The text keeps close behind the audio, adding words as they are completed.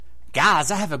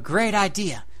Guys, I have a great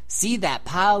idea. See that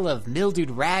pile of mildewed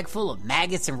rag full of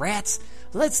maggots and rats?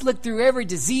 Let's look through every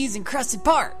disease-encrusted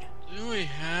part. Do we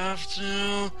have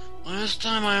to? Last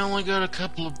time I only got a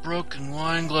couple of broken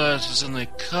wine glasses and they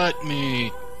cut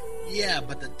me. Yeah,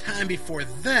 but the time before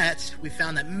that, we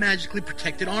found that magically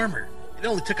protected armor. It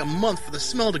only took a month for the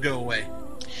smell to go away.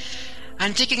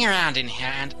 I'm digging around in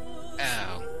here and...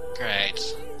 Oh, great.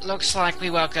 Looks like we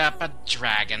woke up a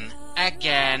dragon.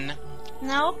 Again.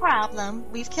 No problem.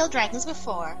 We've killed dragons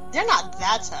before. They're not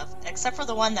that tough, except for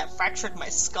the one that fractured my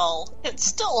skull. It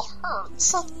still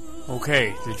hurts.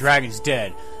 Okay, the dragon's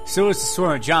dead. So is the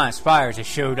swarm of giant spiders that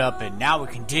showed up, and now we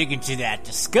can dig into that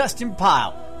disgusting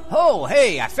pile. Oh,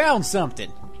 hey, I found something.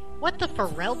 What the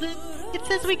Ferelden? It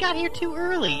says we got here too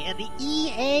early, and the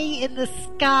EA in the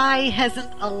sky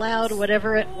hasn't allowed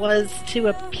whatever it was to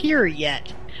appear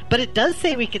yet. But it does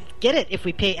say we can get it if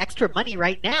we pay extra money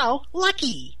right now.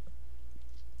 Lucky!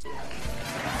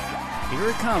 Here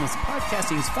it comes,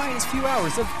 podcasting's finest few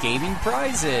hours of gaming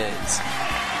prizes.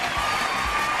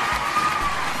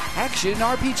 Action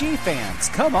RPG fans,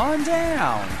 come on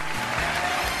down.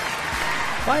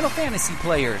 Final Fantasy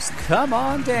players, come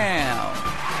on down.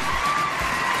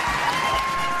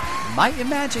 Might and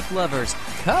Magic lovers,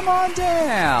 come on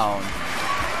down.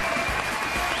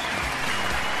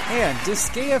 And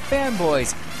Disgaea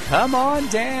fanboys, come on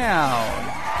down.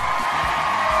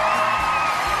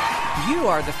 You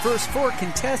are the first 4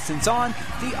 contestants on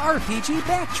the RPG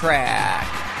Backtrack.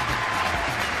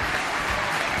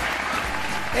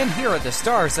 And here are the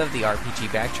stars of the RPG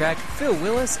Backtrack, Phil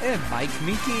Willis and Mike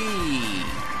Meeky.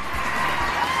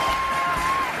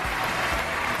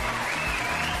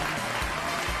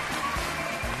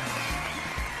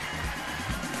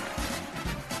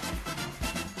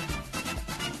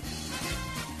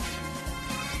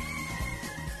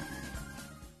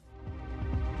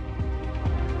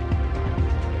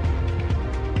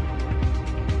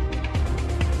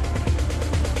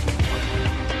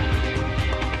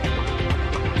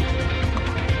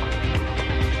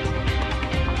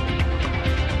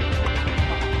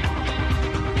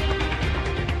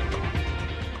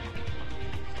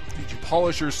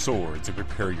 Polish your swords and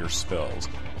prepare your spells.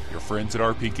 Your friends at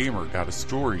RP Gamer got a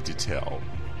story to tell.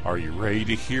 Are you ready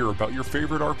to hear about your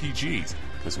favorite RPGs?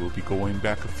 Because we'll be going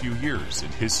back a few years in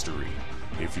history.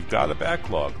 If you've got a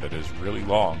backlog that is really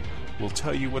long, we'll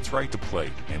tell you what's right to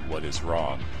play and what is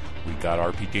wrong. We got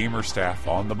RP Gamer staff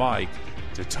on the mic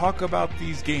to talk about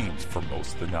these games for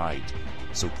most of the night.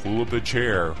 So pull up a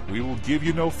chair, we will give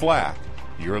you no flack.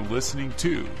 You're listening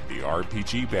to the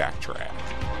RPG Backtrack.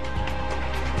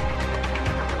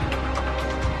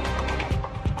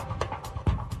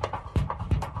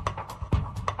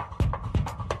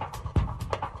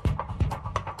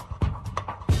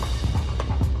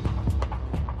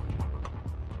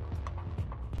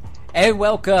 And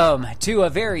welcome to a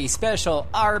very special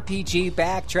RPG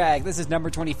Backtrack. This is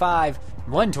number 25,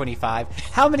 125.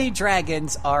 How many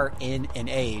dragons are in an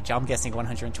age? I'm guessing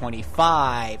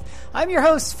 125. I'm your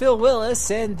host, Phil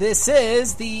Willis, and this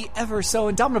is the ever so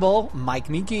indomitable Mike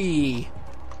Meeky.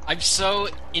 I'm so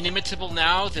inimitable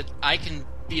now that I can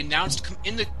be announced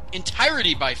in the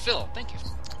entirety by Phil. Thank you.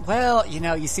 Well, you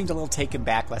know, you seemed a little taken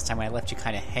back last time when I left you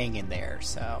kind of hanging there,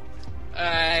 so...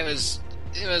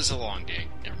 It was a long day.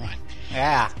 Never mind.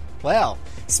 Yeah. Well,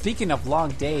 speaking of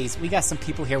long days, we got some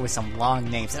people here with some long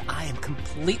names that I am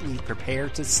completely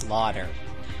prepared to slaughter.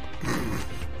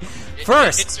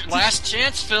 First, it's your last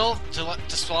chance, Phil,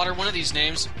 to slaughter one of these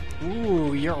names.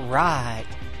 Ooh, you're right.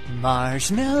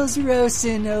 Marshmallows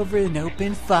roasting over an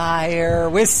open fire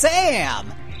with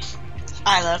Sam.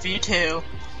 I love you too.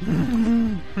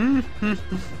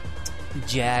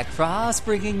 Jack Frost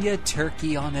bringing you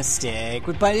turkey on a stick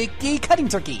with Buddy cutting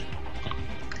turkey.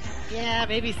 Yeah,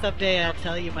 maybe someday I'll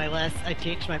tell you I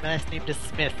changed my last name to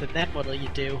Smith, and then what'll you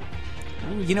do?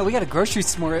 Ooh, you know, we got a grocery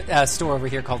store over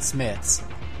here called Smith's.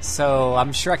 So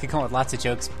I'm sure I could come up with lots of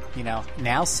jokes, you know.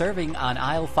 Now serving on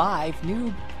aisle 5,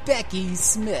 new Becky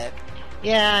Smith.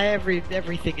 Yeah,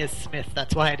 everything is Smith.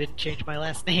 That's why I didn't change my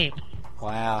last name.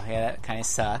 Wow, yeah, that kind of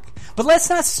suck. But let's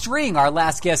not string our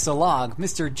last guest along,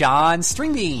 Mr. John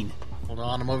Stringbean. Hold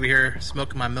on, I'm over here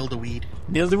smoking my mildeweed.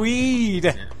 Mildeweed!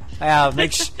 Yeah.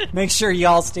 Make sure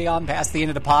y'all stay on past the end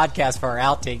of the podcast for our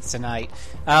outtakes tonight.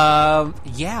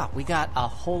 Yeah, we got a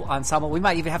whole ensemble. We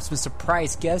might even have some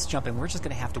surprise guests jump in. We're just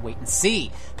going to have to wait and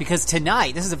see. Because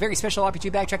tonight, this is a very special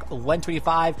RPG Backtrack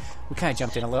 125. We kind of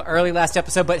jumped in a little early last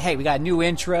episode, but hey, we got a new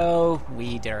intro.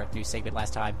 We did our new segment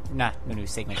last time. No new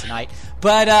segment tonight.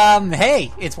 But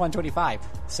hey, it's 125.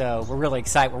 So we're really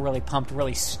excited. We're really pumped,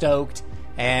 really stoked.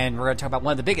 And we're going to talk about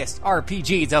one of the biggest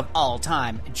RPGs of all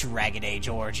time, Dragon Age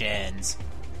Origins.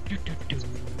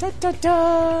 Da, da,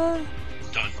 da.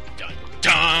 Dun, dun,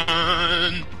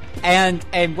 dun!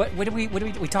 And what did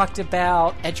we talked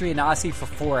about Adrianasi for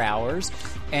 4 hours,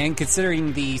 and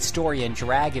considering the story in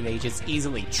Dragon Age is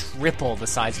easily triple the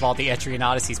size of all the Etrian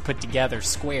Odysseys put together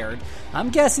squared, I'm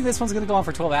guessing this one's going to go on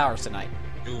for 12 hours tonight.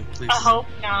 Ooh, please. I hope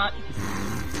not.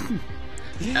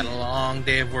 Had a long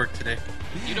day of work today.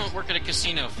 You don't work at a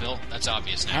casino, Phil. That's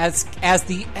obvious now. As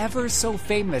the ever so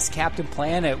famous Captain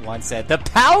Planet once said, the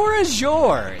power is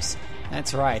yours.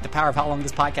 That's right. The power of how long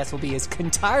this podcast will be is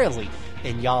entirely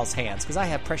in y'all's hands, because I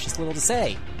have precious little to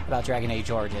say about Dragon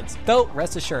Age Origins. Though,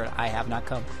 rest assured, I have not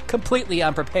come completely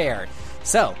unprepared.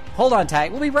 So, hold on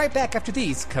tight. We'll be right back after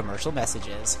these commercial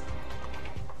messages.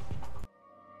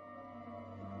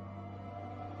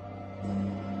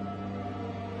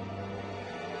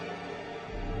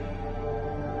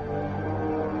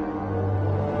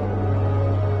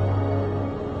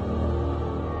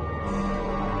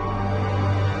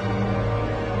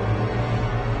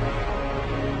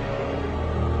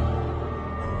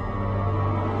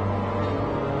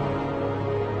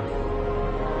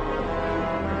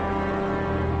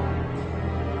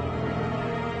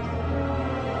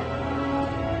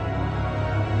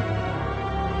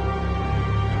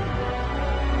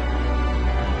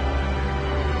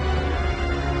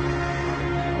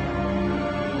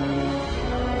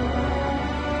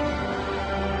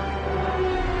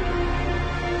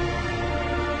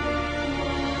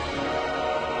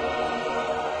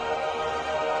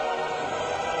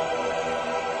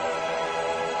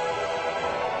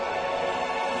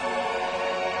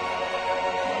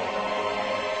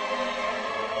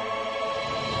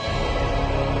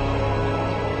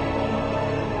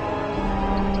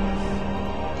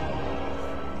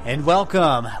 And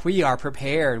welcome. We are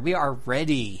prepared. We are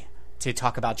ready to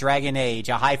talk about Dragon Age,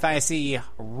 a high fantasy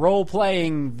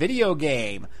role-playing video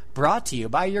game brought to you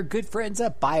by your good friends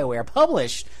at BioWare,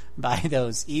 published by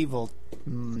those evil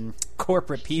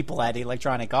corporate people at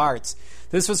Electronic Arts.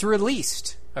 This was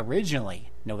released originally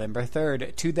November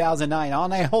 3rd, 2009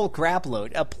 on a whole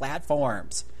crapload of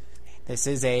platforms. This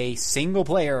is a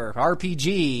single-player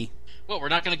RPG. Well, we're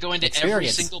not going to go into experience. Every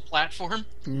single platform?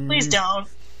 Please don't.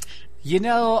 You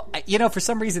know, for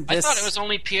some reason this... I thought it was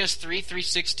only PS3,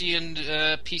 360, and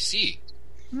PC.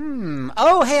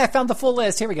 Oh, hey, I found the full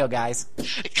list. Here we go, guys.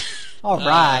 All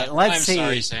right, let's see. I'm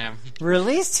sorry, Sam.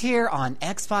 Released here on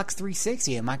Xbox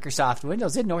 360 and Microsoft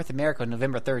Windows in North America on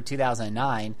November 3rd,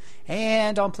 2009,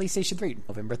 and on PlayStation 3,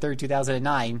 November 3rd,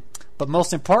 2009. But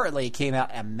most importantly, it came out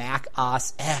at Mac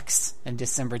OS X on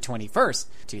December 21st,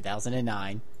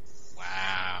 2009.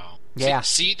 Wow. Yeah.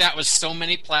 See, that was so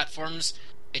many platforms...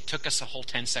 It took us a whole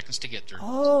 10 seconds to get through.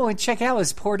 Oh, and check out, it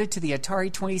was ported to the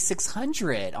Atari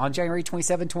 2600 on January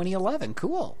 27, 2011.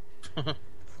 Cool.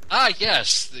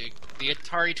 Yes, the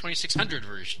Atari 2600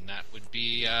 version. That would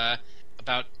be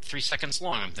about 3 seconds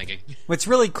long, I'm thinking. What's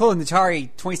really cool in the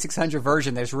Atari 2600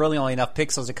 version, there's really only enough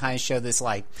pixels to kind of show this,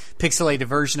 like, pixelated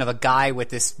version of a guy with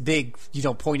this big,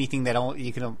 pointy thing that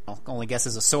you can only guess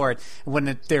is a sword.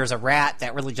 When there's a rat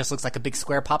that really just looks like a big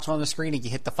square pops on the screen, and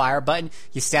you hit the fire button,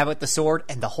 you stab it with the sword,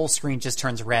 and the whole screen just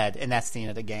turns red, and that's the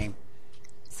end of the game.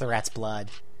 It's the rat's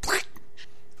blood.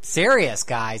 Serious,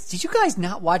 guys. Did you guys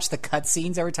not watch the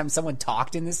cutscenes every time someone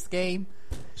talked in this game?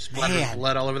 Splatter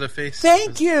blood all over their face.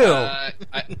 Thank you!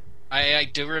 I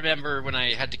do remember when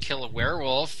I had to kill a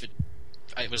werewolf,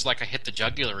 it was like I hit the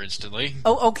jugular instantly.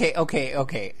 Oh,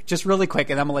 okay. Just really quick,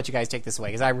 and I'm going to let you guys take this away,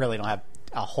 because I really don't have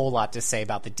a whole lot to say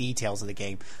about the details of the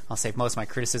game. I'll save most of my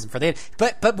criticism for the end.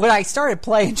 But when I started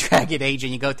playing Dragon Age,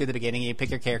 and you go through the beginning, and you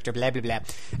pick your character, blah, blah, blah,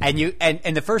 and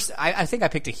the first, I think I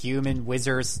picked a human,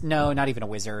 wizards, no, not even a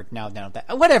wizard, no,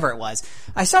 whatever it was.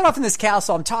 I start off in this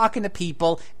castle, I'm talking to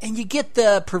people, and you get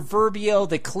the proverbial,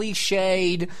 the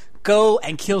cliched, go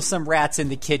and kill some rats in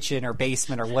the kitchen or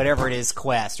basement or whatever it is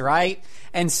quest, right?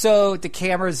 And so the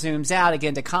camera zooms out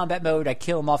again to combat mode. I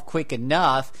kill them off quick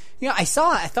enough. I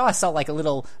thought I saw like a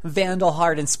little Vandal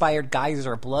Heart inspired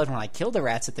geyser of blood when I killed the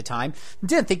rats at the time.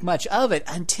 Didn't think much of it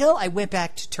until I went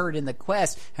back to turn in the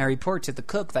quest and report to the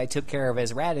cook that I took care of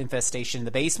his rat infestation in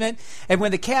the basement. And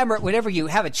when the camera, whenever you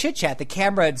have a chit chat, the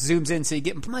camera zooms in so you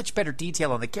get much better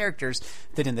detail on the characters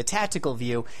than in the tactical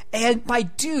view. And my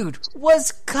dude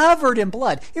was covered in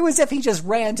blood. It was as if he just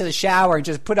ran to the shower and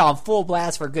just put on full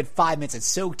blast for a good 5 minutes and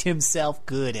soaked himself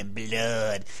good in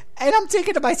blood. And I'm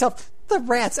thinking to myself, the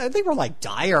rats, they were like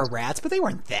dire rats, but they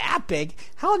weren't that big.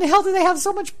 How in the hell did they have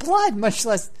so much blood? Much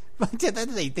less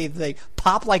They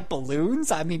pop like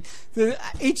balloons. I mean,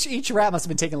 each rat must have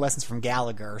been taking lessons from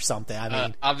Gallagher or something. I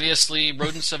mean, obviously,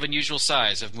 rodents of unusual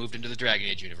size have moved into the Dragon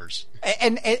Age universe.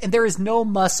 And there is no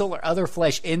muscle or other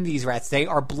flesh in these rats. They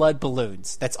are blood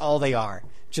balloons. That's all they are.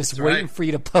 Just waiting for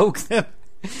you to poke them.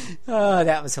 Oh,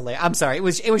 that was hilarious. I'm sorry. It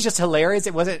was just hilarious.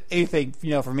 It wasn't anything,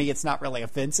 for me, it's not really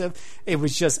offensive. It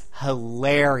was just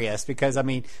hilarious because, I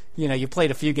mean, you played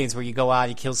a few games where you go out,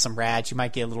 you kill some rats, you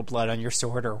might get a little blood on your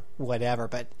sword or whatever,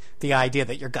 but the idea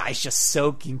that your guy's just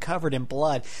soaking, covered in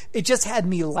blood, it just had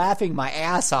me laughing my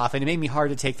ass off, and it made me hard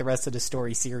to take the rest of the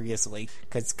story seriously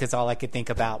because all I could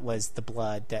think about was the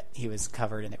blood that he was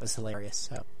covered in. It was hilarious.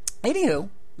 So, anywho,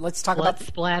 let's talk blood about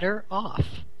splatter off.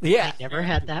 Yeah. I never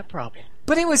had that problem.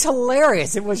 But it was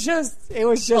hilarious. It was just.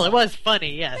 Well, it was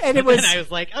funny, yes. And it was. I was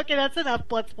like, okay, that's enough.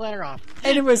 Blood splatter off.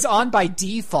 And it was on by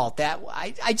default. That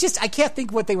I can't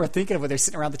think what they were thinking of when they're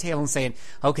sitting around the table and saying,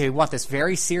 "Okay, we want this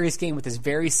very serious game with this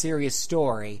very serious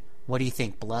story. What do you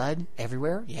think? Blood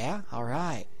everywhere? Yeah, all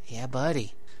right, yeah,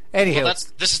 buddy." Anywho, well,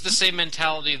 this is the same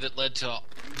mentality that led to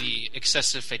the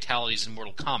excessive fatalities in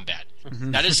Mortal Kombat.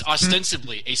 Mm-hmm. That is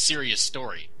ostensibly a serious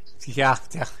story. Yeah,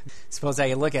 suppose how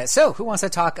you look at it. So, who wants to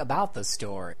talk about the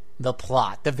story, the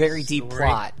plot, the very deep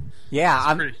plot?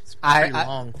 Yeah, it's pretty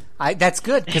long. That's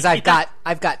good because I've got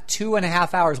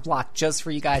 2.5 hours blocked just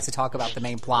for you guys to talk about the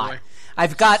main plot. Boy.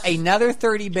 I've got another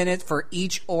 30 minutes for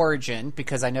each origin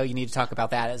because I know you need to talk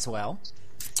about that as well.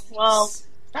 Well,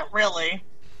 not really.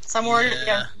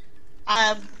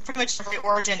 Pretty much every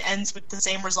origin ends with the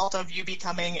same result of you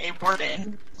becoming a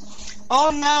warden. Oh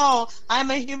no,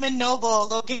 I'm a human noble.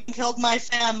 Logan killed my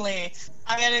family.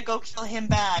 I gotta go kill him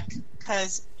back.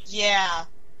 Cause,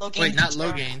 Logan. Wait, not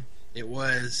Logan. It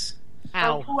was.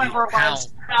 Ow. Whoever it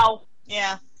was. Ow.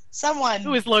 Yeah. Someone.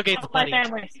 Who is Logan's killed buddy? my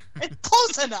family. It's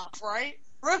close enough, right?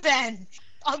 Revenge.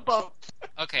 On both.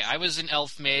 Okay, I was an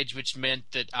elf mage, which meant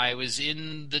that I was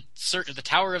in the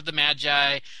Tower of the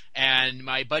Magi, and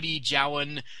my buddy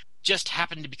Jowan just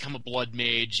happened to become a blood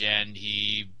mage, and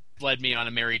he led me on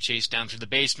a merry chase down through the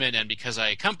basement, and because I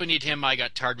accompanied him, I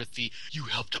got tarred with the "You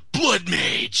helped a blood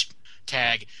mage"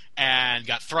 tag, and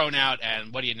got thrown out,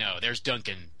 and what do you know? There's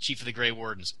Duncan, Chief of the Grey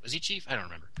Wardens. Was he Chief? I don't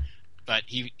remember. But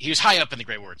he was high up in the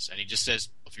Grey Wardens, and he just says,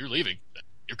 "If you're leaving,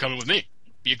 you're coming with me.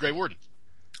 Be a Grey Warden."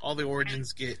 All the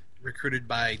origins get recruited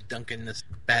by Duncan, this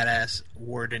badass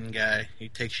warden guy. He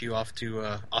takes you off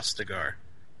to Ostagar.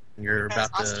 You're about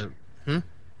to...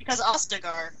 Because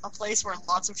Ostagar, a place where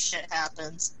lots of shit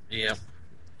happens. Yeah.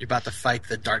 You're about to fight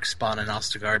the Darkspawn in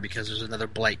Ostagar because there's another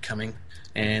blight coming.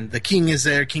 And the king is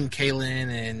there, King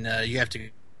Kalen, and you have to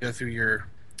go through your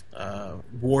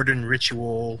warden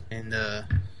ritual, and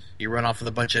you run off with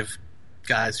a bunch of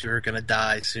guys who are going to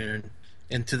die soon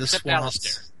into the Except swamps.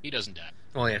 Alistair. He doesn't die.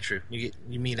 Oh yeah, true. You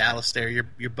meet Alistair,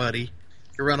 your buddy.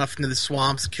 You run off into the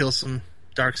swamps, kill some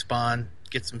Darkspawn,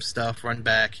 get some stuff, run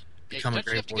back, become a Don't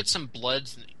you have Grey to Warden. get some blood?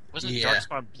 Wasn't Yeah.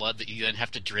 Darkspawn blood that you then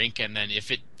have to drink, and then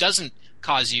if it doesn't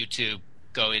cause you to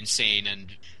go insane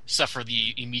and suffer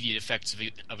the immediate effects of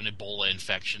an Ebola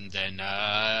infection, then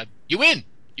you win.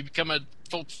 You become a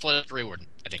full-fledged Grey Warden,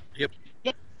 I think. Yep.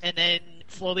 And then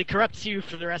slowly corrupts you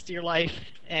for the rest of your life.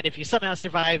 And if you somehow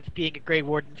survive being a Grey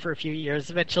Warden for a few years,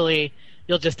 eventually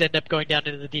you'll just end up going down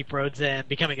into the deep roads and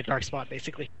becoming a Darkspawn,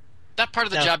 basically. That part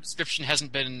of the No. job description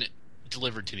hasn't been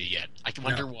delivered to me yet. I can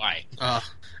wonder why.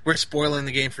 We're spoiling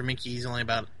the game for Mickey. He's only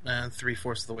about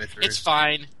 3/4 of the way through. It's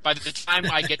fine. By the time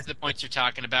I get to the points you're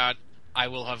talking about, I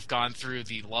will have gone through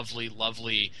the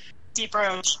lovely, Deep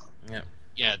Road.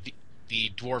 the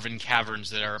dwarven caverns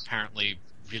that are apparently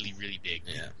really, really big.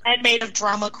 Yeah. And made of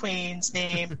drama queens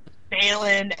named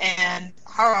Balin and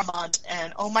Haramont.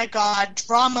 And oh my god,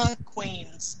 drama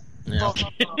queens. Yeah. Both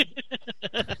of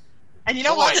them. And you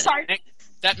know Boy, what?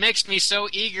 that makes me so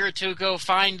eager to go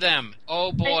find them.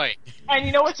 Oh boy. And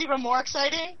you know what's even more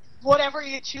exciting? Whatever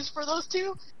you choose for those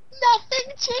two,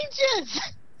 nothing changes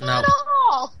No. at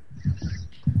all.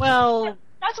 Well,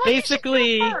 That's why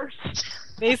basically, you should go first.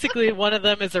 basically one of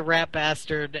them is a rat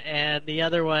bastard, and the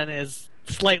other one is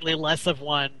slightly less of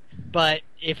one. But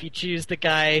if you choose the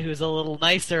guy who's a little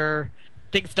nicer,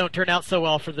 things don't turn out so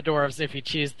well for the dwarves. If you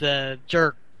choose the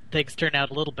jerk, things turn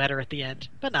out a little better at the end,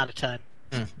 but not a ton.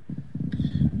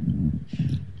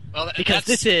 Well, Because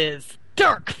this is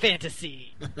dark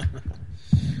fantasy.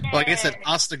 Well, I guess at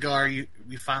Ostagar,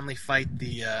 you finally fight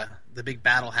the big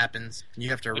battle happens. You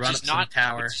have to which run is up some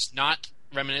tower. Which is not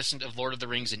reminiscent of Lord of the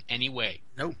Rings in any way.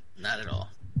 Nope, not at all.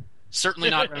 Certainly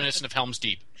not reminiscent of Helm's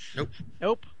Deep. Nope.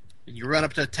 Nope. You run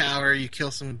up to the tower, you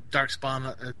kill some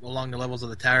darkspawn along the levels of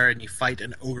the tower, and you fight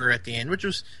an ogre at the end, which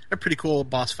was a pretty cool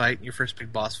boss fight. Your first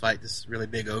big boss fight. This really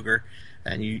big ogre,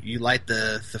 and you light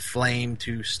the flame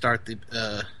to start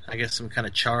the I guess some kind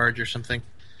of charge or something.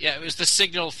 Yeah, it was the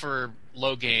signal for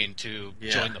Loghain to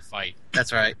join the fight.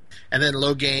 That's right. And then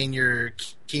Loghain, your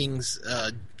king's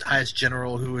highest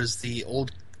general, who is the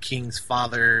old king's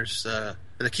father's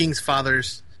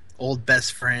old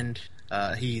best friend.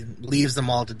 He leaves them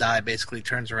all to die, basically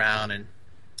turns around and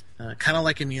kind of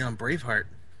like him, on Braveheart.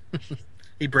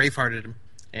 He Bravehearted him.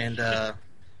 And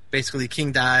basically,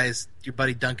 King dies, your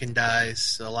buddy Duncan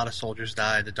dies, a lot of soldiers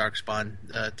die, the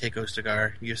Darkspawn take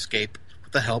Ostagar, you escape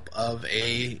with the help of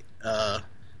a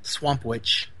swamp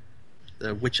witch,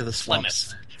 the Witch of the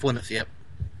Swamps. Flemeth, yep.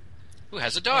 Who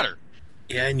has a daughter.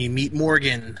 Yeah, and you meet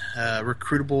Morgan,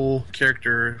 recruitable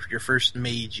character, your first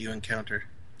mage you encounter.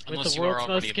 Unless With the you are world's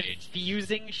already most a mage.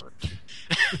 confusing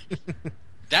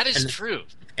That is true.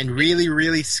 And really,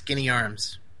 really skinny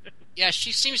arms. Yeah,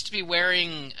 she seems to be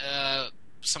wearing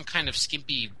some kind of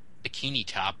skimpy bikini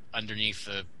top underneath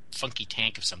a funky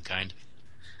tank of some kind.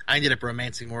 I ended up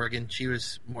romancing Morgan. She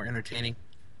was more entertaining.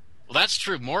 Well, that's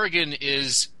true. Morgan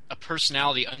is a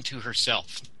personality unto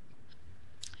herself.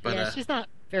 But, yeah, she's not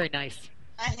very nice.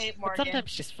 I hate But Morgan. sometimes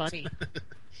she's funny.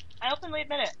 I openly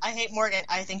admit it. I hate Morgan.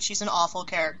 I think she's an awful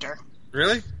character.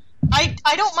 Really?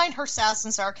 I don't mind her sass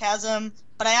and sarcasm,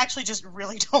 but I actually just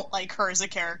really don't like her as a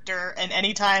character, and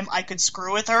anytime I could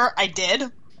screw with her, I did,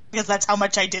 because that's how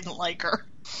much I didn't like her.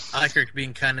 I like her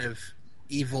being kind of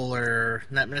evil, or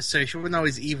not necessarily. She wasn't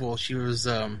always evil. She was,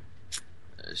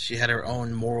 she had her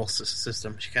own moral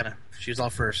system. She was all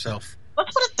for herself.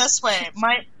 Let's put it this way.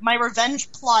 My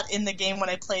revenge plot in the game when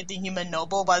I played the Human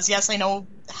Noble was, yes, I know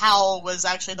Hal was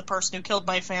actually the person who killed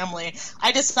my family.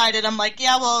 I decided, I'm like,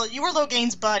 yeah, well, you were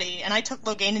Loghain's buddy, and I took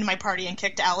Loghain into my party and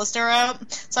kicked Alistair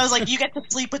out. So I was like, you get to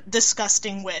sleep with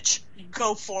disgusting witch.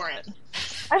 Go for it.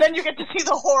 And then you get to see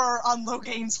the horror on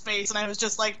Loghain's face, and I was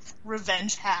just like,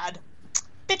 revenge had.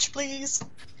 Bitch, please.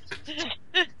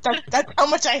 That's how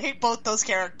much I hate both those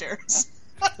characters.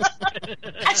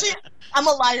 Actually, I'm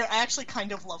a liar. I actually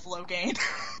kind of love Loghain.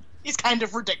 He's kind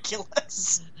of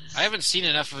ridiculous. I haven't seen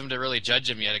enough of him to really judge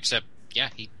him yet, except, yeah,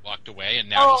 he walked away, and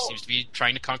now he seems to be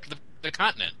trying to conquer the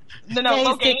continent. No, Yeah, he's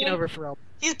Loghain, taking over for Elden.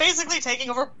 he's basically taking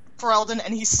over for Elden,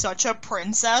 and he's such a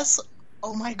princess.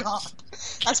 Oh my god.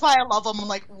 That's why I love him. I'm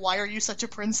like, why are you such a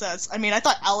princess? I mean, I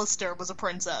thought Alistair was a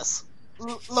princess.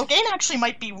 Loghain actually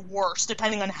might be worse,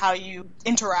 depending on how you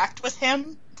interact with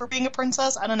him for being a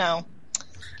princess. I don't know.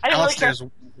 I didn't really care.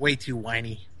 Alistair's way too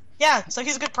whiny. Yeah, so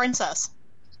he's a good princess.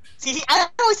 See, I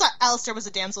always thought Alistair was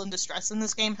a damsel in distress in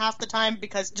this game half the time,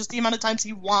 because just the amount of times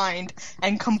he whined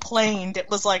and complained, it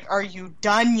was like, are you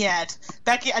done yet?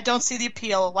 Becky, I don't see the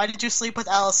appeal. Why did you sleep with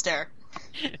Alistair?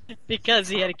 Because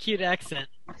he had a cute accent.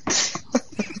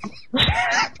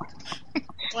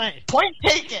 Why? Point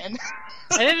taken.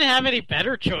 I didn't have any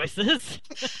better choices.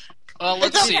 Well,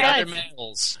 let's It's see. okay. Other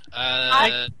males.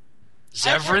 Zevran?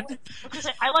 Zevran?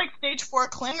 I like stage 4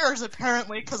 clingers,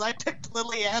 apparently, because I picked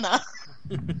Liliana.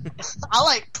 I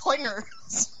like clingers.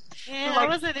 Yeah, Like- I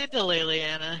wasn't into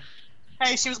Liliana.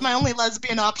 Hey, she was my only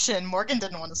lesbian option. Morgan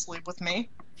didn't want to sleep with me.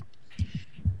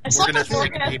 I slept Morgan with has to take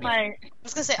Morgan a as baby. my. I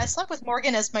was gonna say I slept with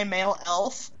Morgan as my male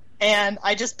elf, and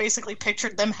I just basically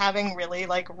pictured them having really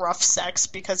like rough sex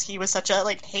because he was such a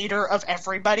like hater of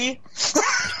everybody.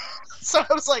 So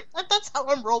I was like, that's how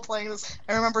I'm role playing this.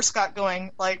 I remember Scott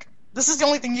going like, "This is the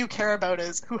only thing you care about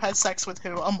is who has sex with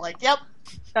who." I'm like, "Yep,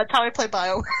 that's how I play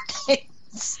BioWare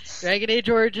games." Dragon Age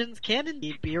Origins can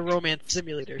indeed be a romance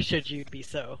simulator, should you be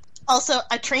so. Also,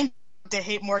 I trained to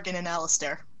hate Morgan and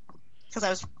Alistair because I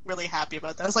was really happy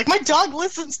about that. I was like, my dog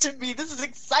listens to me. This is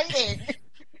exciting.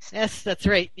 Yes, that's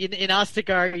right. In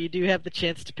Ostagar, you do have the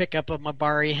chance to pick up a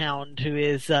Mabari Hound, who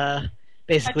is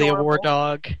basically a war Adorable.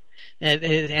 dog, and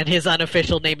his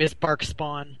unofficial name is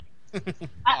Barkspawn.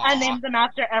 I named them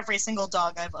after every single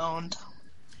dog I've owned.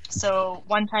 So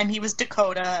one time he was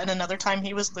Dakota, and another time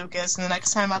he was Lucas, and the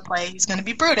next time I play, he's going to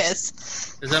be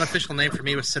Brutus. His unofficial name for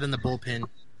me was Sit in the Bullpen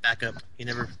Backup. I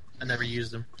never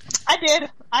used him. I did.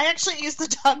 I actually used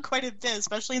the dog quite a bit,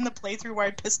 especially in the playthrough where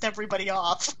I pissed everybody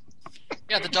off.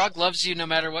 Yeah, the dog loves you no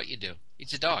matter what you do.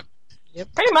 He's a dog.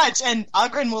 Pretty much, and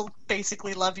Ogren will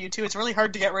basically love you too. It's really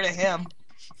hard to get rid of him.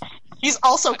 He's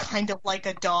also kind of like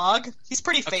a dog. He's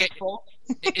pretty Okay. faithful.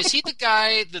 Is he the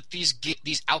guy that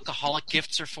these alcoholic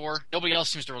gifts are for? Nobody else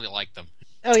seems to really like them.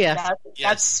 Oh yeah,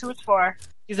 That's who it's for.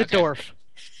 he's a Okay. dwarf.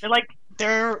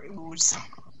 They're ooze.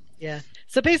 Yeah.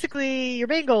 So basically, your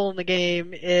main goal in the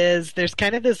game is there's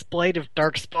kind of this blight of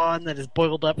Darkspawn that is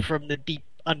boiled up from the deep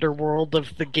underworld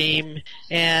of the game,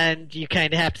 and you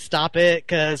kind of have to stop it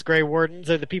because Grey Wardens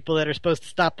are the people that are supposed to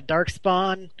stop the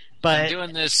Darkspawn. But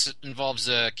doing this involves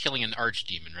killing an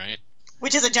archdemon, right?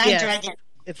 Which is a giant dragon.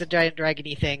 It's a giant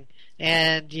dragony thing,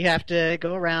 and you have to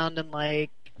go around and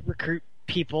like recruit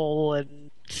people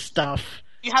and stuff.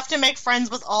 You have to make friends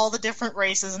with all the different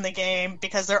races in the game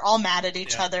because they're all mad at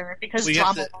each other because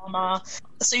drama.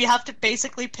 So you have to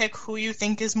basically pick who you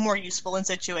think is more useful in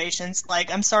situations.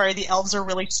 Like, I'm sorry, the elves are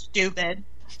really stupid.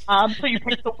 So you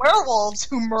pick the werewolves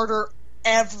who murder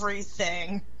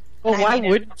everything. Well, why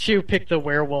wouldn't you pick the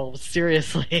werewolves?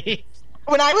 Seriously.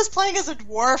 When I was playing as a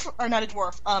dwarf, or not a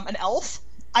dwarf, an elf,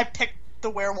 I picked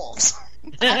the werewolves.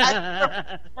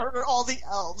 I murdered all the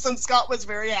elves, and Scott was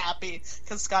very happy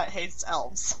because Scott hates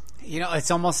elves. You know, it's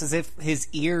almost as if his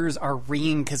ears are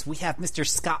ringing because we have Mr.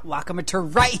 Scott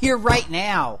Lockhamater right here, right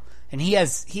now, and he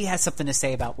has something to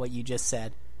say about what you just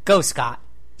said. Go, Scott.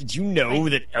 Did you know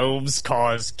that elves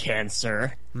cause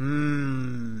cancer?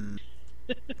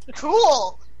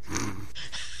 Cool.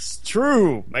 It's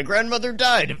true. My grandmother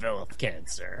died of elf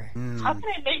cancer. How can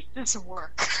I make this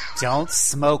work? Don't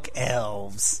smoke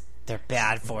elves. They're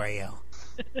bad for you.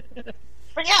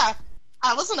 But yeah,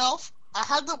 I was an elf. I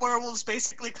had the werewolves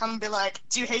basically come and be like,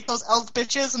 do you hate those elf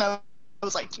bitches? And I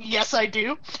was like, yes, I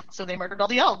do. So they murdered all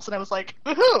the elves. And I was like,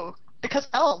 woohoo! Because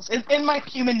elves. In my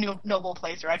human noble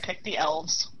playthrough, I picked the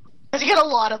elves. Because you get a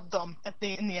lot of them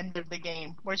in the end of the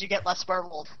game, whereas you get less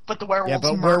werewolf. But the werewolves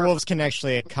Yeah, but werewolves can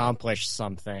actually accomplish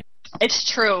something. It's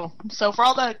true. So for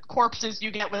all the corpses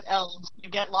you get with elves, you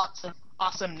get lots of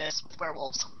awesomeness with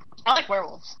werewolves. I like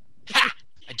werewolves. Ha!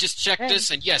 I just checked this,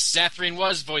 and yes, Zathrian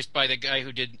was voiced by the guy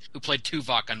who played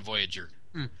Tuvok on Voyager.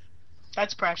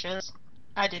 That's precious.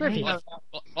 I didn't know that.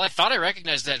 Well, I thought I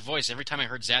recognized that voice every time I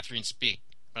heard Zathrian speak,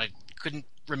 but I couldn't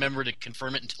remember to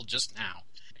confirm it until just now.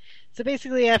 So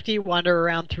basically, after you wander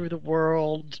around through the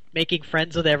world, making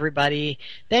friends with everybody,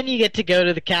 then you get to go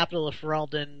to the capital of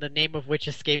Ferelden, the name of which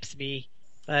escapes me.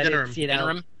 But it's,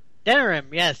 Denerim? Denerim,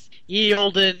 yes. Ye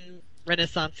olden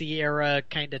Renaissance-y era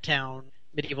kind of town.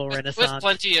 Medieval Renaissance. With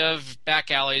plenty of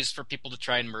back alleys for people to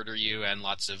try and murder you and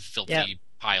lots of filthy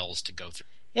piles to go through.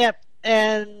 Yep,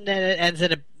 and then it ends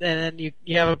in and then you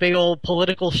have a big old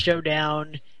political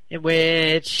showdown in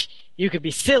which you could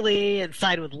be silly and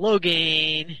side with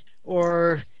Loghain,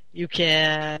 or you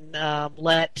can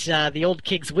let the old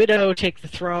king's widow take the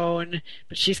throne,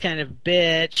 but she's kind of a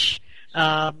bitch.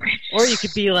 Or you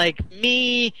could be like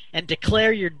me and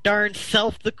declare your darn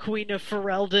self the Queen of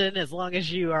Ferelden. As long as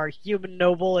you are human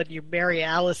noble and you marry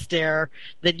Alistair,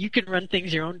 then you can run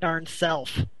things your own darn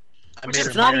self. I made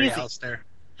her not marry easy. Alistair.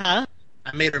 Huh?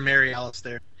 I made her marry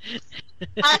Alistair.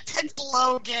 I picked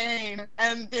Loghain,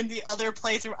 and in the other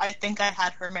playthrough, I think I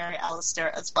had her marry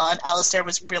Alistair as well, and Alistair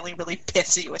was really, really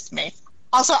pissy with me.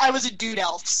 Also, I was a dude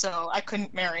elf, so I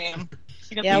couldn't marry him.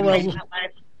 Yeah, well,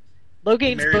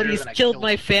 Loghain's Married her, buddies then I killed killed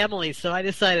my her. family, so I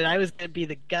decided I was going to be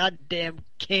the goddamn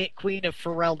Queen of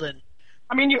Ferelden.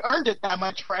 I mean, you earned it that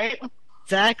much, right?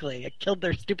 Exactly. I killed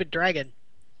their stupid dragon.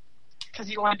 Because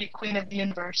you want to be Queen of the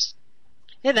Universe.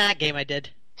 In that game, I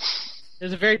did. It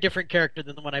was a very different character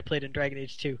than the one I played in Dragon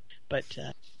Age 2. But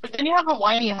then you have a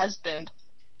whiny husband.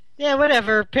 yeah,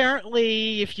 whatever.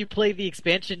 Apparently, if you play the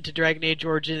expansion to Dragon Age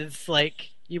Origins, like,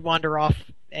 you wander off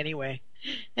anyway.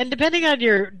 And depending on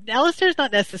your... Alistair's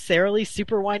not necessarily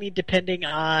super whiny, depending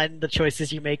on the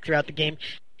choices you make throughout the game.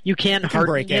 You can harden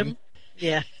break him.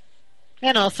 Yeah.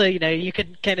 And also, you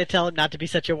can kind of tell him not to be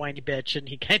such a whiny bitch, and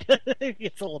he kind of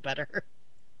gets a little better.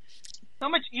 So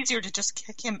much easier to just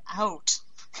kick him out.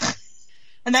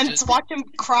 And then to watch him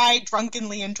cry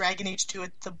drunkenly in Dragon Age 2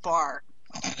 at the bar.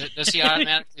 Does he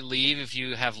automatically leave if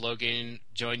you have Loghain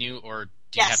join you, or do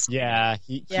you Yes. Yeah,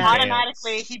 he Yeah. bails.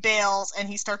 Automatically, he bails, and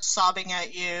he starts sobbing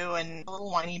at you, and a little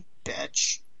whiny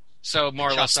bitch. so more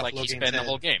or less Chops off like he's Loghain's been the head.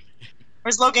 whole game?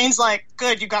 Whereas Loghain's like,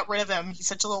 good, you got rid of him. He's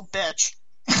such a little bitch.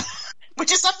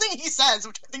 Which is something he says,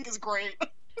 which I think is great.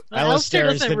 Alistair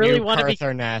is the doesn't really new want to be.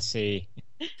 Cartharnassi.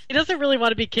 He doesn't really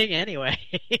want to be king anyway.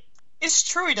 It's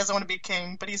true he doesn't want to be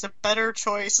king, but he's a better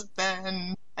choice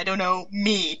than, I don't know,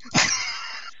 me.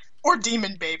 Or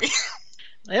Demon Baby.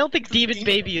 I don't think Demon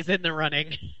Baby is in the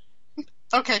running.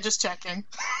 Okay, just checking.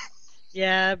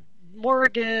 Yeah,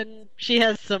 Morrigan, she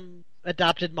has some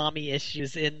adopted mommy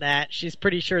issues in that she's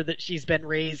pretty sure that she's been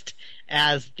raised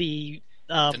as the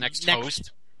Next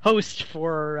host? host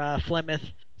for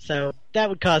Flemeth, so that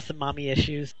would cause some mommy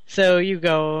issues. So you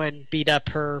go and beat up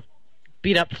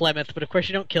Flemeth, but of course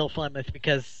you don't kill Flemeth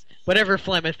because whatever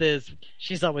Flemeth is,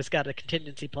 she's always got a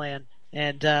contingency plan.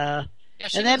 And Yeah,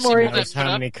 she And then doesn't seem Morrigan- to Knows put how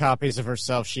up- many copies of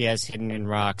herself she has hidden in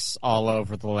rocks all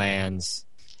over the lands.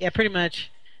 Yeah, pretty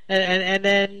much. And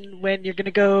then when you're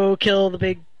gonna go kill the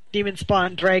big demon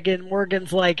spawn dragon,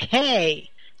 Morgan's like, "Hey,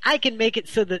 I can make it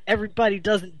so that everybody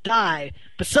doesn't die,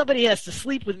 but somebody has to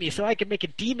sleep with me so I can make a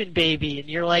demon baby." And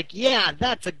you're like, "Yeah,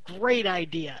 that's a great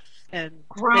idea." And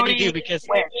then you do, because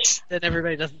Witch. then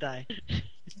everybody doesn't die.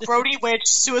 Grody Witch,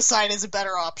 suicide is a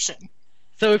better option.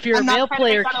 So if you're I'm a male not trying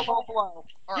player, to make that a low blow.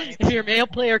 Or anything. if you're a male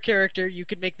player character, you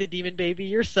can make the demon baby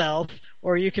yourself,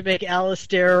 or you can make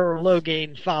Alistair or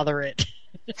Loghain father it.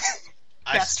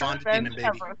 I Best spawned a revenge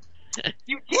demon baby. ever.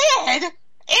 You did?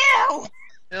 Ew!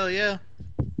 Hell yeah.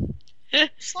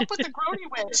 Slept with the Grody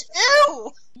Witch.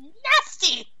 Ew!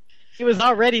 Nasty! He was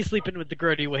already sleeping with the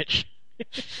Grody Witch.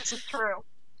 This is true.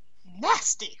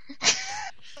 Nasty!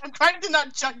 I'm trying to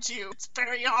not judge you. It's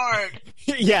very hard.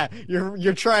 Yeah,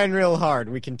 you're trying real hard.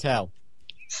 We can tell.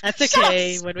 That's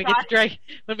okay. Yes, When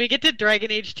we get to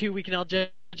Dragon Age 2, we can all judge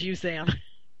you, Sam,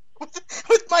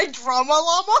 With my drama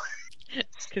llama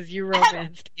because you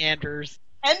romanced Anders.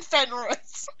 and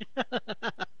Fenris.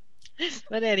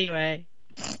 But anyway,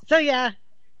 so yeah,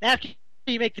 after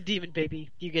you make the demon baby,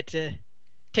 you get to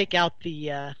take out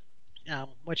the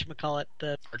whatchamacallit,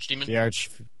 the Archdemon. The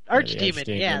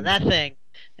archdemon. Yeah, that thing.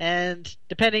 And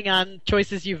depending on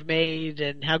choices you've made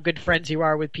and how good friends you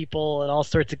are with people and all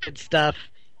sorts of good stuff,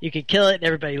 you can kill it and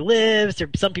everybody lives, or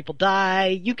some people die.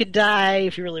 You can die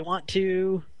if you really want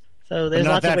to. So there's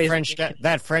lots of ways.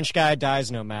 That French guy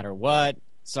dies no matter what.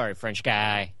 Sorry, French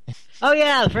guy. Oh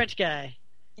yeah, the French guy.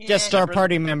 Guest star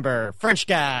party member, French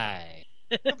guy.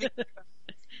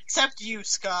 Except you,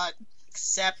 Scott.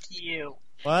 Except you.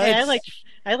 What? Hey,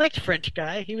 I liked French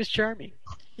guy. He was charming.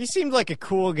 He seemed like a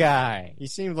cool guy. He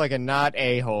seemed like a not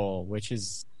a-hole, which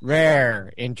is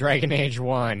rare in Dragon Age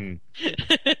 1.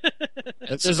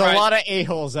 There's a lot of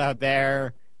a-holes out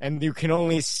there, and you can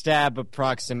only stab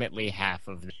approximately half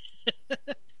of them.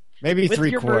 Maybe With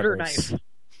your 3/4. murder knife.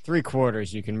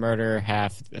 3/4. You can murder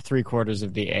 3/4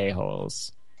 of the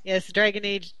a-holes. Yes, Dragon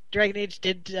Age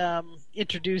did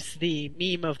introduce the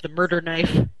meme of the murder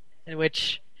knife, in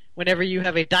which whenever you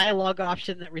have a dialogue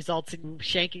option that results in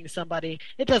shanking somebody,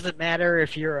 it doesn't matter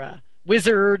if you're a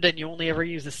wizard and you only ever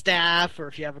use a staff, or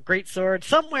if you have a great sword,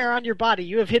 somewhere on your body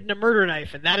you have hidden a murder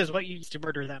knife, and that is what you use to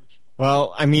murder them.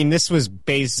 Well, I mean, this was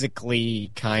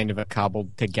basically kind of a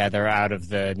cobbled together out of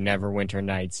the Neverwinter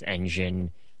Nights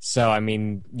engine. So, I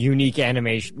mean, unique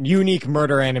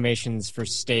murder animations for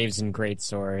staves and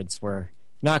greatswords were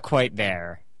not quite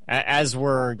there. As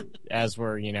were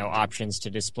options to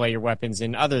display your weapons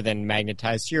in other than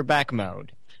magnetized to your back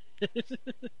mode.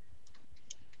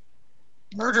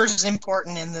 Murder is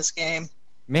important in this game.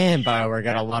 Man, BioWare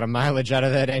got a lot of mileage out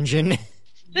of that engine.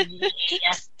 You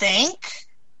think?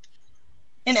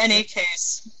 In any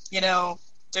case,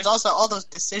 there's also all those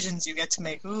decisions you get to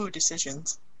make. Ooh,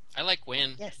 decisions. I like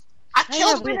Wynn. Yes. I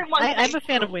killed Wynn in one I'm a playthrough.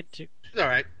 fan of Wynn too. It's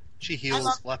alright. She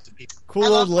heals lots of people. Cool I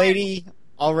old love lady,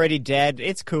 already dead.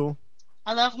 It's cool.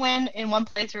 I love when in one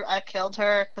playthrough I killed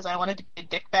her because I wanted to be a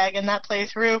dickbag in that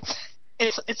playthrough.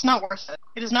 It's not worth it.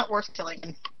 It is not worth killing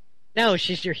him. No,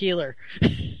 she's your healer.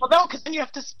 Well, no, because then you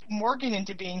have to Morgan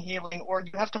into being healing, or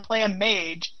you have to play a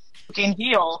mage who can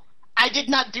heal. I did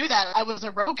not do that. I was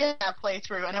a rogue in that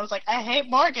playthrough, and I was like, I hate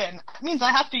Morgan. That means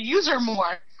I have to use her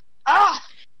more. Ah!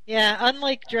 Yeah,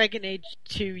 unlike Dragon Age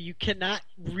 2, you cannot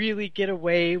really get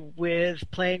away with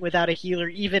playing without a healer,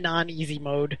 even on easy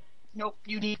mode. Nope,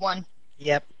 you need one,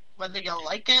 Yep. whether you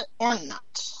like it or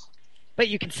not. But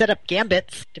you can set up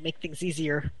gambits to make things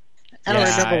easier. I don't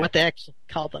remember what they actually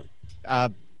call them.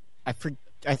 I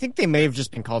think they may have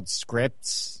just been called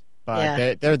scripts, but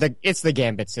Yeah. it's the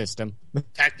gambit system.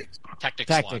 Tactics. Tactics.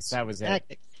 Tactics, that was it.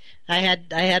 Tactics. I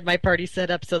had my party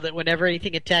set up so that whenever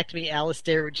anything attacked me,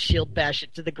 Alistair would shield bash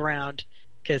it to the ground,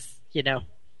 because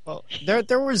Well,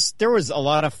 there was a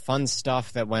lot of fun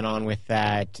stuff that went on with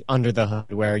that under the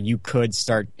hood, where you could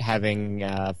start having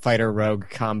fighter rogue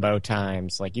combo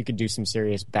times. Like you could do some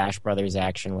serious Bash Brothers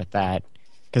action with that,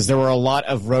 because there were a lot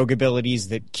of rogue abilities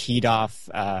that keyed off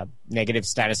negative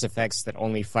status effects that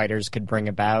only fighters could bring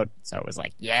about. So it was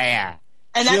like, yeah,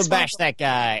 And shield that's bash that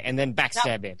guy and then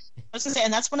backstab him. I was gonna say,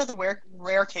 and that's one of the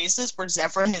rare cases where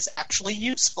Zevran is actually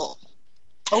useful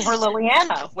over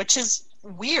Liliana, which is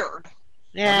weird.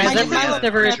 yeah, Like, Zevran Zevran- was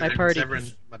never in my Zevran- party.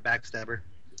 Zevran, my backstabber.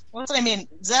 Well, that's what I mean.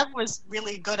 Zev was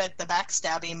really good at the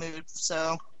backstabby move,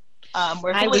 so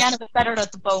where I was- Liliana was better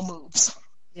at the bow moves.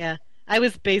 Yeah, I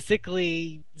was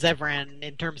basically Zevran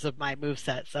in terms of my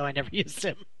moveset, so I never used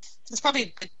him. It's probably a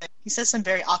good thing. He says some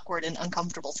very awkward and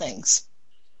uncomfortable things.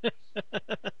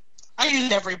 I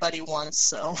used everybody once,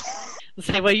 so. Let's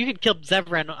say, well, you could kill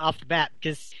Zevran off the bat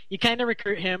because you kind of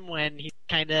recruit him when he's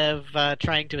kind of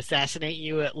trying to assassinate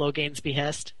you at Logain's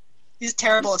behest. He's a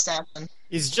terrible assassin.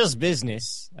 It's just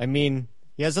business. I mean,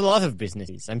 he has a lot of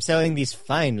businesses. I'm selling these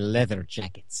fine leather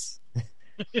jackets.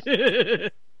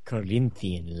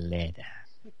 Corinthian leather.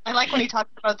 I like when he talks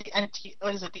about the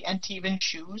Antivan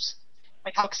shoes.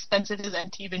 Like how expensive his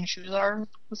Antivan shoes are. It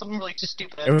was something really just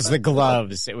stupid. It was the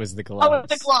gloves. It was the gloves. Oh, it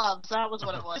was the gloves. That was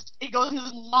what it was. He goes into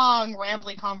this long,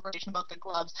 rambling conversation about the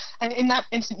gloves. And in that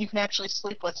instant, you can actually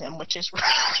sleep with him, which is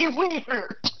really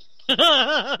weird.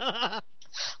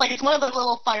 Like, it's one of the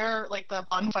little the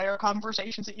bonfire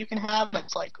conversations that you can have.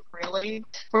 It's like, really?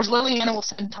 Whereas Liliana will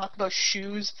sit and talk about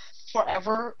shoes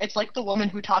forever. It's like the woman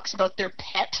who talks about their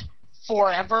pet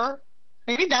forever.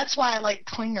 Maybe that's why I like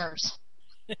clingers.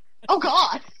 Oh,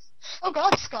 God,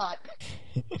 Scott.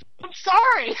 I'm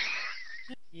sorry.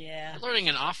 Yeah. You're learning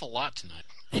an awful lot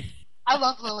tonight. I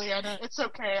love Liliana. It's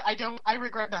okay. I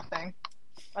regret nothing.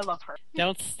 I love her.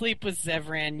 Don't sleep with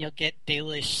Zevran. You'll get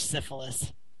Dalish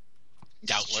syphilis.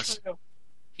 Doubtless. True.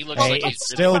 He looks Hey, like he's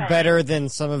it's still better than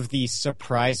some of the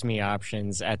surprise me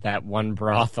options at that one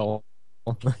brothel.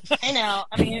 I know.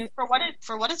 I mean, for what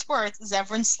it's worth,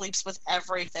 Zevran sleeps with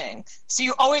everything. So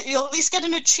you'll at least get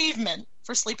an achievement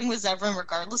for sleeping with Zevran,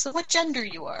 regardless of what gender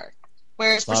you are.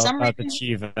 Whereas for All some about the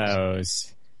reason,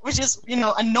 Chivos. which is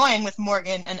annoying with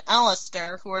Morgan and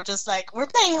Alistair, who are just like, we're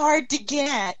playing hard to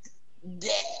get. Blech.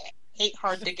 Hate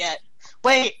hard to get.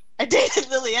 Wait, I dated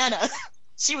Liliana.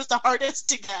 She was the hardest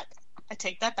to get. I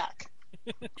take that back.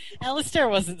 Alistair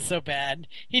wasn't so bad.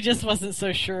 He just wasn't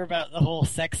so sure about the whole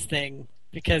sex thing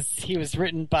because he was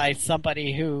written by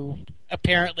somebody who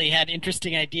apparently had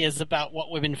interesting ideas about what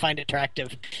women find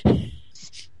attractive.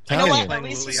 Telling what? you, At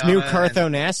least it's Liliana new and-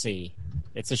 Carthonassi.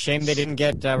 It's a shame they didn't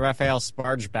get Raphael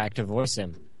Sparge back to voice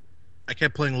him. I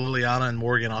kept playing Liliana and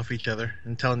Morgan off each other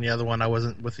and telling the other one I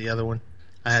wasn't with the other one.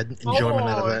 I had enjoyment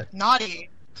out of that. Naughty.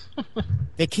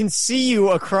 They can see you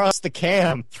across the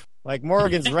camp. Like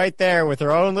Morgan's right there with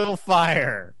her own little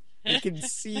fire. They can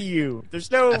see you.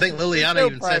 There's no. I think there's Liliana no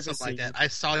even said something like privacy. that. I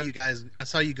saw you guys. I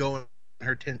saw you go in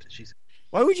her tent. She said,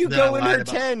 Why would you that go I in lied her about.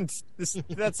 tent?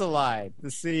 That's a lie.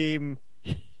 The scene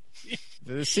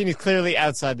is clearly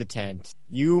outside the tent.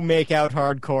 You make out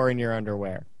hardcore in your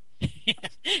underwear,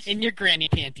 In your granny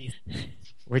panties.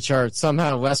 which are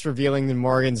somehow less revealing than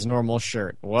Morgan's normal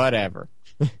shirt. Whatever.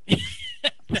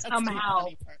 That's Somehow. the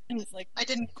funny part. It's like, I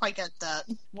didn't quite get that.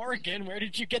 Morgan, where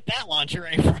did you get that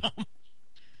lingerie from?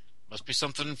 Must be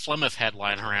something Flemeth had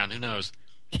lying around. Who knows?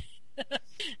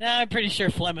 I'm pretty sure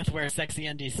Flemeth wears sexy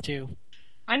undies too.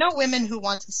 I know women who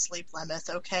want to sleep Lemeth,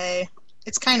 okay?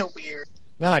 It's kind of weird.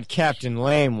 Not Captain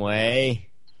Lameway.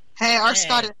 Hey, our Hey.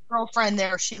 Scottish girlfriend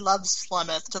there, she loves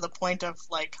Flemeth to the point of,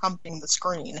 like, humping the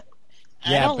screen.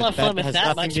 I don't but love that Flemeth has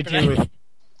that nothing much, to but do with.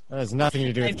 That has nothing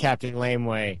to do with Captain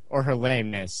Lameway or her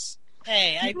lameness.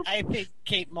 hey, I think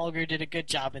Kate Mulgrew did a good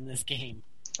job in this game.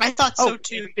 I thought so,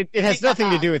 too. It has Take that nothing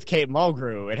to back. do with Kate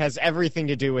Mulgrew. It has everything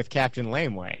to do with Captain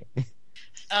Lameway.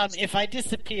 If I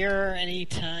disappear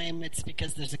anytime, it's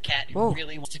because there's a cat who Whoa.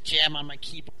 really wants to jam on my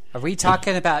keyboard. Are we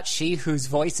talking about she whose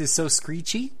voice is so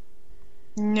screechy?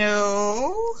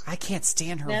 No. I can't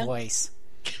stand her No? voice.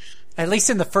 At least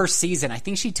in the first season. I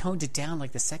think she toned it down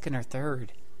like the second or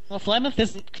third. Well, Flemeth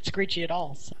isn't screechy at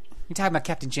all. So. You're talking about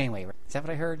Captain Janeway, right? Is that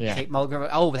what I heard? Yeah. Kate Mulgrew.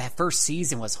 Oh, that first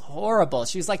season was horrible.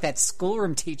 She was like that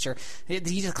schoolroom teacher.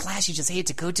 The class you just hated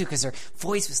to go to because her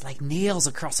voice was like nails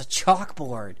across a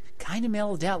chalkboard. Kind of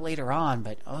mellowed out later on,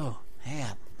 but oh,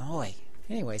 man, boy.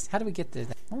 Anyways, how do we get to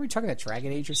that? Were we talking about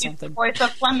Dragon Age or She's the something? voice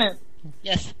of Flemeth.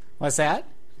 Yes. What's that?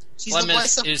 She's the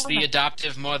voice Flemeth of is the Flemeth.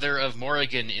 adoptive mother of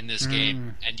Morrigan in this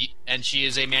game, and she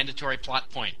is a mandatory plot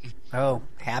point. Oh,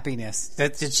 happiness.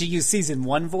 Did she use season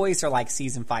 1 voice or like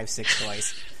season 5, 6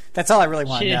 voice? That's all I really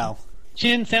want to She- know. She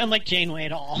didn't sound like Janeway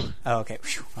at all. Oh, okay.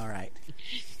 Whew. All right.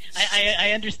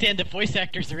 I understand that voice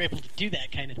actors are able to do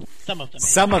that kind of. Some of them.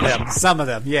 Some of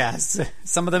them, yes.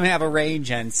 Some of them have a range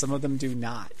and some of them do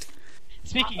not.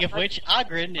 Speaking of which,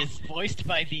 Ogren is voiced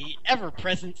by the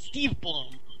ever-present Steve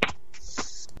Bloom.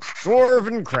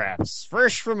 Dwarven Crafts.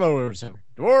 Fresh from Ozone.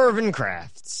 Dwarven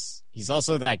Crafts. He's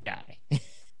also that guy.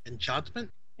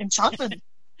 Enchantment? Enchantment.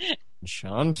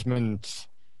 Enchantment.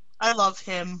 I love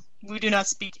him. We do not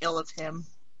speak ill of him.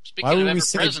 Speaking Why of would we ever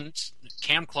say- present,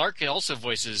 Cam Clark also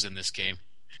voices in this game.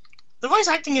 The voice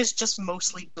acting is just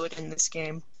mostly good in this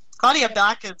game. Claudia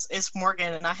Black is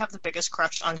Morgan, and I have the biggest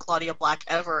crush on Claudia Black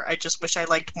ever. I just wish I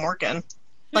liked Morgan. Who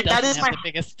Like, that doesn't is have my... the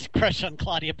biggest crush on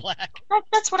Claudia Black.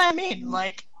 That's what I mean.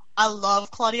 Like, I love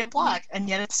Claudia Black, and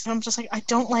yet I'm just like, I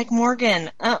don't like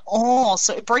Morgan at all.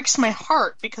 So it breaks my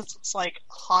heart because it's like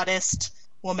hottest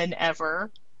woman ever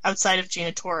outside of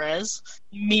Gina Torres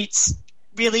meets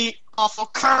really awful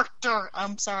character.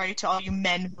 I'm sorry to all you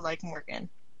men who like Morgan.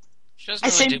 She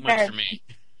doesn't really do much for me.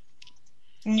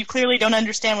 And you clearly don't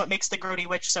understand what makes the Grody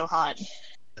Witch so hot.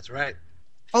 That's right.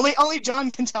 Only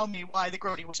John can tell me why the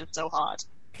Grody Witch is so hot.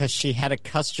 Because she had a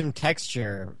custom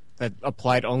texture that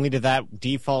applied only to that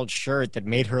default shirt that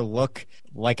made her look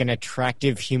like an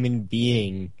attractive human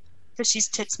being. Because she's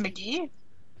Tits McGee?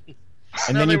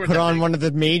 And then you put on one of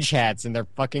the mage hats and they're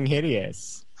fucking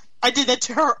hideous. I did that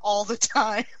to her all the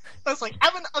time. I was like, I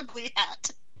have an ugly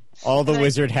hat. All the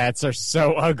wizard hats are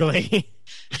so ugly.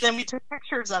 Then we took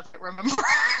pictures of it, remember?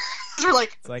 We're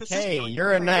like, it's like, hey,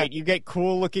 you're a knight. You get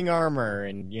cool-looking armor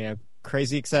and,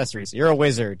 crazy accessories. You're a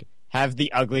wizard. Have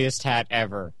the ugliest hat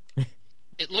ever.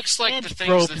 It looks like And the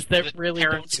things that really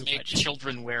parents don't do make much.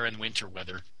 children wear in winter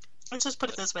weather. Let's just put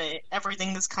it this way.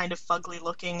 Everything is kind of fugly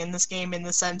looking in this game in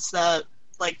the sense that,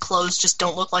 like, clothes just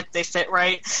don't look like they fit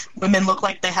right. Women look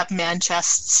like they have man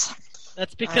chests.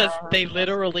 That's because they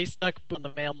literally stuck on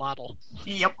the male model.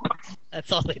 Yep.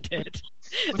 That's all they did.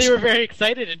 They were very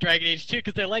excited in Dragon Age 2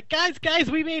 because they're like,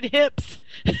 guys, we made hips.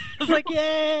 I was like,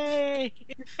 yay!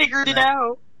 Figured it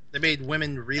out. They made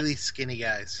women really skinny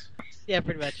guys. Yeah,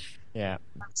 pretty much. Yeah.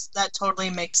 That totally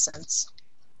makes sense.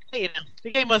 But,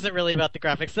 the game wasn't really about the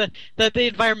graphics. The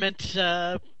environment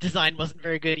design wasn't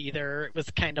very good either. It was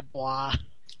kind of blah.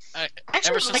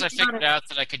 Ever since I figured out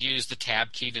that I could use the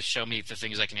tab key to show me the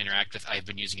things I can interact with, I've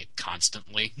been using it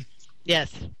constantly.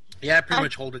 Yes. Yeah, I pretty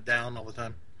much hold it down all the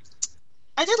time.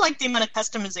 I did like the amount of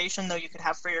customization, though, you could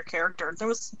have for your character. There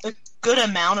was a good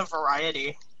amount of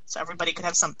variety, so everybody could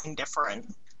have something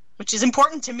different. Which is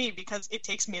important to me, because it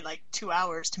takes me, 2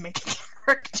 hours to make a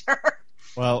character.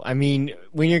 Well, I mean,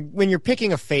 when you're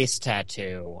picking a face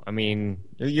tattoo, I mean,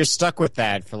 you're stuck with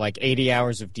that for 80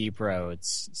 hours of Deep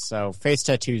Roads. So face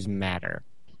tattoos matter.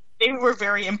 They were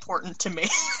very important to me.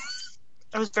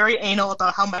 I was very anal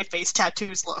about how my face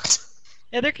tattoos looked.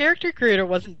 Yeah, their character creator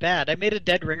wasn't bad. I made a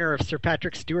dead ringer of Sir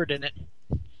Patrick Stewart in it.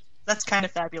 That's kind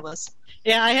of fabulous.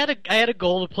 Yeah, I had a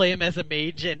goal to play him as a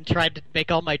mage and tried to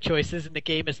make all my choices in the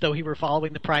game as though he were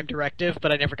following the Prime Directive,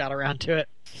 but I never got around to it.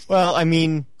 Well, I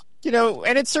mean,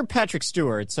 and it's Sir Patrick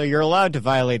Stewart, so you're allowed to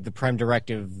violate the Prime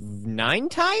Directive 9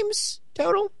 times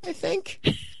total, I think.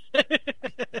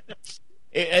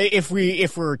 If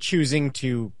we're choosing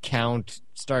to count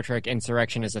Star Trek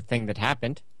Insurrection as a thing that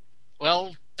happened.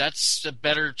 Well, that's a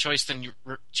better choice than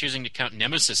choosing to count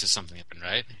Nemesis as something that happened,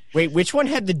 right? Wait, which one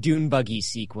had the Dune buggy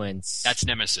sequence? That's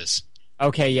Nemesis.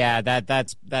 Okay, yeah,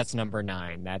 that's number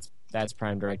 9. That's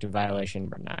Prime Directive violation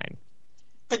number 9.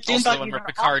 But Also the one where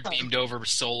Picard beamed over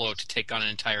Solo to take on an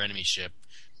entire enemy ship.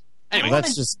 Anyway,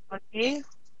 that's just...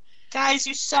 Guys,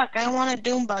 you suck. I want a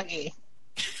Doom buggy.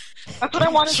 That's what I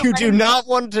wanted to You do not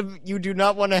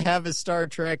want to have a Star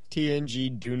Trek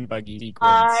TNG Dune buggy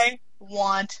sequence.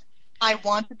 I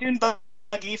want the Dune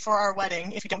buggy for our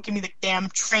wedding if you don't give me the damn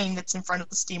train that's in front of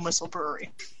the Steam Whistle Brewery.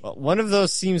 Well, one of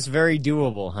those seems very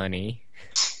doable, honey.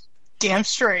 Damn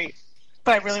straight.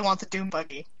 But I really want the Dune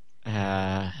buggy.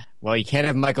 Well, you can't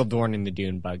have Michael Dorn in the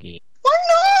Dune buggy. Why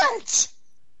not?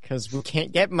 Because we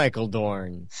can't get Michael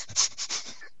Dorn.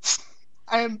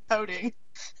 I am pouting.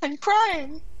 I'm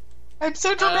crying. I'm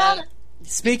so dramatic.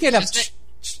 Speaking of...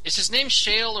 Is his name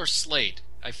Shale or Slate?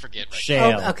 I forget right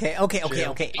Shale. Oh, okay. Well,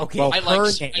 now.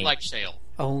 I like Shale.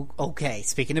 Oh, okay.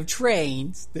 Speaking of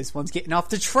trains, this one's getting off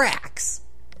the tracks.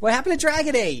 What happened to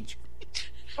Dragon Age?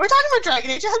 We're talking about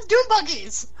Dragon Age. It has Dune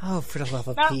buggies. Oh, for the love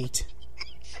of Pete.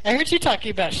 I heard you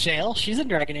talking about Shale. She's in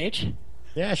Dragon Age.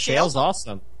 Yeah, Shale's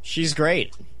awesome. She's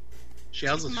great.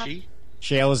 Shale's a she?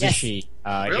 Shale is a Yes. she.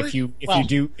 Really?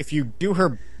 If you do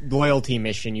her loyalty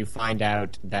mission, you find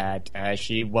out that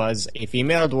she was a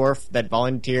female dwarf that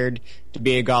volunteered to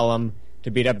be a golem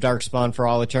to beat up Darkspawn for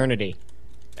all eternity,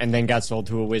 and then got sold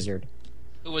to a wizard.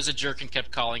 Who was a jerk and kept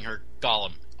calling her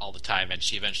Gollum all the time, and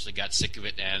she eventually got sick of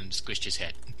it and squished his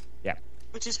head. Yeah.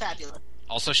 Which is fabulous.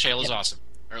 Also, Shale is awesome.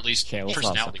 Or at least Shale is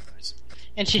personality-wise.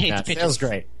 And she hates That pitches. feels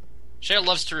great. Shale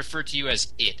loves to refer to you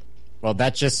as it. Well,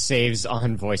 that just saves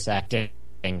on voice acting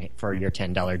for your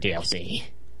 $10 DLC.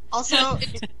 Also,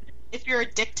 if you're a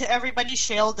dick to everybody,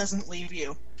 Shale doesn't leave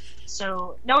you.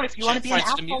 So, note, if you want to be an finds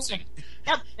it asshole... amusing.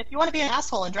 Yep, if you want to be an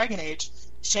asshole in Dragon Age,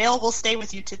 Shale will stay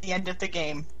with you to the end of the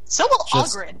game. So will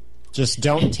Ogren. Just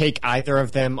don't take either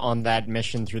of them on that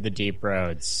mission through the Deep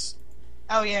Roads.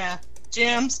 Oh, yeah.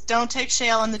 Jims, don't take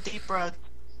Shale on the Deep Road.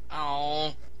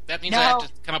 Oh, that means No. I have to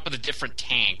come up with a different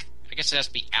tank. I guess it has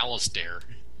to be Alistair.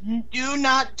 Do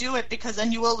not do it, because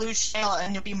then you will lose Shale,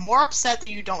 and you'll be more upset that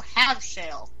you don't have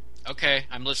Shale. Okay,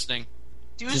 I'm listening.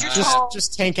 Do as you're told.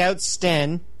 Just tank out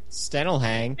Sten. Sten will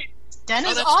hang. Sten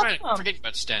is that's awesome. right. I'm forgetting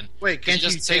about Sten. Wait, can't He you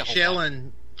doesn't say a take whole Shale lot.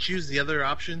 and choose the other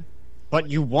option? But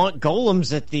you want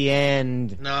golems at the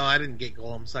end. No, I didn't get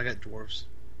golems. I got dwarves.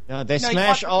 No, they No, you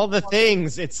smash want- all the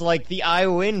things. It's like the I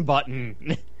win button.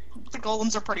 The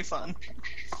golems are pretty fun.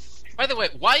 By the way,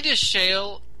 why does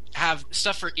Shale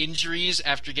suffer injuries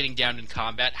after getting down in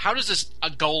combat? How does a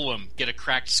golem get a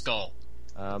cracked skull?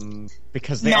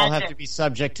 Because they all have Magic. to be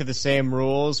subject to the same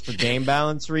rules for game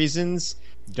balance reasons.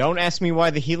 Don't ask me why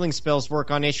the healing spells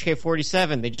work on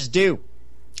HK-47. They just do.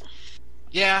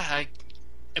 Yeah,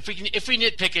 if we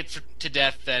nitpick it to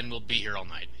death, then we'll be here all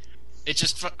night.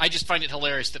 I just find it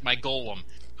hilarious that my golem,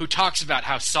 who talks about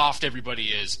how soft everybody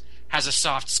is, has a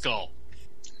soft skull.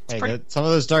 Hey, some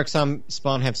of those Dark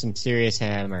Spawn have some serious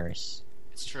hammers.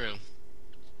 It's true.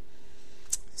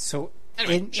 So,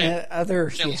 Anyway, in Shale- other...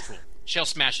 Shale's yeah. cool. Shale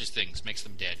smashes things, makes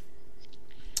them dead.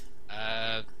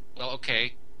 Well,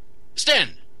 okay.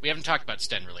 Sten! We haven't talked about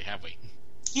Sten, really, have we?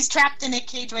 He's trapped in a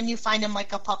cage when you find him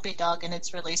like a puppy dog, and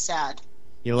it's really sad.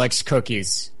 He likes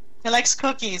cookies. He likes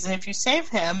cookies, and if you save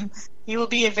him, he will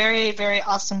be a very, very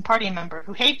awesome party member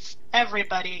who hates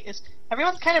everybody.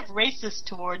 Everyone's kind of racist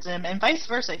towards him, and vice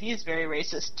versa. He is very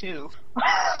racist, too.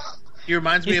 He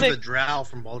reminds me He's of a- the Drow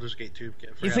from Baldur's Gate 2.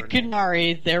 He's a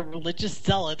Kunari. They're religious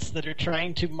zealots that are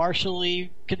trying to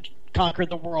martially conquer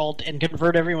the world and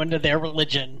convert everyone to their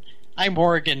religion. I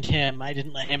Morriganed him. I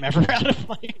didn't let him ever out of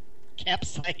my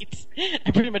campsite.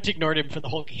 I pretty much ignored him for the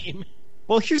whole game.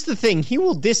 Well, here's the thing. He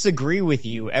will disagree with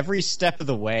you every step of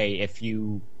the way if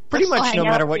you... Pretty Let's much hang no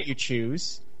matter out what with- you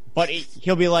choose. But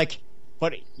he'll be like...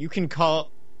 But you can call...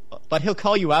 But he'll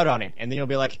call you out on it. And then you'll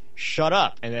be like, shut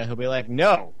up. And then he'll be like,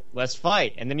 no, let's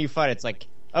fight. And then you fight. It's like,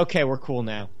 okay, we're cool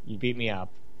now. You beat me up.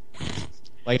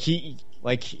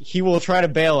 He will try to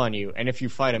bail on you. And if you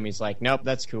fight him, he's like, nope,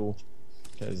 that's cool.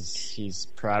 Because he's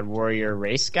proud warrior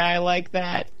race guy like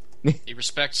that. He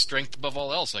respects strength above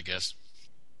all else, I guess.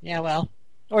 Yeah, well.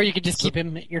 Or you could just keep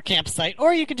him at your campsite,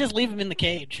 or you could just leave him in the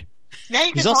cage. Yeah,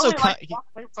 you He's can also totally ki- walk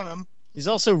away from him. He's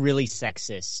also really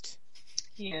sexist.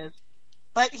 He is.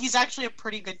 But he's actually a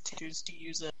pretty good choose to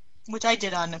use it, which I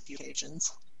did on a few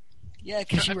occasions. Yeah,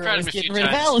 because you I've were tried him always a few getting rid of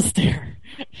times. Alistair.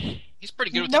 He's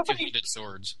pretty good with Nobody- the two-handed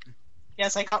swords.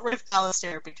 Yes, I got rid of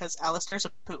Alistair because Alistair's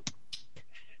a poop.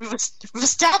 We've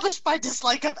established my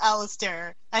dislike of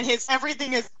Alistair, and his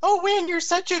everything is, oh, Win, you're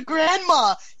such a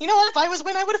grandma. You know what? If I was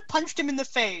Win, I would have punched him in the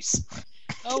face.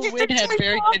 Oh, Did you Win fix had my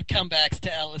very dog? good comebacks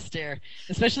to Alistair.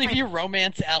 Especially if you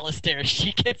romance Alistair.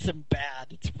 She gets him bad.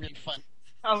 It's really fun.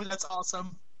 Oh, that's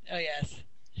awesome. Oh, yes.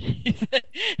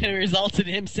 And it results in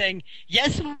him saying,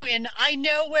 yes, Win, I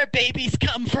know where babies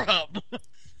come from.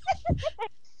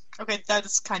 Okay, that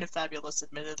is kind of fabulous,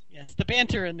 admitted. Yes, the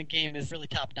banter in the game is really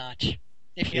top-notch.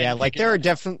 If you Yeah, hadn't like figured there are that out.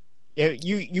 definitely...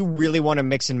 You really want to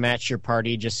mix and match your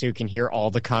party just so you can hear all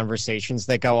the conversations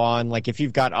that go on. Like, if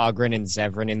you've got Ogren and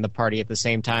Zevran in the party at the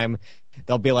same time,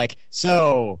 they'll be like,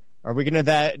 so, are we going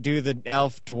to do the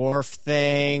elf-dwarf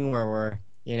thing where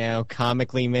we're,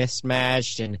 comically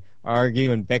mismatched and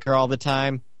argue and bicker all the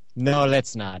time? No,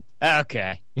 let's not.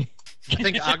 Okay. I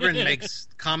think Ogren makes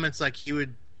comments like he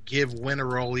would give Win a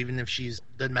roll even if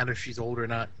doesn't matter if she's old or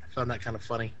not. I found that kind of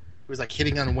funny. He was like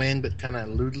hitting on Win, but kind of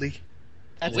lewdly.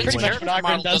 That's Wynn's pretty much what character Ogren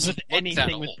model does with doesn't look that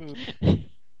anything with old. boobs.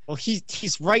 Well,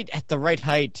 he's right at the right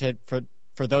height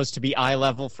for those to be eye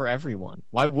level for everyone.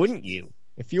 Why wouldn't you?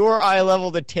 If you were eye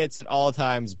level to tits at all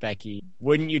times, Becky,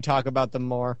 wouldn't you talk about them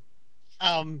more?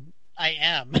 I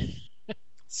am.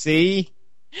 See?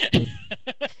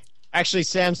 Actually,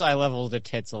 Sam's eye level to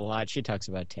tits a lot. She talks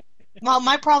about tits. Well,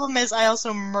 my problem is I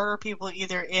also murder people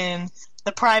either in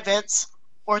the privates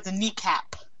or the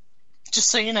kneecap. Just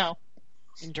so you know.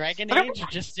 In Dragon Whatever. Age, or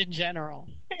just in general?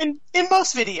 In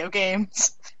most video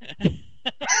games.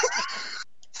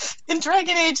 In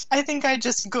Dragon Age, I think I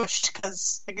just gushed,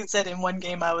 because, like I said, in one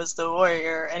game I was the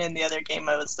warrior, and in the other game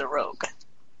I was the rogue.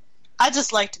 I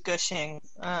just liked gushing.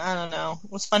 I don't know.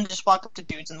 It was fun to just walk up to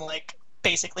dudes and,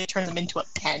 basically turn them into a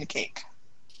pancake.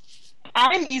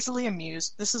 I'm easily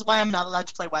amused. This is why I'm not allowed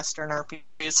to play Western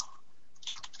RPGs.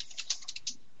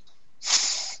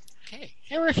 Okay.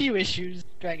 There were a few issues,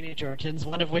 Dragon Age Origins,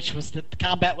 one of which was that the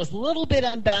combat was a little bit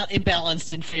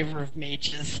imbalanced in favor of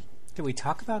mages. Did we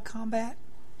talk about combat?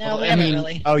 No, we haven't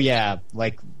really. Oh yeah,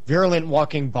 like Virulent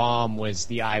Walking Bomb was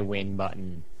the I win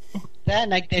button. That,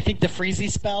 and I think the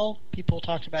Freezy spell, people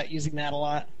talked about using that a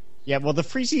lot. Yeah, well, the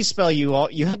Freezy spell, you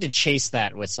had to chase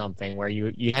that with something where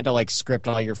you had to, script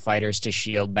all your fighters to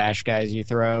shield bash guys you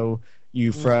throw,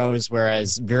 you froze,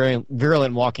 whereas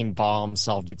Virulent Walking Bomb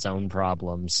solved its own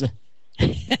problems.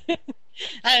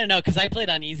 I don't know, because I played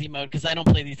on easy mode, because I don't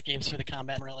play these games for the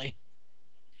combat, really.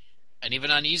 And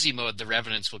even on easy mode, the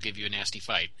Revenants will give you a nasty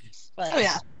fight. But, Oh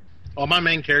yeah. Well, my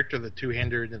main character, the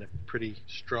two-hander, is pretty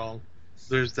strong.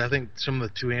 I think some of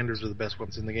the two-handers are the best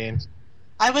ones in the game.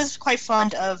 I was quite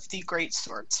fond of the great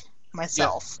swords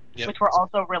myself, Yep. which were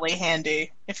also really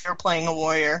handy if you're playing a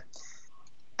warrior.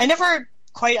 I never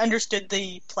quite understood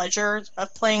the pleasure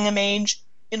of playing a mage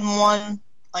in one.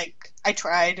 Like, I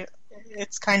tried.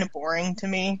 It's kind of boring to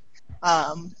me.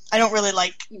 I don't really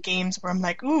like games where I'm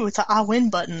like, ooh, it's a win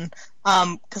button,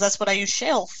 because that's what I use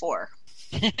Shale for.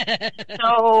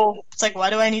 So it's like, why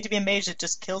do I need to be a mage that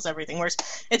just kills everything? Whereas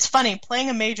it's funny, playing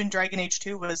a mage in Dragon Age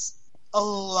 2 was a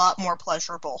lot more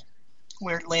pleasurable,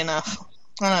 weirdly enough.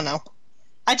 I don't know.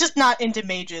 I'm just not into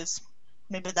mages.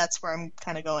 Maybe that's where I'm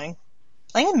kind of going.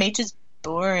 Playing a mage is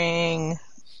boring.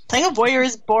 Playing a warrior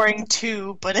is boring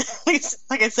too, but at least,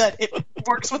 like I said, it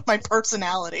works with my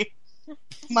personality.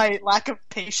 My lack of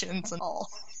patience and all.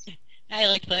 I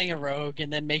like playing a rogue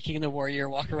and then making the warrior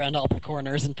walk around all the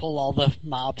corners and pull all the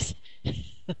mobs.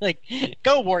 Like,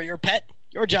 go warrior pet,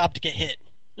 your job to get hit.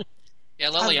 Yeah,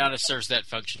 Liliana serves that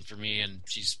function for me, and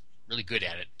she's really good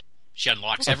at it. She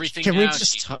unlocks everything Can now. we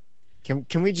just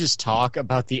can we just talk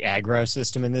about the aggro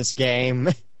system in this game?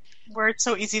 Where it's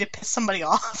so easy to piss somebody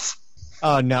off.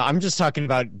 Oh no, I'm just talking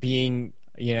about being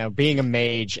a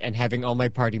mage and having all my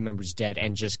party members dead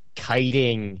and just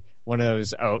kiting one of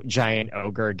those giant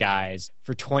ogre guys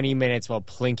for 20 minutes while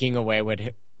plinking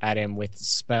away at him with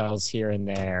spells here and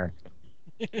there.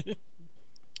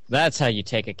 That's how you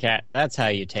take a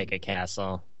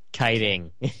castle.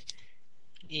 Kiting.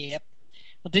 Yep.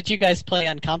 Well, did you guys play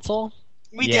on console?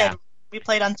 We Yeah. did. We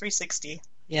played on 360.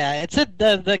 Yeah,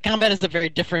 the combat is a very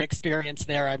different experience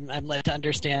there. I'm led to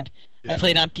understand. Yeah. I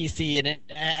played on PC and it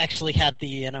actually had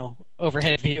the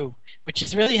overhead view, which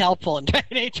is really helpful in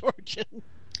Dragon Age Origin.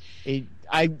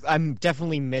 I'm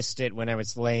definitely missed it when I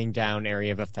was laying down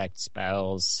area of effect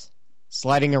spells.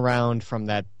 Sliding around from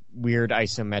that weird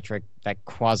isometric, that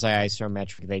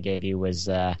quasi-isometric they gave you was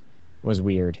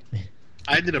weird.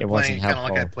 I ended up It playing wasn't kind of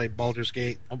like I helpful. played Baldur's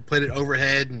Gate. I played it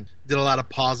overhead and did a lot of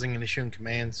pausing and issuing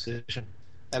commands.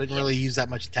 I didn't really use that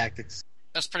much tactics.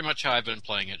 That's pretty much how I've been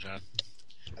playing it, John.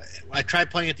 I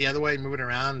tried playing it the other way, moving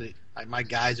around. My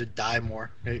guys would die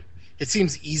more. It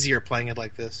seems easier playing it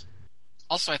like this.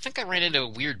 Also, I think I ran into a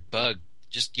weird bug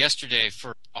just yesterday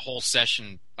for a whole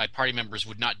session. My party members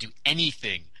would not do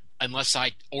anything unless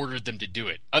I ordered them to do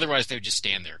it. Otherwise, they would just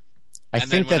stand there. I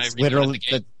And then think when that's I reloaded literally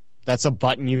the game- that's a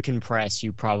button you can press.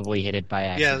 You probably hit it by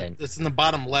accident. Yeah, it's in the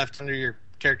bottom left under your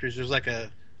characters. There's like a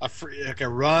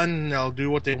run. They'll do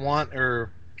what they want,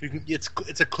 or you can. It's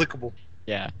a clickable.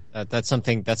 Yeah, that's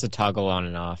a toggle on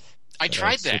and off. I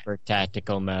tried that. Super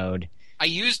tactical mode. I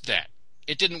used that.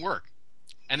 It didn't work.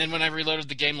 And then when I reloaded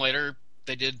the game later,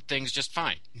 they did things just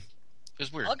fine. It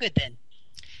was weird. All good then.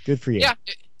 Good for you. Yeah,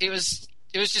 it was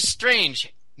just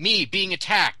strange. Me being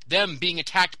attacked, them being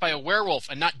attacked by a werewolf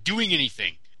and not doing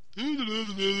anything.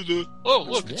 Oh,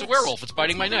 look, it's a werewolf. It's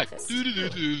biting my neck.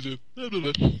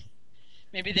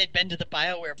 Maybe they'd been to the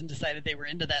BioWare and decided they were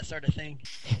into that sort of thing.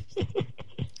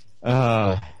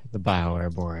 The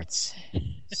BioWare boards.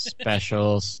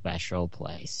 Special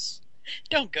place.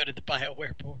 Don't go to the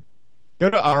BioWare board. Go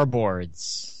to our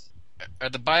boards. Are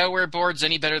the BioWare boards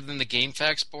any better than the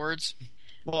GameFAQs boards?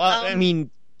 Well, I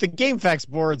mean, the GameFAQs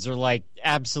boards are like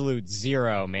absolute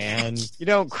zero, man. You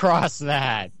don't cross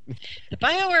that. The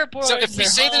BioWare boards So if we are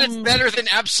say that it's home- better than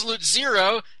absolute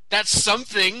zero, that's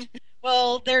something.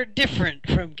 Well, they're different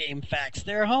from GameFAQs.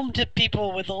 They're home to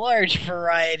people with a large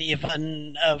variety of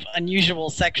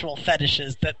unusual sexual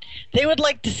fetishes that they would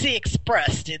like to see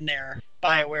expressed in their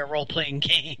BioWare role-playing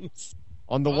games.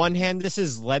 On the one hand, this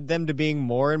has led them to being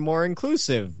more and more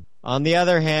inclusive. On the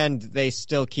other hand, they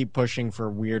still keep pushing for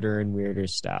weirder and weirder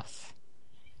stuff.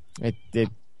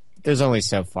 There's only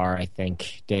so far, I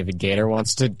think, David Gator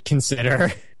wants to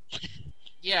consider.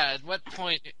 Yeah, at what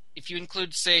point, if you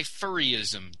include, say,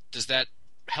 furryism, does that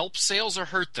help sales or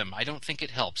hurt them? I don't think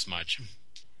it helps much.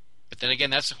 But then again,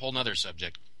 that's a whole nother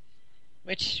subject.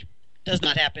 Which does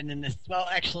not happen in this. Well,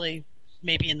 actually,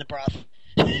 maybe in the broth.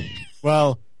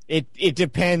 Well, it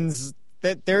depends.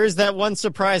 There is that one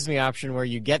surprise me option where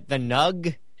you get the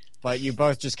nug, but you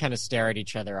both just kind of stare at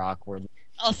each other awkwardly.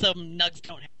 Also, nugs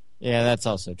don't. Yeah, that's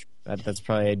also true. That's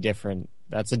probably a different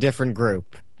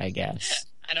group, I guess.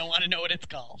 I don't want to know what it's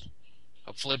called.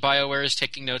 Hopefully BioWare is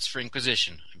taking notes for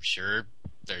Inquisition. I'm sure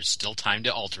there's still time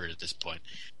to alter it at this point.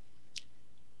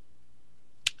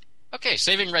 Okay,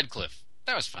 saving Redcliffe.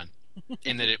 That was fun.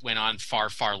 in that it went on far,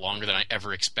 far longer than I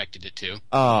ever expected it to.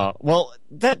 Well,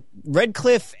 that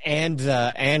Redcliffe and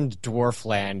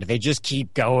Dwarfland, they just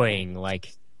keep going.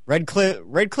 Like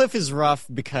Redcliffe is rough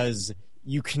because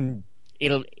you can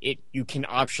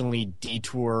optionally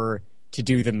detour to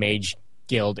do the Mage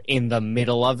Guild in the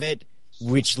middle of it,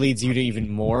 which leads you to even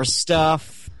more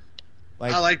stuff.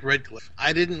 I like Redcliffe.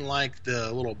 I didn't like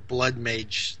the little blood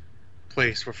mage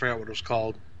place. I forgot what it was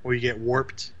called, where you get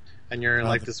warped and you're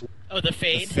in this. Oh, the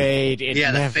Fade? The Fade. It the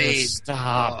never Fade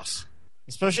stops.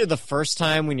 Especially the first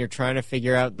time when you're trying to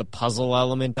figure out the puzzle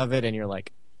element of it, and you're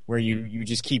like, where you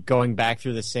just keep going back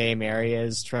through the same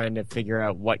areas, trying to figure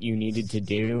out what you needed to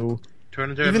do.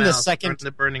 Turn into a mouse, turn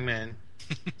into Burning Man.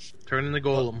 Turn into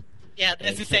Golem. Yeah,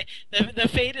 as you say, the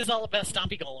Fade is all about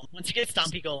Stompy Golem. Once you get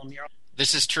Stompy Golem, you're all...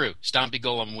 This is true. Stompy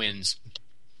Golem wins.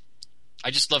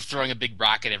 I just love throwing a big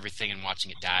rock at everything and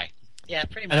watching it die. Yeah,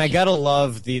 pretty much. And I gotta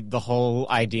love the whole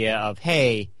idea of,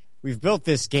 hey, we've built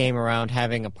this game around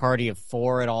having a party of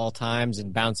 4 at all times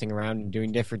and bouncing around and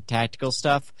doing different tactical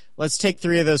stuff. Let's take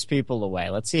 3 of those people away.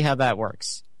 Let's see how that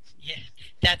works. Yeah,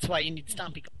 that's why you need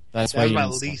Stompy Golem. That's my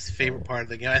least favorite part of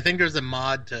the game. I think there's a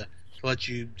mod to let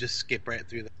you just skip right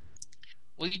through that.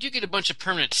 Well, you do get a bunch of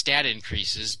permanent stat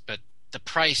increases, but the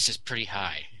price is pretty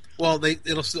high. Well,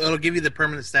 it'll give you the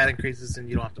permanent stat increases, and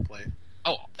you don't have to play.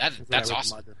 Oh, that's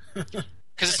awesome. Because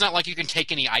it's not like you can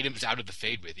take any items out of the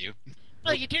Fade with you.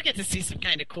 Well, you do get to see some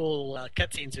kind of cool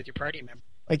cutscenes with your party members.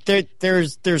 Like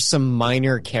there's some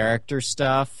minor character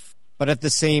stuff, but at the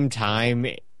same time,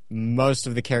 most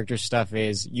of the character stuff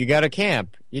is you go to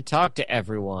camp, you talk to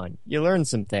everyone, you learn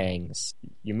some things,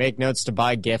 you make notes to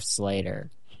buy gifts later.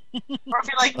 Or if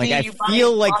you're like me, I you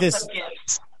feel buy like lots this. of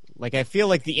gifts. Like, I feel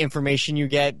like the information you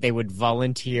get, they would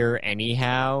volunteer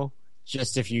anyhow,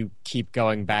 just if you keep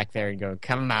going back there and go,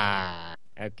 come on.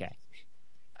 Okay.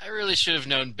 I really should have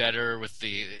known better with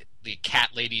the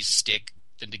cat lady's stick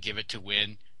than to give it to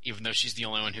Wynn, even though she's the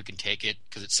only one who can take it,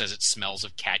 because it says it smells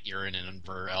of cat urine and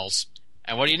whatever else.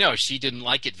 And what do you know? She didn't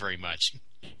like it very much.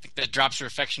 I think that drops her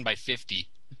affection by 50.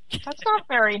 That's not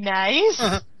very nice.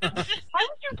 Why would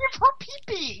you give her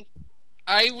pee-pee?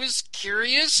 I was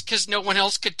curious because no one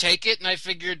else could take it, and I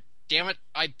figured, damn it,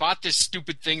 I bought this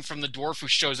stupid thing from the dwarf who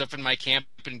shows up in my camp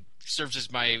and serves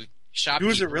as my shopkeeper.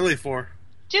 Who is it really for?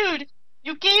 Dude,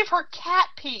 you gave her cat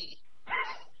pee.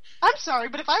 I'm sorry,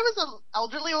 but if I was an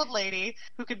elderly old lady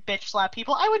who could bitch slap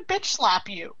people, I would bitch slap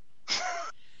you.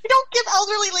 You don't give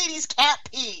elderly ladies cat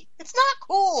pee. It's not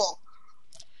cool.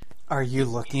 Are you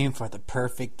looking for the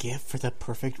perfect gift for the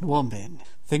perfect woman?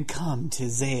 Then come to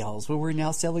Zales, where we're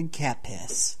now selling cat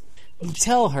piss. You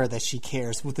tell her that she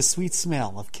cares with the sweet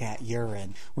smell of cat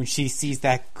urine. When she sees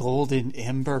that golden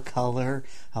ember color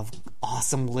of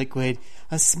awesome liquid,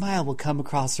 a smile will come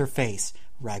across her face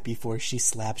right before she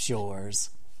slaps yours.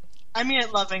 I mean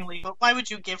it lovingly, but why would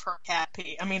you give her cat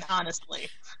pee? I mean, honestly.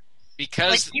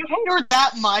 Because... you hate her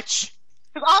that much.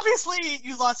 Because obviously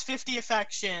you lost 50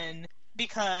 affection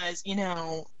because,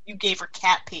 you gave her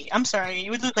cat pee. I'm sorry,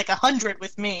 you would lose 100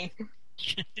 with me.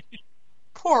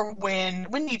 Poor Wynn.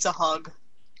 Wynn needs a hug.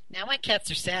 Now my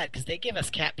cats are sad because they give us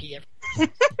cat pee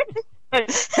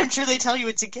I'm sure they tell you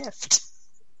it's a gift.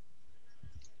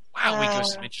 Wow, we go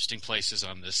some interesting places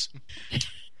on this.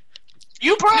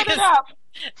 You brought it up!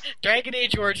 Dragon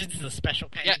Age Origins is a special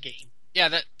kind of game.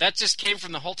 Yeah, that just came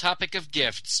from the whole topic of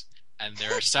gifts. And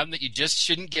there are some that you just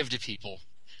shouldn't give to people.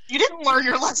 You didn't learn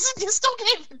your lesson. You still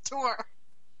gave it to her.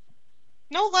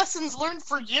 No lessons learned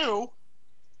for you,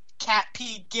 cat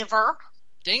pee giver.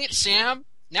 Dang it, Sam.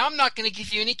 Now I'm not going to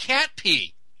give you any cat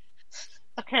pee.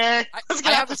 Okay.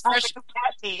 I have a fresh cat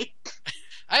pee.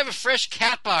 I have a fresh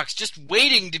cat box just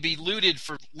waiting to be looted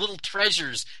for little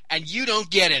treasures, and you don't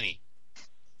get any.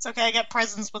 It's okay. I get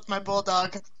presents with my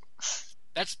bulldog.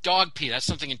 That's dog pee. That's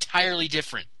something entirely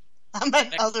different. I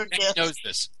meant other Nick gifts. knows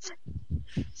this.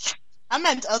 I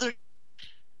meant other...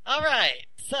 Alright,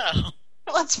 so...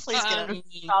 Let's please get out of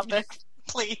this topic.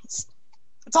 Please.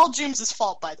 It's all James'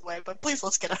 fault, by the way, but please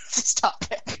let's get out of this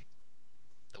topic.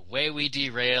 The way we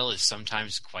derail is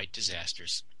sometimes quite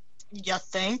disastrous. You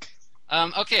think?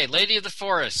 Okay, Lady of the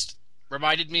Forest.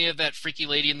 Reminded me of that freaky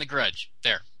lady in The Grudge.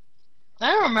 There.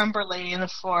 I remember Lady in the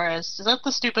Forest. Is that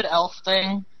the stupid elf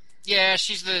thing? Yeah,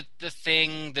 she's the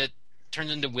thing that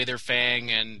turns into Witherfang,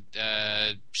 and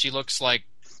she looks like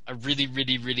a really,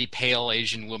 really, really pale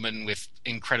Asian woman with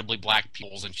incredibly black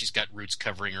pupils, and she's got roots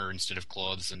covering her instead of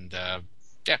clothes, and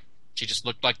yeah, she just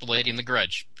looked like the lady in The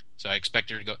Grudge. So I expect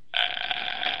her to go,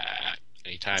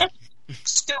 anytime.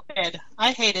 Stupid.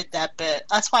 I hated that bit.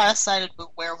 That's why I sided with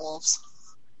werewolves.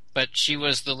 But she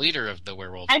was the leader of the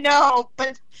werewolves. I know,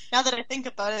 but now that I think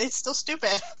about it, it's still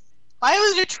stupid. Why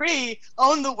would a tree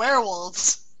own the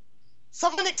werewolves?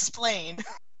 Someone explain.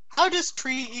 How does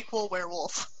tree equal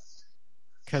werewolf?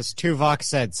 Because Tuvok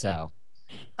said so.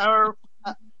 Or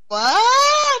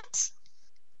what?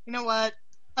 You know what?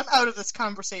 I'm out of this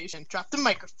conversation. Drop the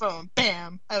microphone.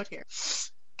 Bam! Out here.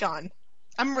 Gone.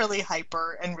 I'm really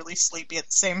hyper and really sleepy at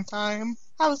the same time.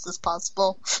 How is this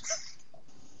possible?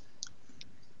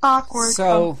 Awkward.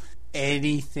 So,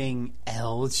 anything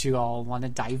else you all want to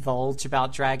divulge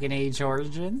about Dragon Age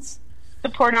Origins? The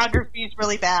pornography is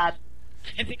really bad.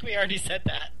 I think we already said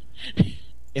that. It's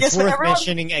Yes, but worth everyone-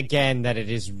 mentioning again that it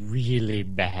is really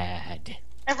bad.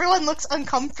 Everyone looks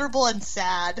uncomfortable and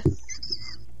sad.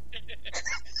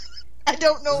 I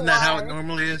don't know Isn't why. that how it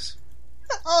normally is?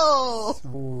 Oh,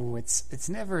 Ooh, it's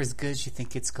never as good as you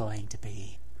think it's going to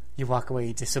be. You walk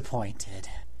away disappointed.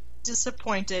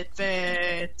 disappointed,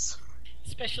 but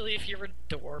Especially if you're a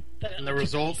dork. And the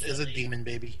result is a demon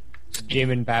baby.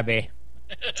 Demon Babby.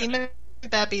 Demon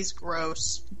Babby's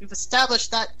gross. We've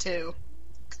established that too.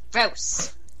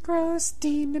 Gross. Gross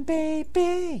demon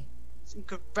baby.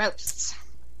 Gross.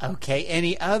 Okay,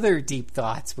 any other deep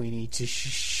thoughts we need to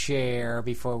share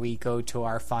before we go to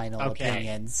our final Okay.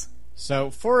 opinions?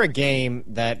 So, for a game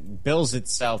that bills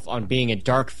itself on being a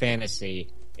dark fantasy,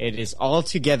 it is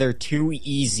altogether too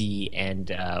easy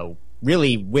and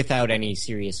really without any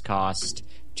serious cost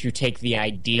to take the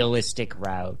idealistic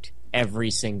route every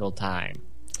single time.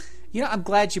 You know, I'm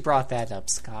glad you brought that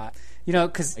up, Scott. You know,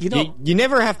 because, You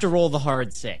never have to roll the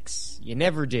hard 6. You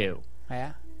never do.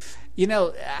 Yeah. You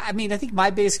know, I mean, I think my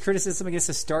biggest criticism against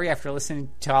the story after listening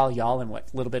to all y'all and what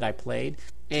little bit I played,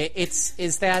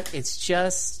 is that it's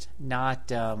just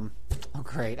not. Oh,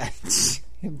 great!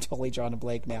 I'm totally drawing a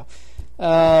blank now.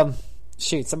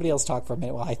 Shoot, somebody else talk for a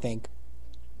minute while I think.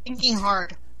 Thinking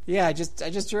hard. Yeah, I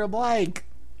just drew a blank.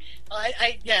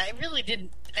 I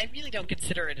really don't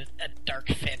consider it a dark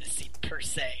fantasy per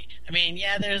se. I mean,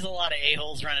 yeah, there's a lot of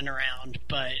a-holes running around,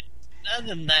 but other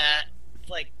than that,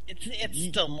 like it's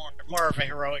still more of a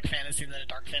heroic fantasy than a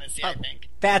dark fantasy, I think.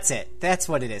 That's it. That's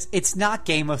what it is. It's not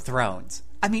Game of Thrones.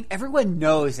 I mean, everyone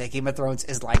knows that Game of Thrones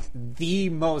is like the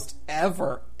most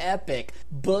ever epic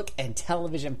book and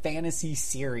television fantasy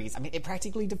series. I mean, it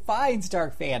practically defines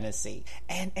dark fantasy.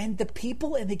 And the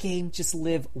people in the game just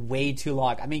live way too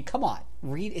long. I mean, come on.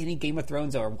 Read any Game of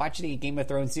Thrones or watch any Game of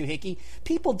Thrones doohickey.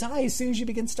 People die as soon as you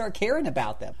begin to start caring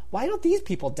about them. Why don't these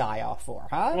people die off for,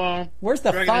 huh? Well, where's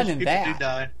the Dragon fun Age in people that? do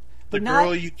die. The But not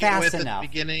girl you get fast with enough. at the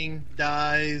beginning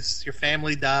dies. Your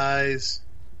family dies.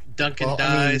 Duncan Well, I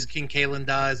dies. mean- King Kalen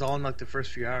dies. All in like the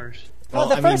first few hours. Well, Well,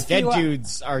 the I mean, first dead few-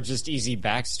 dudes are just easy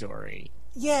backstory.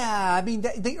 Yeah, I mean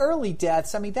the early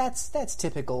deaths. I mean that's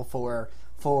typical for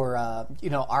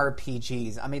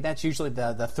RPGs. I mean that's usually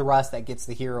the thrust that gets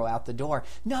the hero out the door.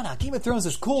 No, Game of Thrones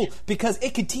is cool because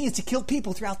it continues to kill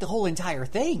people throughout the whole entire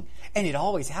thing, and it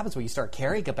always happens when you start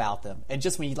caring about them. And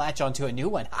just when you latch onto a new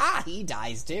one, he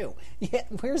dies too. Yeah,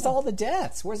 where's all the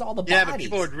deaths? Where's all the bodies? Yeah, but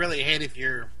people would really hate if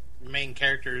your main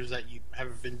characters that you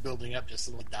have been building up just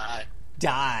suddenly die.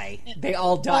 die. They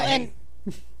all die. Well, and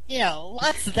you know,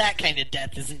 lots of that kind of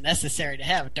death isn't necessary to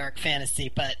have dark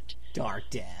fantasy, but Dark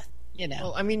death. you know,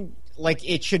 Well, I mean, like,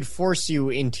 it should force you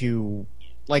into,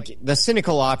 like, the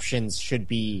cynical options should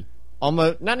be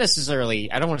almost, not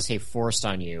necessarily, I don't want to say forced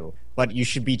on you, but you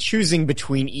should be choosing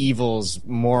between evils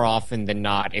more often than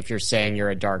not if you're saying you're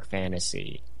a dark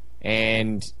fantasy.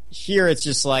 And here it's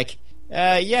just like,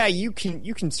 yeah, you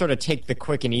can sort of take the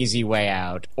quick and easy way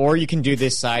out, or you can do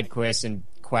this side quest and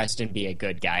be a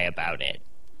good guy about it.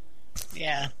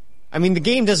 yeah. I mean, the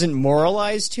game doesn't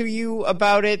moralize to you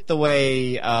about it the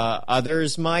way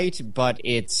others might, but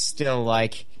it's still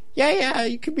like, yeah,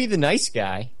 you could be the nice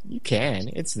guy. You can.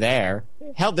 It's there.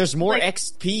 Hell, there's more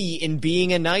XP in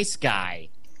being a nice guy.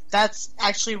 That's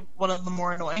actually one of the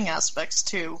more annoying aspects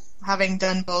too. Having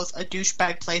done both a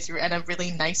douchebag playthrough and a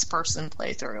really nice person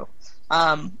playthrough,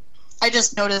 I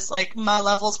just noticed like my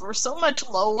levels were so much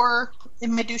lower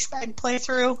in my douchebag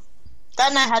playthrough.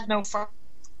 Then I had no friends.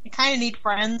 You kind of need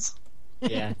friends.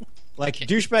 Yeah. Like,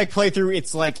 douchebag playthrough,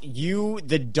 it's like you,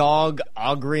 the dog,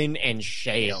 Ogren, and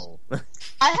Shale.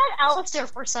 I had Alistair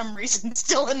for some reason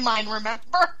still in mine,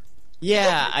 remember?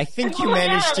 Yeah, I think you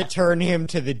managed to turn him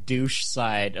to the douche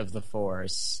side of the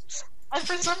Force. And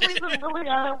for some reason,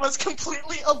 Liliana was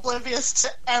completely oblivious to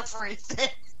everything.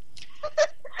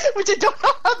 Which I don't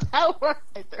know how that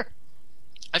worked either.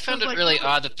 I found I it was like, really oh.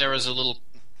 odd that there was a little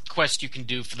quest you can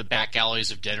do for the back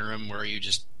alleys of Denerim where you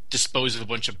just dispose of a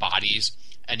bunch of bodies.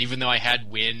 And even though I had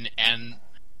Wynn and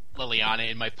Liliana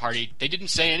in my party, they didn't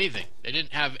say anything. They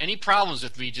didn't have any problems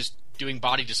with me just doing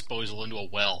body disposal into a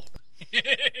well.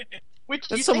 Which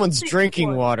That's someone's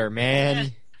drinking water,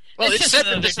 man. Well, It's it just said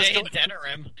that another this was day in going,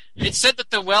 Denerim. it said that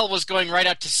the well was going right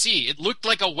out to sea. It looked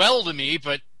like a well to me,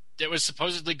 but it was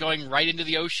supposedly going right into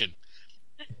the ocean.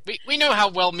 We know how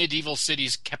well medieval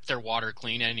cities kept their water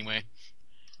clean anyway.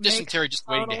 Dysentery just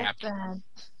waiting to happen.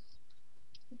 Sense.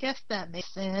 I guess that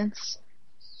makes sense.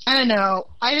 I don't know.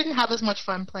 I didn't have as much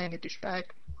fun playing a douchebag,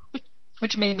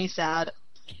 which made me sad.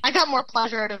 I got more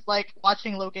pleasure out of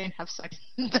watching Logain have sex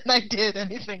than I did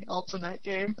anything else in that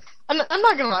game. I'm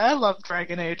not gonna lie, I love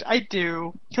Dragon Age. I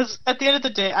do, because at the end of the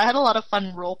day, I had a lot of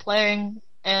fun role playing,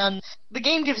 and the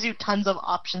game gives you tons of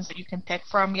options that you can pick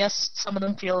from. Yes, some of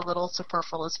them feel a little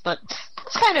superfluous, but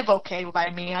it's kind of okay by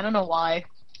me. I don't know why.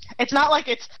 It's not like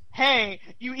it's, hey,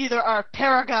 you either are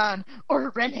Paragon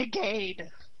or Renegade,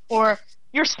 or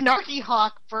you're Snarky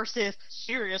Hawk versus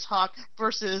Serious Hawk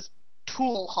versus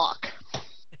Tool Hawk.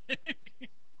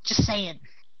 Just saying.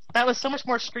 That was so much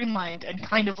more streamlined and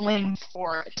kind of lame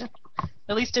for it.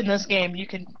 At least in this game, you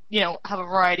can, have a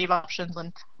variety of options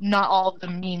and not all of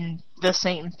them mean the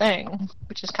same thing,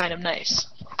 which is kind of nice.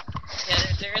 Yeah,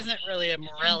 there isn't really a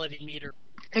morality meter.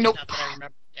 Nope. Not that I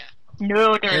remember. Yeah.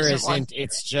 No, there There isn't one. isn't.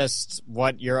 It's just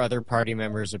what your other party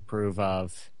members approve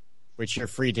of, which you're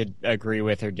free to agree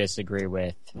with or disagree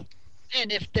with.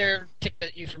 And if they're ticked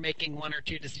at you for making one or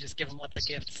two, just give them what the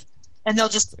gifts. And they'll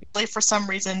just, for some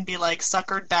reason, be,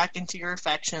 suckered back into your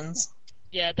affections.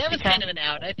 Yeah, that was Okay. kind of an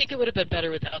out. I think it would have been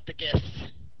better without the gifts.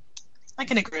 I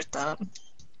can agree with that.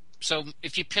 So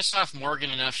if you piss off Morgan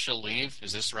enough, she'll leave.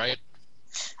 Is this right?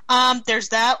 There's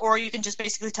that, or you can just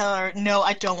basically tell her, no,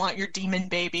 I don't want your demon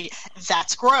baby.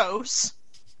 That's gross.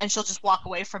 And she'll just walk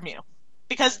away from you.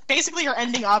 Because basically your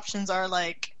ending options are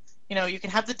you can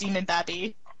have the demon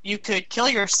baby, you could kill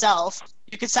yourself,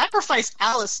 you could sacrifice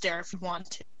Alistair if you want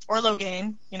to, or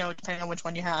Logain, depending on which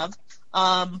one you have.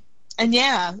 And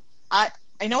yeah, I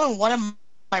know in one of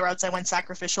my routes I went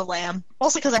sacrificial lamb,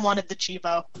 mostly because I wanted the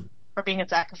Chivo for being a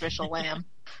sacrificial lamb.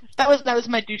 That was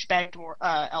my douchebag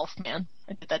elf man.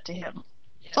 I did that to him.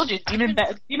 Told you, demon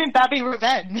baby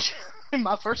revenge in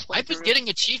my first playthrough. I've been getting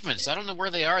achievements. I don't know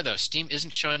where they are, though. Steam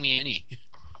isn't showing me any.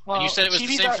 Well, And you said it was the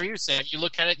chibis same are- for you, Sam. You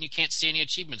look at it and you can't see any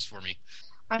achievements for me.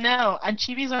 I know, and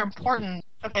chibis are important.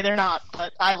 Okay, they're not,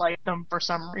 but I like them for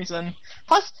some reason.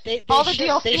 Plus, They all the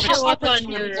show, DLC they If show it's up not on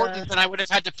too your important, then I would have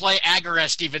had to play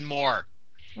Agarest even more.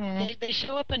 they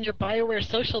show up on your BioWare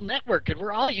social network, and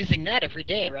we're all using that every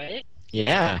day, right?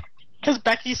 Yeah. because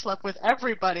Becky slept with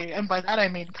everybody, and by that I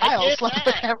mean I Kyle did slept that.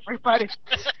 with everybody.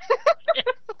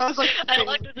 I was like, I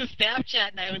looked at the Snapchat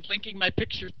and I was linking my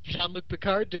picture of Jean-Luc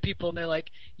Picard to people, and they're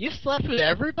like, "You slept with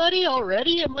everybody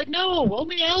already?" I'm like, "No,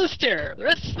 only Alistair. The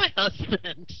rest is my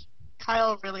husband."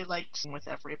 Kyle really liked sleeping with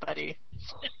everybody.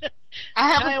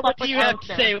 I haven't Kyle, slept what do with you have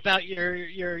to Alistair. say about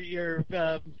your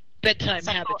bedtime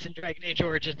So- habits in Dragon Age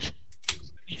Origins?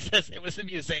 He says it was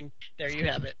amusing. There you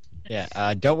have it.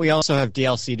 Yeah. Don't we also have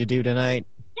DLC to do tonight?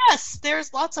 Yes,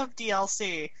 there's lots of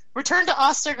DLC. Return to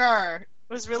Ostagar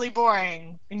was really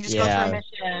boring. And you just go Yeah. through a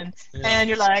mission, and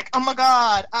you're like, oh my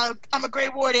god, I'm a Grey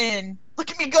Warden.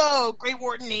 Look at me go, Grey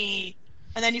Warden-y.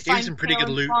 And then you Gave find some pretty good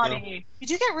Kaelin's loot, body. You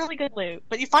do get really good loot,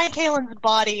 but you find Kaelin's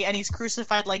body, and he's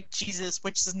crucified like Jesus,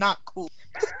 which is not cool.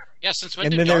 Yeah, since when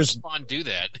And did then there's- Darkspawn do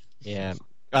that? Yeah.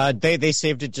 They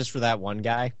saved it just for that one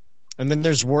guy. And then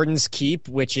there's Warden's Keep,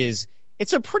 which is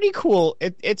it's a pretty cool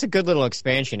it's a good little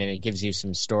expansion, and it gives you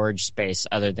some storage space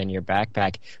other than your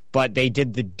backpack. But they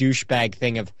did the douchebag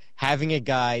thing of having a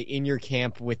guy in your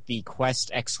camp with the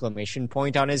quest exclamation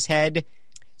point on his head.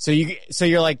 So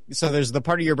you're like, so there's the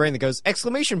part of your brain that goes,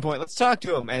 exclamation point, let's talk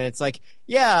to him. And it's like,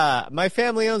 yeah, my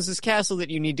family owns this castle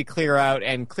that you need to clear out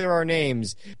and clear our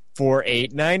names for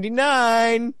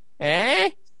 $8.99.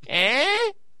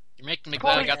 You're making me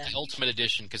glad I got the Ultimate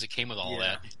Edition because it came with all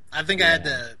that. I think I had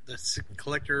the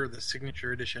collector, the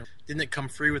signature edition. Didn't it come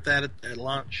free with that at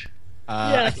launch?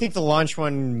 I think the launch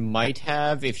one might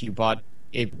have if you bought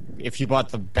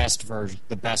the best version,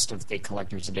 the best of the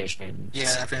collector's edition. Yeah,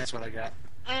 I think that's what I got.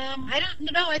 I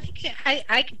don't know. I think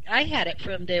I had it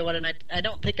from day one, and I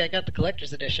don't think I got the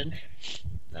collector's edition.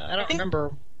 I don't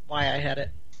remember why I had it.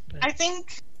 But. I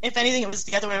think, if anything, it was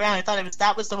the other way around. I thought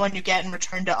that was the one you get in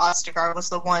Return to Ostagar was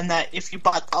the one that if you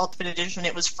bought the Ultimate Edition,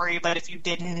 it was free, but if you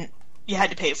didn't, you had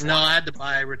to pay for No, it. I had to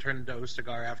buy Return to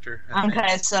Ostagar after. I think.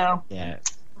 Okay, so, Yeah.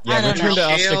 I Yeah, don't Return to know.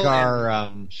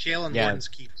 Ostagar. Shale and Yeah. Warden's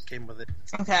Keep came with it.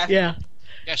 okay. Yeah.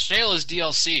 Yeah, Shale is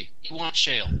DLC. You want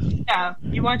Shale. Yeah,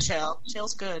 you want Shale.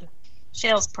 Shale's good.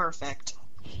 Shale's perfect.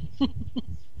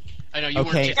 I know you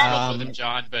Okay, weren't thrilled with him,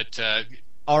 John, but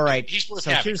All right. He's worth so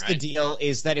having, here's the right? deal: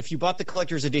 is that if you bought the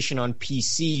collector's edition on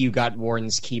PC, you got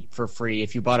Warden's Keep for free.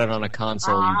 If you bought it on a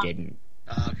console, you didn't.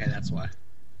 Okay, that's why.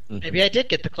 Maybe I did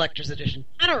get the collector's edition.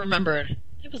 I don't remember it.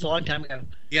 It was a long time ago.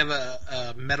 You have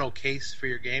a metal case for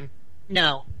your game?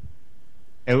 No.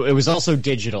 It was also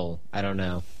digital. I don't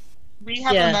know. We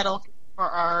have Yeah. a metal for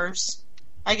ours.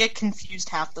 I get confused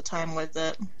half the time with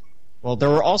it. Well, there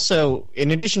were also, in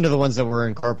addition to the ones that were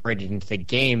incorporated into the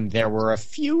game, there were a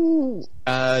few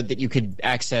that you could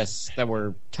access that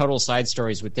were total side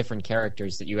stories with different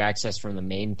characters that you access from the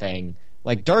main thing.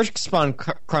 Like Darkspawn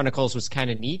Chronicles was kind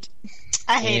of neat.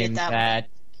 I hated in that.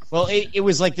 Well, it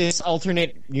was like this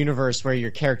alternate universe where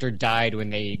your character died when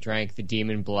they drank the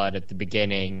demon blood at the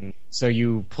beginning. So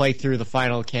you play through the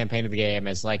final campaign of the game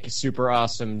as like a super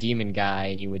awesome demon guy,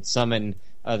 and you would summon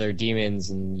other demons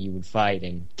and you would fight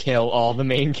and kill all the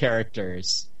main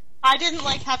characters. I didn't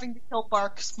like having to kill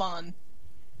Barkspawn.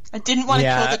 I didn't want to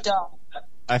Yeah. kill the dog.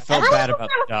 I felt Everyone bad was about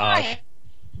gonna the dog. fight.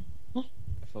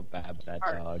 I felt bad about that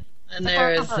dog. And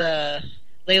there is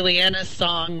Leliana's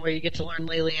song where you get to learn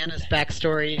Leliana's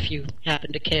backstory if you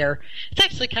happen to care. It's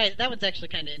actually that one's actually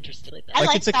kind of interesting. Like that. I Like,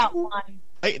 like it's a that cool- one.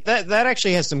 That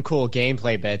actually has some cool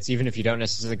gameplay bits, even if you don't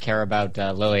necessarily care about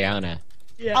Liliana.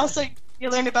 Also, you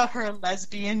learn about her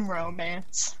lesbian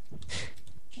romance.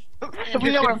 And We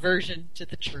her know her- conversion to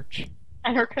the church.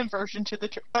 And her conversion to the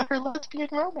church. But her lesbian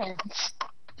romance.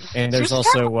 And there's She was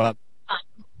also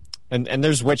and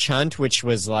there's Witch Hunt, which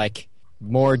was like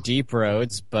more Deep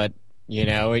Roads, but you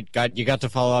know, you got to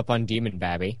follow up on Demon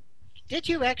Babby. Did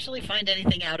you actually find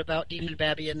anything out about Demon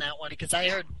Babby in that one? Because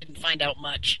I didn't find out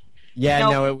much. Yeah,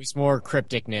 Nope. no, it was more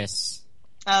crypticness.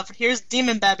 Here's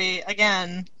Demon Baby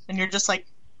again, and you're just like,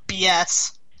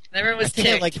 BS. And everyone was I think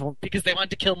I ticked liked- because they wanted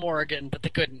to kill Morrigan, but they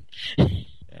couldn't. Yeah,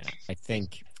 I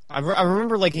think I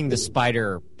remember liking the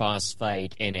spider boss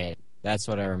fight in it. That's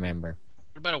what I remember.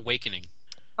 What about Awakening?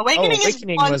 Awakening,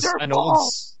 Awakening is was wonderful. an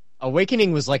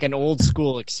Awakening was like an old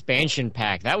school expansion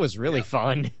pack. That was really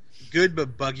fun. Good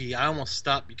but buggy. I almost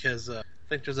stopped because I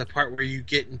think there's a part where you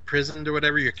get imprisoned or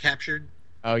whatever, you're captured.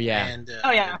 Oh yeah. And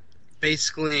Oh, yeah.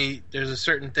 basically, there's a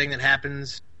certain thing that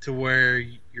happens to where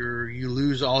you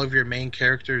lose all of your main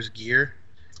character's gear.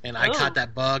 And I Oh. caught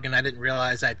that bug, and I didn't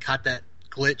realize I'd caught that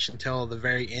glitch until the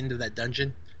very end of that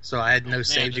dungeon. So I had no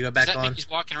save to go back Does that on. mean he's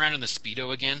walking around in the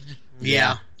Speedo again?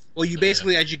 Yeah. Well, you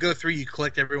basically, as you go through, you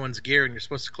collect everyone's gear, and you're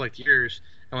supposed to collect yours.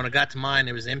 And when I got to mine,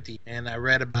 it was empty. And I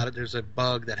read about it. There's a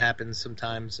bug that happens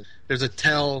sometimes. There's a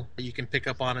tell that you can pick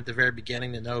up on at the very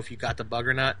beginning to know if you got the bug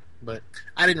or not. But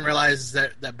I didn't realize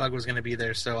that bug was going to be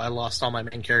there, so I lost all my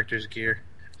main character's gear.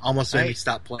 Almost made me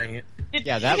stop playing it.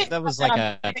 Yeah, that was like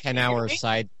a 10-hour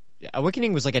side.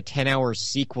 Awakening was like a 10-hour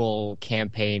sequel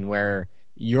campaign where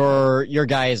your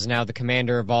guy is now the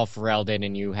commander of all Ferelden,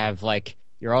 and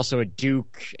you're also a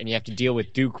duke, and you have to deal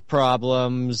with duke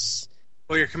problems.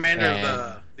 Well, you're commander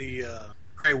of the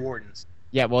Grey Wardens.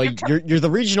 Yeah, well, you're the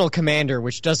regional commander,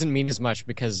 which doesn't mean as much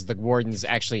because the Wardens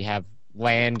actually have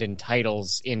land and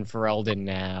titles in Ferelden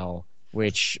now,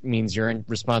 which means you're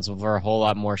responsible for a whole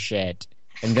lot more shit.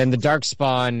 And then the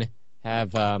Darkspawn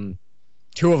have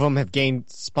two of them have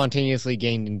spontaneously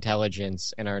gained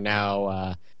intelligence and are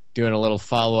now doing a little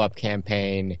follow-up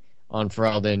campaign on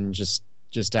Ferelden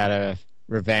just out of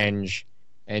revenge.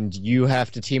 And you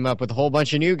have to team up with a whole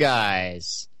bunch of new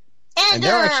guys. And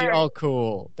they're actually all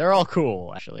cool. They're all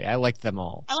cool, actually. I liked them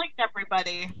all. I liked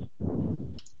everybody.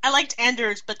 I liked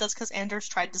Anders, but that's because Anders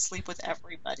tried to sleep with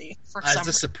everybody for I was some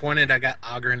reason. disappointed I got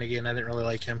Ogren again. I didn't really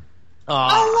like him.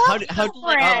 How do you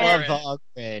Ogren. not love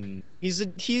Ogren? He's a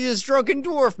drunken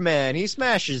dwarf man. He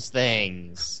smashes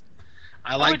things.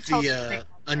 I like would totally the take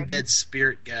Ogren. undead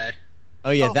spirit guy.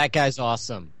 Oh yeah, Oh. that guy's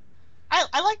awesome.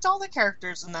 I liked all the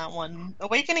characters in that one.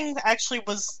 Awakening actually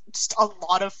was just a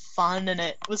lot of fun, and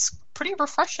it was pretty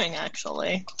refreshing,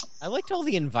 actually. I liked all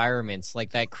the environments,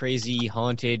 like that crazy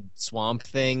haunted swamp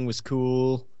thing was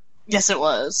cool. Yes, it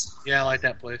was. Yeah, I like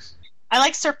that place. I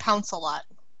like Sir Pounce a lot.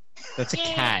 That's a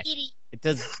cat. It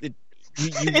does it. You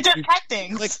It does cat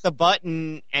things. click the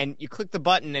button and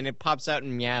it pops out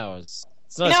and meows.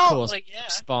 It's not You as know, cool as like, yeah.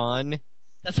 Barkspawn.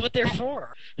 That's what they're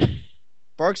for.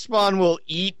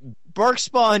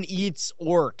 Barkspawn eats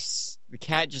orcs. The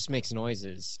cat just makes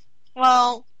noises.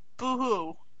 Well,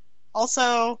 boo-hoo.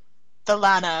 Also, the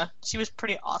Lana. She was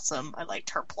pretty awesome. I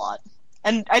liked her plot.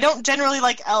 And I don't generally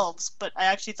like elves, but I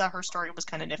actually thought her story was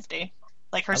kind of nifty.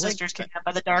 Like, her I like sister's kidnapped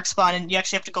by the Darkspawn, and you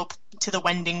actually have to go to the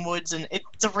Wending Woods, and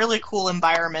it's a really cool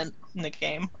environment in the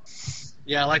game.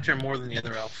 Yeah, I liked her more than the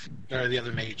other elf. Or the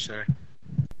other mage, sorry.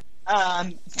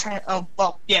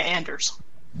 Anders.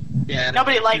 Yeah,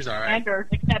 Nobody she likes was all right. Anders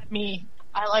except me.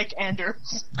 I like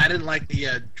Anders. I didn't like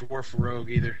the dwarf rogue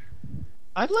either.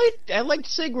 I liked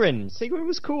Sigrun. Sigrun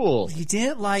was cool. You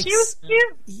didn't like She was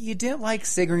cute. you didn't like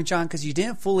Sigrun, John, because you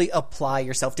didn't fully apply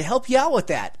yourself. To help you out with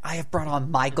that, I have brought on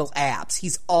Michael Apps.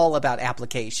 He's all about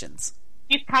applications.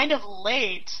 He's kind of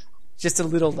late. Just a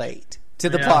little late to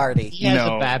the Yeah. party. He has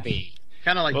No. a babby.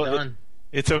 Kind of like Well, Don.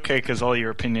 It's okay because all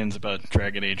your opinions about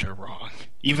Dragon Age are wrong,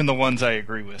 even the ones I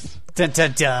agree with. Dun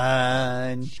dun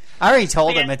dun. I already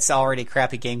told him it's already a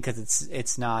crappy game because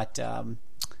it's not.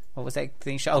 What was that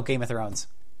thing? Oh, Game of Thrones.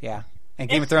 Yeah, and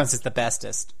Game of Thrones is the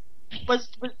bestest. Was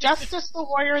Justice the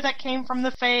warrior that came from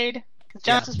the Fade? 'Cause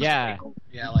Justice was Yeah. pretty cool.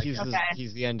 Yeah, like He's, Okay.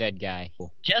 he's the undead guy.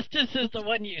 Justice is the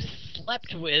one you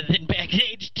slept with in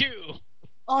Backstage 2.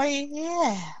 Oh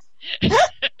yeah.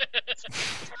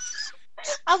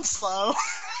 I'm slow.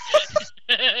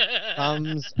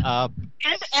 Thumbs up. And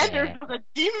Ender was a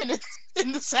demon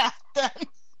in the South then.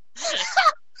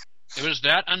 It was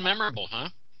that unmemorable, huh?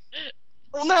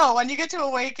 Well, no, when you get to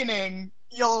Awakening,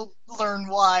 you'll learn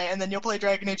why, and then you'll play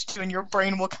Dragon Age 2, and your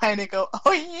brain will kind of go,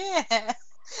 oh yeah!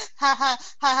 Ha ha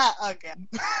ha ha, again.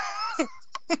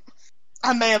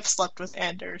 I may have slept with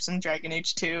Anders in Dragon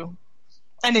Age 2,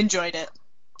 and enjoyed it.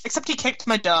 Except he kicked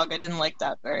my dog, I didn't like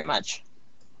that very much.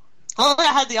 Well, I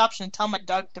had the option to tell my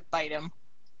dog to bite him.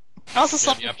 I also You have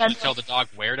slept the with option to Fenris. tell the dog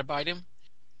where to bite him?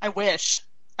 I wish.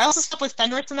 I also slept with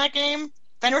Fenris in that game.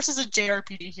 Fenris is a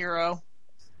JRPG hero.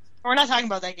 We're not talking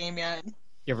about that game yet.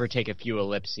 You ever take a few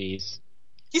ellipses?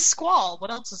 He's Squall. What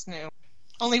else is new?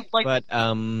 Only, like, But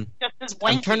just as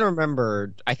wanky. I'm trying to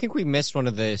remember. I think we missed one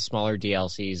of the smaller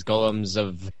DLCs, Golems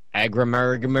of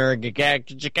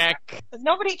Agramergmergagagagag.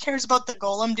 Nobody cares about the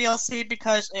Golem DLC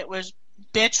because it was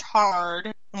bitch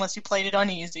hard, unless you played it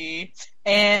on easy.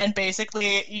 And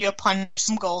basically, you punch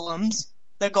some golems.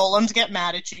 The golems get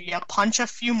mad at you. You punch a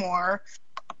few more.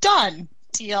 Done.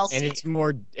 DLC.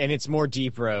 And it's more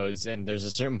deep roads, and there's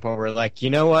a certain point where like, you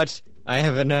know what? I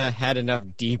haven't had enough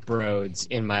deep roads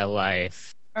in my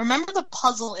life. I remember the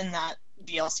puzzle in that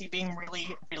DLC being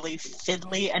really, really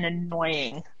fiddly and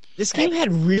annoying. This game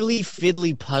had really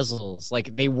fiddly puzzles.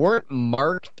 Like, they weren't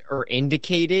marked or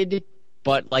indicated,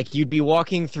 but like you'd be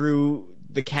walking through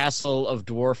the castle of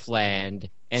Dwarfland,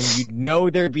 and you'd know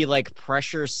there'd be like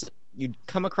you'd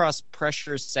come across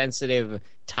pressure sensitive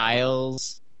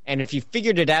tiles, and if you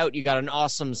figured it out, you got an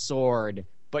awesome sword.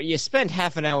 But you spent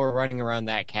half an hour running around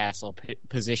that castle,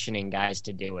 positioning guys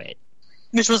to do it.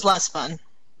 Which was less fun.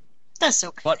 That's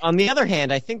okay. But on the other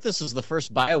hand, I think this was the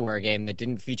first BioWare game that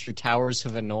didn't feature Towers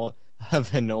of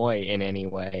Hanoi in any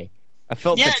way. I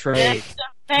felt betrayed.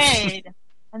 Fade.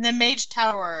 And then Mage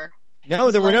Tower. No,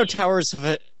 there were no Towers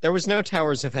of there was no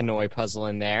Towers of Hanoi puzzle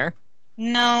in there.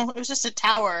 No, it was just a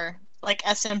tower. Like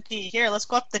SMT. Here, let's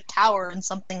go up the tower and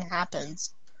something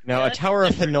happens. No, a Tower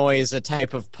of Hanoi is a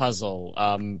type of puzzle.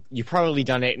 You've probably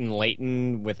done it in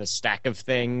Layton with a stack of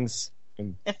things.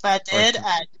 If I did,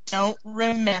 I don't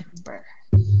remember.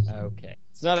 Okay.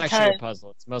 It's not actually a puzzle.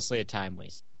 It's mostly a time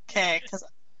waste. Okay, because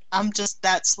I'm just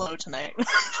that slow tonight. I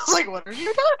was like, what are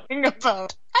you talking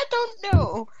about? I don't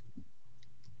know.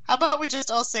 How about we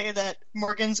just all say that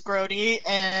Morgan's grody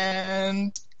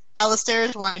and Alistair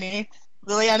is whiny,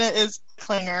 Liliana is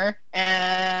Klinger,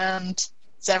 and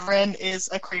Severin is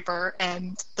a creeper,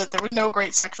 and that there were no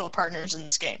great sexual partners in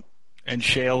this game. And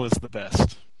Shale is the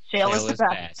best. Shale is the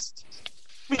best.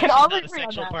 We can all Not a agree on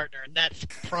sexual that. partner, and that's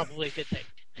probably a good thing.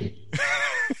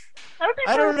 That would be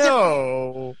I don't very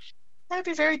know. That would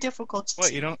be very difficult to What,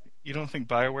 see. you don't think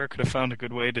BioWare could have found a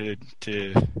good way to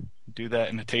do that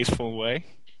in a tasteful way?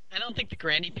 I don't think the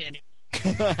granny panty.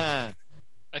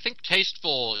 I think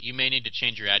tasteful, you may need to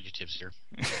change your adjectives here.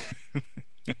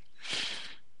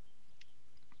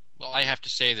 Well, I have to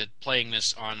say that playing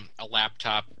this on a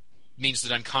laptop means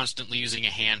that I'm constantly using a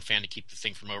hand fan to keep the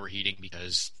thing from overheating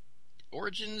because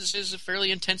Origins is a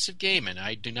fairly intensive game, and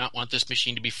I do not want this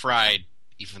machine to be fried,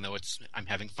 even though I'm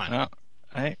having fun.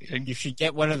 You should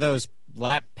get one of those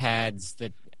lap pads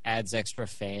that adds extra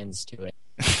fans to it.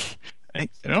 I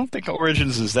don't think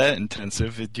Origins is that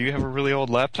intensive. Do you have a really old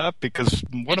laptop? Because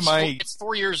It's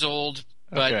 4 years old,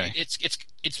 but Okay.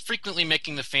 it's frequently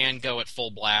making the fan go at full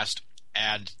blast,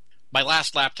 and my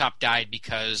last laptop died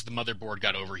because the motherboard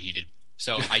got overheated.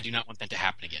 So I do not want that to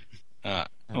happen again.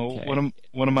 Okay.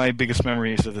 One of my biggest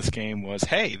memories of this game was,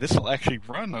 hey, this will actually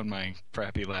run on my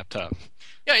crappy laptop.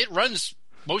 Yeah, it runs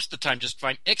most of the time just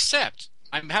fine, except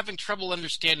I'm having trouble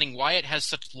understanding why it has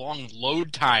such long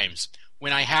load times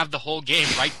when I have the whole game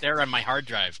right there on my hard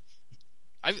drive.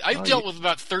 I've dealt with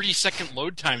about 30-second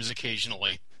load times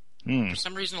occasionally. For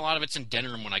some reason, a lot of it's in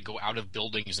Denerim when I go out of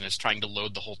buildings and it's trying to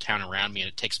load the whole town around me, and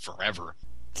it takes forever.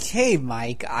 Okay,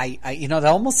 Mike, I that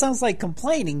almost sounds like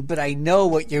complaining, but I know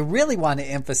what you really want to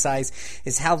emphasize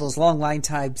is how those long line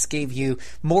times gave you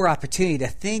more opportunity to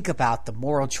think about the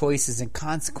moral choices and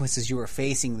consequences you were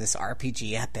facing in this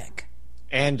RPG epic.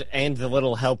 And the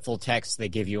little helpful text they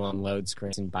give you on load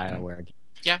screens in BioWare.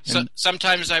 Yeah, so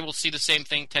sometimes I will see the same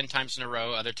thing 10 times in a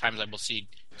row. Other times I will see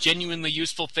genuinely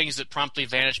useful things that promptly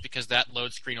vanish because that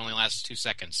load screen only lasts 2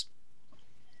 seconds.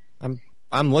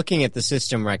 I'm looking at the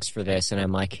system recs for this, and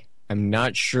I'm like, I'm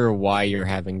not sure why you're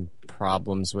having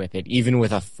problems with it, even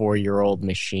with a 4-year-old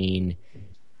machine.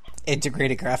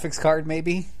 Integrated graphics card,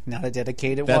 maybe? Not a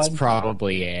dedicated That's one?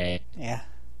 probably it. Yeah.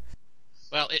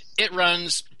 Well, it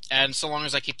runs, and so long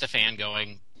as I keep the fan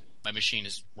going, my machine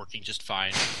is working just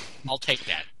fine. I'll take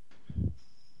that.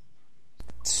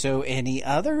 So, any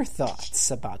other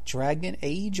thoughts about Dragon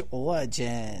Age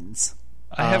Origins?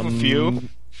 I have a few.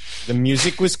 The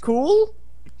music was cool.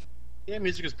 Yeah,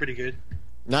 music is pretty good.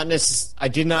 I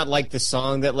did not like the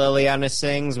song that Liliana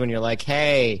sings when you're like,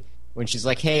 hey, when she's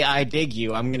like, hey, I dig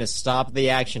you, I'm going to stop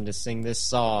the action to sing this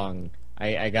song.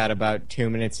 I got about 2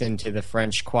 minutes into the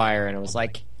French choir, and it was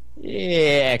like,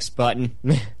 yeah, X button.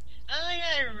 Oh,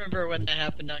 yeah, I remember when that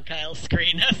happened on Kyle's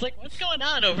screen. I was like, what's going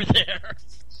on over there?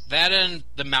 That and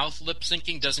the mouth lip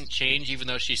syncing doesn't change even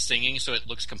though she's singing, so it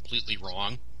looks completely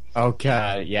wrong. Oh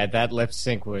god, yeah, that lip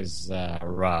sync was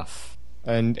rough,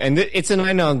 and it's an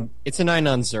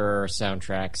Einon Zur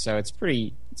soundtrack, so it's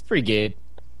pretty good.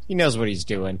 He knows what he's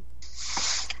doing.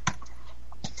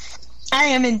 I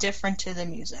am indifferent to the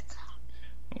music.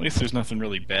 At least there's nothing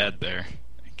really bad there.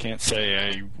 I can't say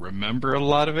I remember a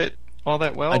lot of it all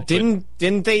that well. Didn't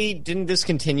this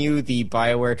continue the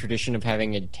BioWare tradition of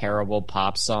having a terrible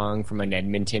pop song from an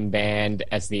Edmonton band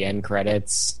as the end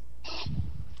credits?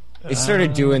 They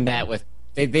started doing that with...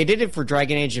 They did it for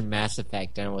Dragon Age and Mass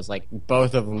Effect, and it was like,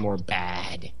 both of them were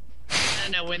bad. I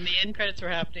don't know, when the end credits were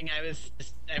happening, I was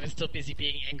still busy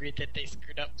being angry that they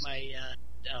screwed up my,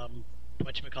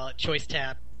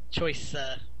 choice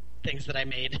things that I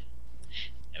made.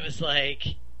 It was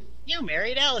like, you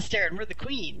married Alistair and we're the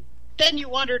queen. Then you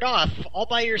wandered off all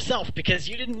by yourself because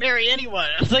you didn't marry anyone.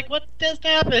 I was like, what just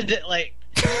happened? Like,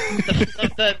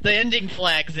 the ending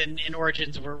flags in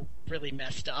Origins were really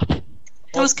messed up. It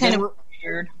was kind of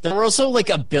weird. There were also like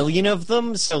a billion of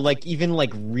them, so like even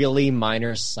like really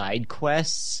minor side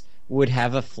quests would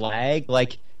have a flag.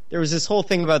 Like there was this whole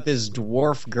thing about this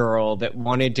dwarf girl that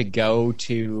wanted to go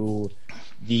to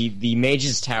the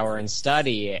Mage's Tower and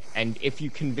study, and if you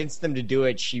convinced them to do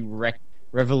it, she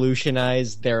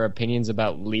revolutionized their opinions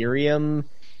about lyrium.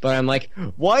 But I'm like,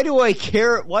 why do I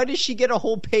care? Why does she get a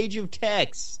whole page of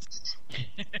text?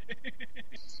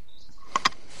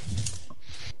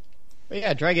 But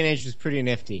yeah, Dragon Age was pretty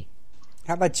nifty.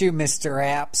 How about you, Mr.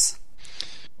 Apps?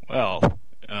 Well,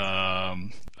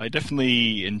 I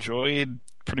definitely enjoyed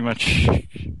pretty much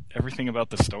everything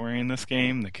about the story in this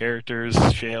game. The characters,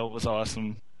 Shale was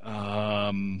awesome.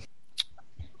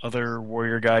 Other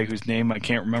warrior guy whose name I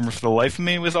can't remember for the life of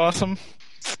me was awesome.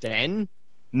 Sten?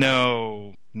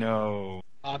 No.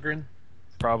 Ogren?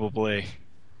 Probably.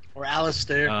 Or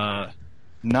Alistair? Not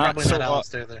Probably so not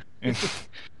Alistair there.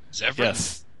 Zevran?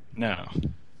 Yes. No.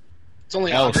 It's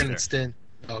only Alistair. Ogren and Sten.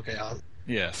 Okay,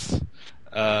 Yes.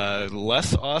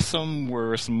 Less awesome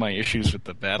were some of my issues with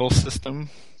the battle system.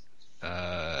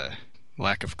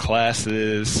 Lack of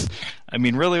classes. I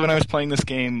mean, really, when I was playing this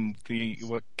game,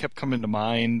 what kept coming to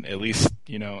mind, at least,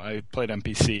 I played on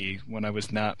PC when I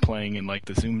was not playing in, like,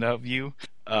 the zoomed-out view.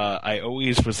 I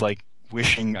always was, like,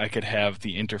 wishing I could have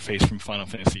the interface from Final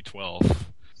Fantasy XII.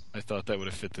 I thought that would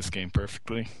have fit this game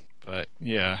perfectly. But,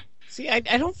 yeah. See, I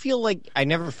don't feel like... I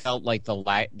never felt like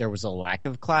there was a lack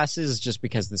of classes just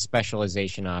because the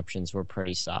specialization options were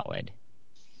pretty solid.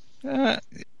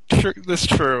 That's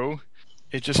true.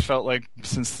 It just felt like,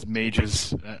 since the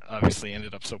mages obviously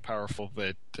ended up so powerful,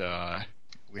 that I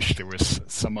wish there was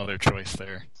some other choice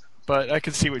there. But I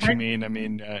could see what you mean. I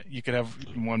mean, you could have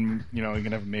one, you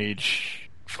can have a mage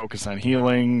focus on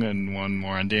healing and one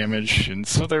more on damage, and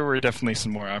so there were definitely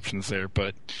some more options there,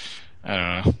 but I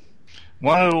don't know.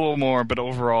 Wanted a little more, but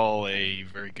overall a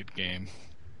very good game.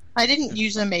 I didn't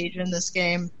use a mage in this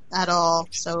game at all,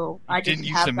 so I didn't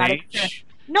use have a that mage? experience.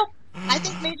 Nope. I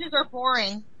think mages are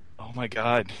boring. Oh my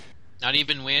god. Not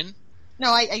even win? No,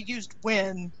 I used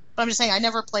Win. But I'm just saying, I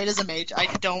never played as a mage. I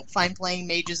don't find playing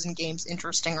mages in games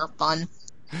interesting or fun.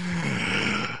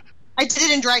 I did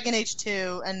it in Dragon Age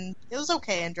 2, and it was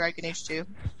okay in Dragon Age 2.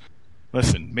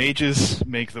 Listen, mages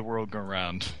make the world go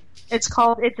round. It's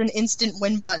an instant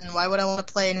win button. Why would I want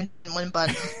to play an instant win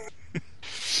button?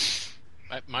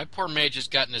 My poor mage has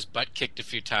gotten his butt kicked a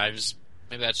few times.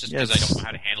 Maybe that's just because I don't know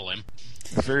how to handle him.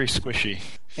 Very squishy.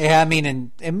 Yeah, I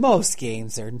mean, in most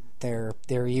games,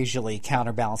 they're usually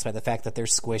counterbalanced by the fact that they're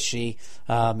squishy.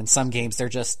 In some games, they're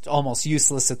just almost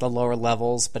useless at the lower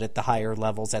levels, but at the higher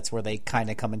levels, that's where they kind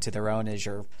of come into their own. As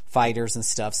your fighters and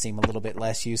stuff seem a little bit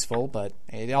less useful, but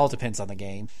it all depends on the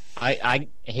game. I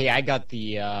got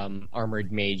the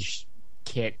armored mage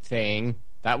kit thing.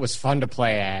 That was fun to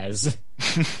play as.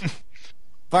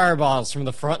 Fireballs from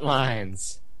the front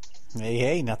lines.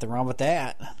 Hey, nothing wrong with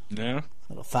that. No.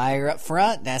 Little fire up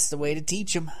front, that's the way to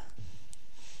teach them.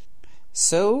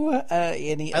 So,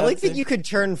 any I like that you could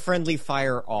turn friendly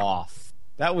fire off.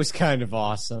 That was kind of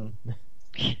awesome.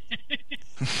 that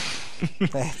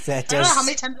I does... don't know how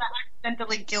many times I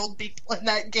accidentally killed people in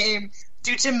that game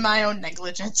due to my own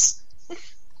negligence.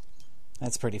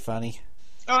 That's pretty funny.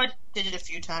 Oh, I did it a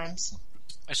few times.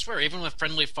 I swear, even with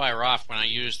friendly fire off, when I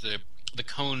use the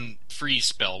cone freeze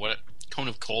spell, cone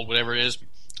of cold, whatever it is,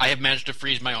 I have managed to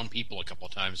freeze my own people a couple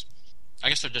of times. I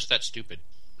guess they're just that stupid.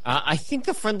 I think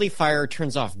the friendly fire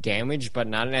turns off damage, but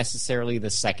not necessarily the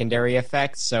secondary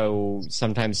effect, so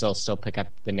sometimes they'll still pick up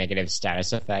the negative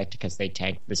status effect because they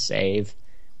tank the save.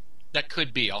 That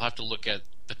could be. I'll have to look at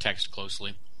the text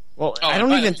closely. Well, I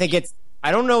don't even think it's...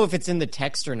 I don't know if it's in the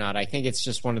text or not. I think it's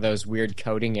just one of those weird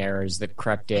coding errors that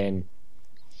crept in.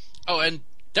 Oh, and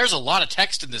there's a lot of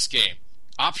text in this game.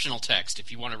 Optional text,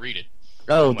 if you want to read it.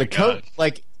 Oh, my the code... God.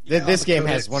 Like... Yeah, this game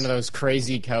codex. has one of those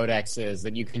crazy codexes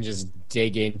that you can just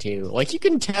dig into. Like, you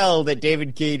can tell that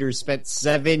David Gator spent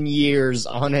 7 years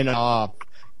on and off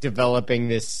developing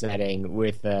this setting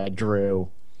with Drew.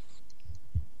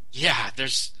 Yeah,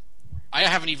 I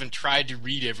haven't even tried to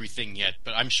read everything yet,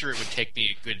 but I'm sure it would take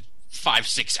me a good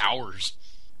 5-6 hours.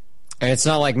 And it's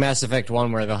not like Mass Effect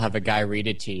 1 where they'll have a guy read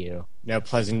it to you. No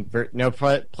pleasant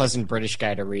British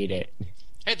guy to read it.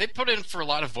 Hey, they put in for a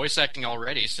lot of voice acting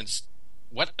already, since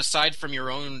what, aside from your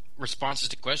own responses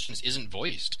to questions, isn't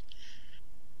voiced?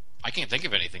 I can't think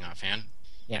of anything offhand.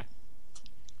 Yeah.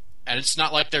 And it's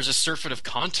not like there's a surfeit of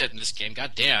content in this game.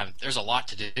 God damn, there's a lot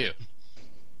to do.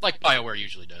 Like BioWare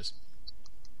usually does.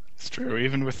 It's true.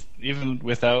 Even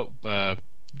without the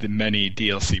many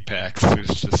DLC packs,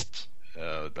 there's just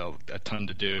a ton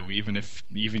to do. Even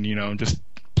just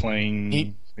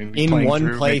playing In one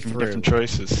through, making playthrough. different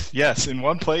choices. Yes, in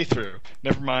one playthrough.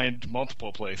 Never mind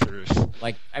multiple playthroughs.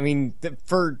 Like, I mean,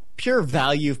 for pure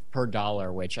value per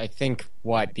dollar, which I think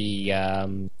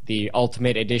the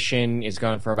Ultimate Edition is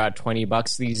going for about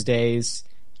 $20 these days.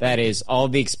 That is all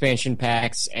the expansion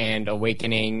packs and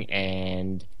Awakening,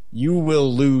 and you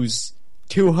will lose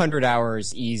 200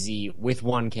 hours easy with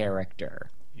one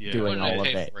character doing What did all I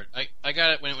of pay it. for it? I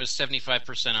got it when it was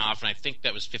 75% off, and I think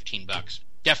that was $15.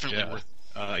 Definitely worth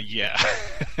it. Yeah.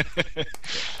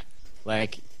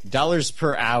 Like, dollars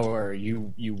per hour,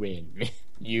 you win.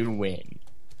 You win.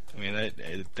 I mean,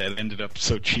 that ended up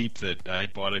so cheap that I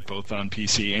bought it both on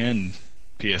PC and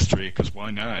PS3, because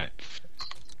why not?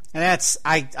 And that's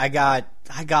I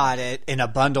got it in a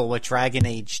bundle with Dragon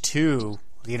Age 2,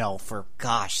 for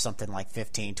something like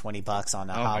 $15-$20 on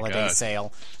a holiday God.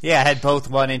 sale. Yeah, I had both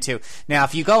 1 and 2. Now,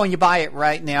 if you go and you buy it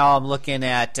right now, I'm looking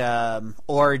at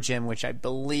Origin, which I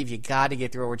believe you got to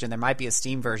get through Origin. There might be a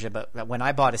Steam version, but when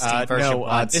I bought a Steam version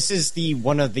once, this is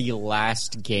one of the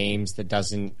last games that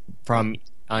doesn't from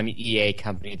an EA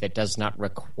company that does not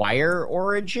require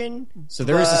Origin. So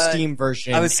there is a Steam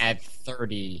version at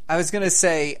 $30. I was going to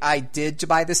say, I did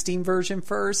buy the Steam version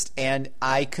first, and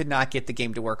I could not get the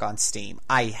game to work on Steam.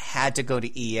 I had to go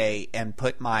to EA and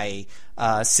put my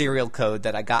serial code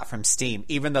that I got from Steam.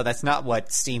 Even though that's not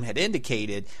what Steam had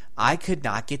indicated, I could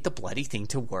not get the bloody thing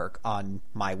to work on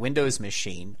my Windows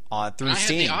machine through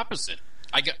Steam. I had the opposite.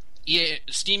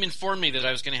 Steam informed me that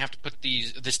I was going to have to put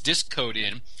this disk code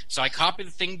in, so I copied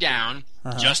the thing down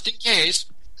just in case,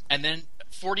 and then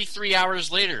 43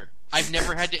 hours later, I've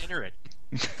never had to enter it.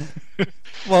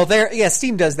 Well,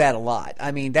 Steam does that a lot.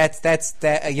 I mean, that's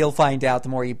you'll find out the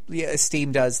more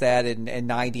Steam does that, and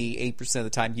 98% of the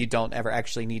time you don't ever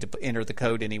actually need to enter the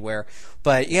code anywhere.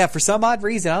 But yeah, for some odd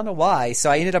reason, I don't know why. So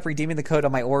I ended up redeeming the code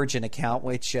on my Origin account,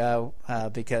 which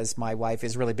because my wife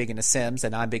is really big into Sims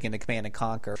and I'm big into Command and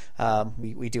Conquer,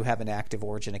 we do have an active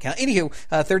Origin account. Anywho,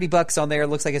 $30 on there.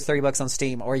 Looks like it's $30 on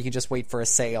Steam, or you can just wait for a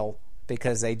sale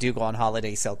because they do go on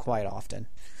holiday sale quite often.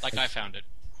 Like I found it.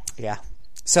 Yeah.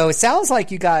 So it sounds like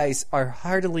you guys are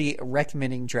heartily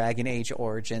recommending Dragon Age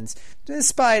Origins,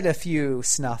 despite a few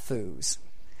snafus.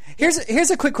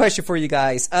 Here's a quick question for you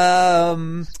guys.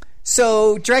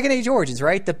 So Dragon Age Origins,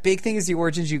 right? The big thing is the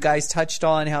origins. You guys touched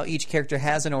on how each character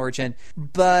has an origin,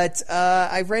 but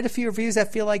I've read a few reviews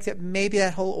that feel like that maybe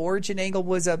that whole origin angle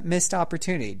was a missed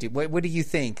opportunity. What do you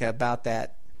think about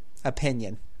that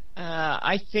opinion?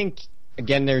 I think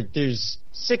again, there's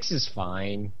 6 is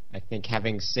fine. I think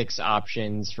having 6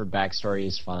 options for backstory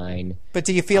is fine. But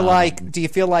do you feel like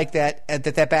that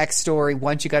that backstory,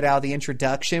 once you got out of the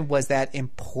introduction, was that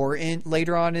important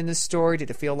later on in the story? Did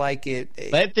it feel like it?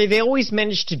 But they always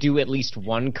managed to do at least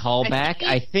one callback.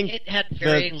 I think it had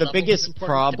varying the levels biggest of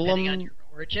importance depending on problem. your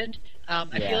origin. I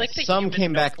Yeah, feel like the some human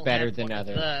came back novel better had than one of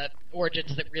others. The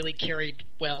origins that really carried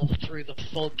well through the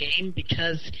full game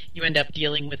because you end up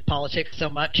dealing with politics so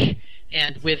much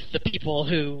and with the people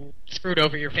who screwed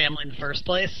over your family in the first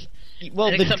place. Well,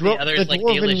 I the, think some of the others, like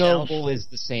Dwarven Dalish Elf, Noble is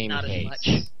the same not case.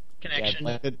 as much connection.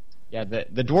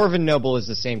 The Dwarven Noble is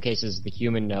the same case as the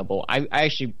Human Noble. I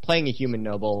actually, playing a Human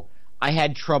Noble, I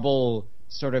had trouble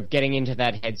sort of getting into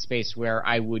that headspace where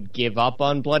I would give up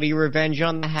on bloody revenge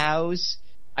on the House.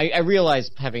 I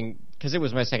realized because it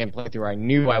was my second playthrough, I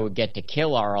knew I would get to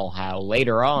kill Arl Howe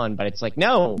later on, but it's like,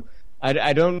 no,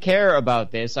 I don't care about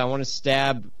this. I want to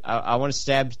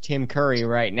stab Tim Curry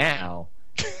right now.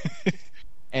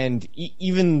 And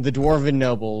even the Dwarven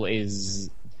Noble is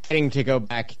getting to go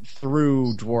back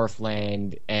through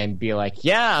Dwarfland and be like,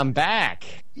 yeah, I'm back.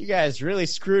 You guys really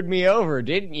screwed me over,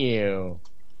 didn't you?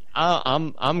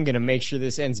 I'm gonna make sure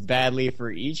this ends badly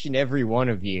for each and every one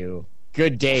of you.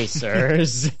 Good day,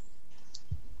 sirs.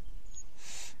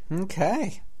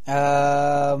 Okay.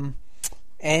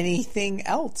 Anything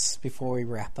else before we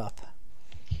wrap up?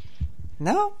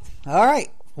 No? All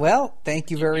right. Well, thank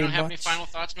you very much. You don't have any final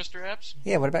thoughts, Mr. Epps?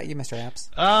 Yeah, what about you, Mr. Epps?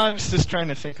 I was just trying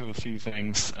to think of a few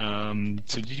things.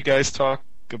 So did you guys talk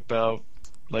about,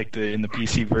 like, in the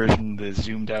PC version, the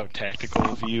zoomed-out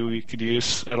tactical view you could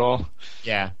use at all?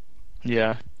 Yeah.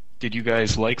 Yeah. Did you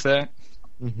guys like that?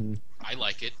 Mm-hmm. I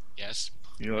like it, yes.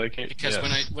 You like it? Because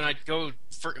Yes. when I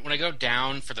go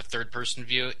down for the third person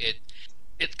view,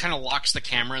 it kind of locks the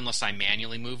camera unless I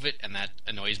manually move it, and that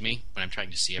annoys me when I'm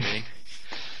trying to see everything.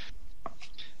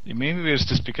 Maybe it was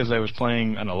just because I was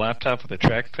playing on a laptop with a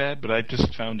trackpad, but I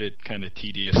just found it kind of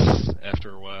tedious after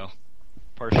a while.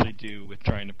 Partially due with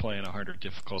trying to play on a harder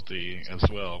difficulty as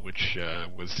well, which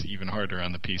was even harder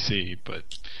on the PC.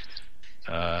 But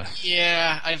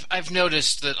Yeah, I've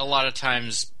noticed that a lot of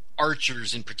times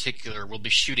archers in particular will be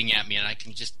shooting at me, and I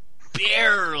can just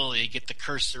barely get the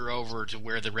cursor over to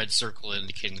where the red circle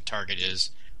indicating the target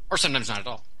is, or sometimes not at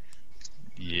all.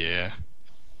 yeah,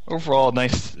 overall,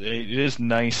 nice. It is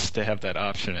nice to have that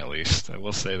option at least. I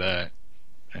will say that.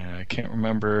 I can't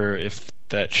remember if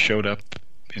that showed up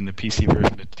in the PC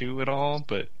version of 2 at all,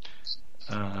 but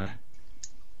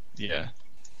yeah,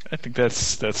 I think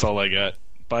that's all I got.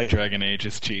 Buy Dragon Age,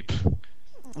 it's cheap.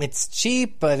 It's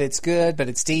cheap, but it's good, but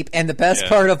it's deep. And the best Yeah.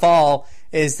 part of all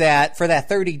is that for that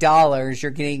 $30,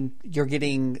 you're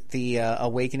getting the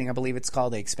Awakening, I believe it's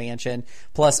called, the expansion,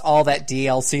 plus all that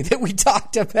DLC that we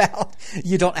talked about.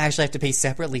 You don't actually have to pay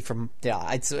separately from.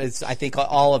 Yeah, it's I think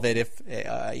all of it, if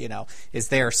is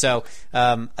there. So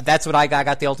that's what I got. I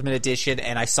got the Ultimate Edition,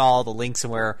 and I saw the link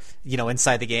somewhere,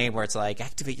 inside the game where it's like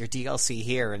activate your DLC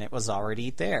here, and it was already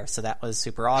there. So that was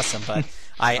super awesome. But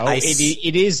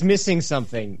it is missing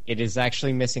something. It is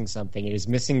actually missing something. It is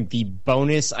missing the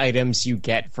bonus items you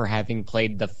get for having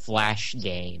played the Flash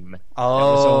game. That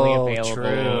was only available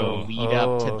true. to lead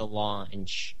up to the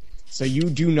launch. So you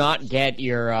do not get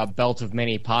your belt of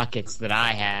many pockets that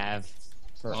I have.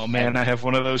 Oh man, I have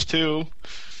one of those too.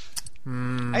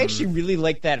 I actually really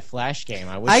like that Flash game.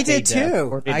 I wish I did they'd, too.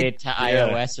 ported it to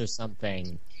iOS or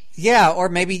something. Yeah, or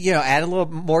maybe add a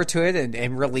little more to it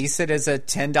and release it as a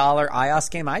 $10 iOS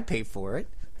game. I'd pay for it.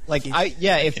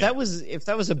 If that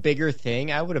was a bigger thing,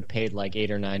 I would have paid like $8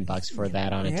 or $9 for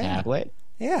that on a tablet.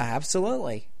 Yeah,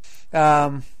 absolutely.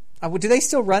 Do they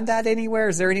still run that anywhere?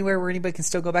 Is there anywhere where anybody can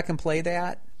still go back and play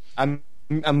that? I'm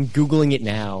Googling it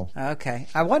now. Okay.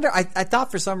 I wonder, I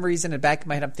thought for some reason in the back of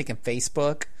my head I'm thinking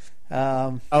Facebook.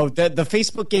 The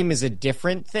Facebook game is a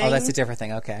different thing. Oh, that's a different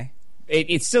thing. Okay.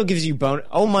 It still gives you bonus.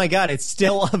 Oh my god, it's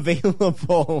still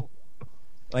available.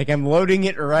 Like, I'm loading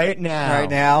it right now. Right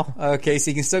now? Okay,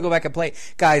 so you can still go back and play.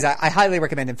 Guys, I highly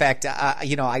recommend. In fact, I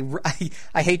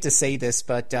hate to say this,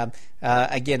 but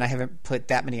again, I haven't put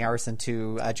that many hours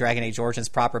into Dragon Age Origins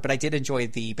proper, but I did enjoy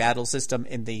the battle system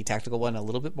in the tactical one a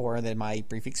little bit more than my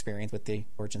brief experience with the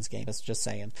Origins game. That's just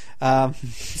saying.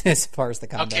 As far as the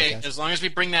combat Okay, goes. as long as we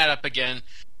bring that up again,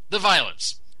 the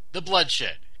violence, the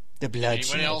bloodshed. The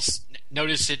bloodshed. Anyone else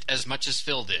notice it as much as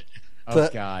Phil did? Oh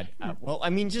god.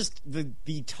 Just the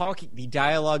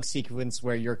dialogue sequence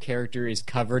where your character is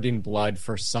covered in blood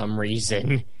for some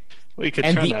reason. Well, you could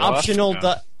And turn the that off optional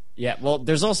now.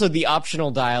 there's also the optional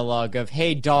dialogue of,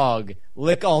 "Hey dog,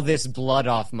 lick all this blood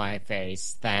off my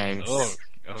face. Thanks." Oh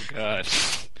god.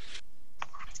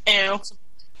 Ew.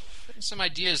 There's some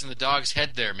ideas in the dog's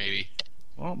head there, maybe.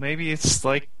 Well, maybe it's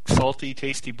like salty,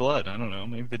 tasty blood. I don't know.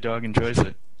 Maybe the dog enjoys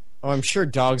it. Oh, I'm sure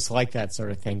dogs like that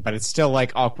sort of thing, but it's still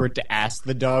like awkward to ask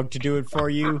the dog to do it for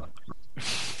you.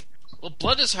 Well,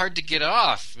 blood is hard to get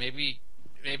off. Maybe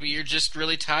you're just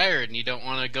really tired and you don't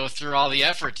want to go through all the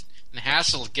effort and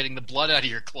hassle of getting the blood out of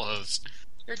your clothes.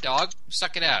 Your dog,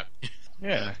 suck it out.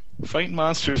 Yeah, fighting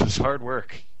monsters is hard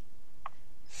work.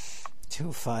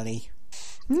 Too funny.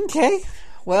 Okay.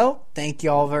 Well, thank you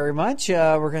all very much.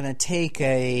 We're going to take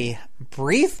a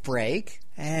brief break,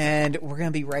 and we're going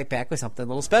to be right back with something a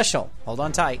little special. Hold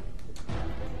on tight.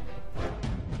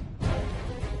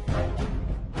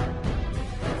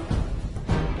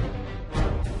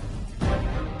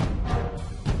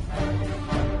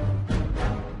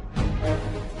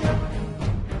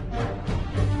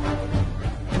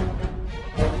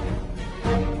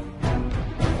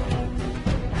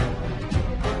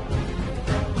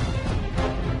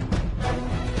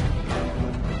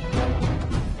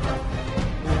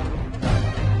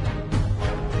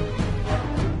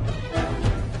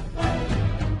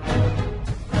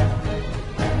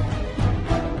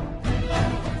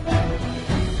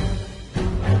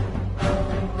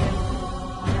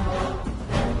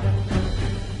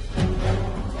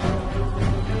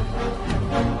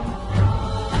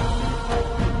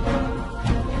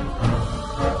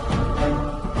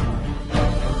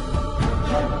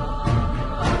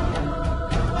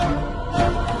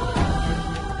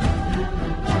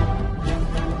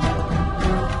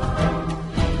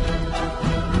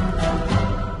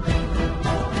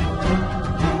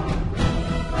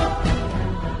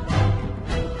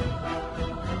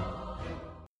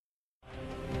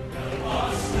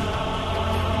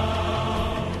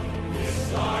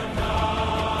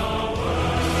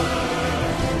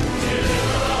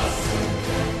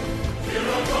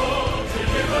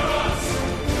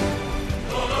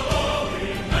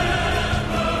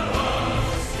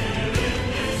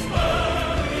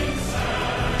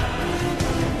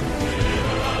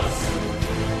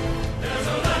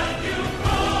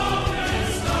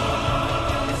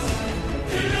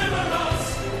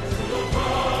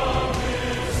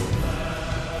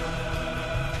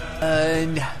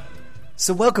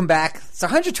 So welcome back. It's our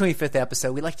 125th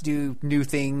episode. We like to do new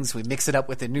things. We mix it up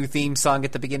with a new theme song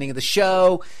at the beginning of the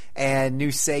show and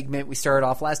new segment we started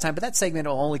off last time. But that segment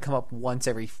will only come up once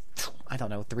every,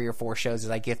 3 or 4 shows as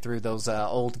I get through those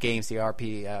old games, my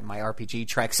RPG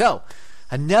track. So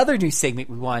another new segment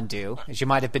we want to do, as you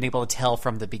might have been able to tell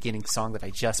from the beginning song that I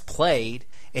just played,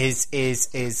 is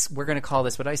we're going to call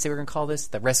this, what did I say we're going to call this?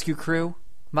 The Rescue Crew?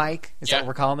 Mike, is that what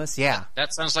we're calling this? Yeah,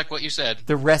 that sounds like what you said.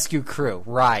 The Rescue Crew,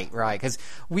 right? Because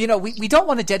we don't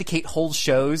want to dedicate whole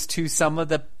shows to some of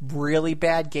the really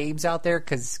bad games out there,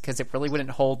 because it really wouldn't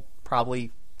hold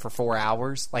probably for 4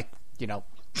 hours, like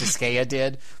Disgaea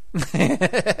did.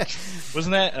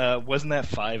 Wasn't that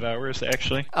 5 hours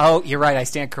actually? Oh, you're right. I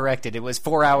stand corrected. It was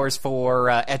 4 hours for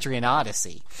Etrian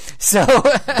Odyssey. So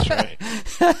that's right.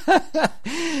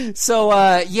 So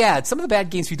some of the bad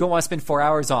games we don't want to spend 4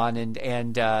 hours on,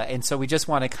 and so we just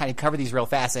want to kind of cover these real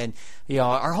fast. And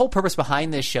our whole purpose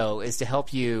behind this show is to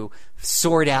help you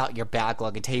sort out your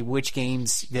backlog and tell you which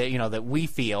games that we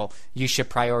feel you should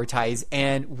prioritize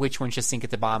and which ones should sink at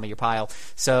the bottom of your pile.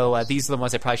 So these are the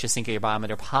ones that probably should sink at your bottom of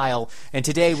your pile. And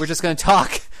today we're just going to talk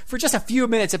for just a few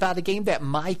minutes about a game that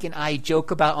Mike and I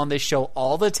joke about on this show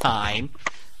all the time.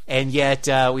 And yet,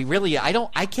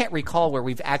 I can't recall where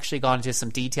we've actually gone into some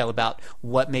detail about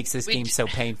what makes this game so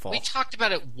painful. We talked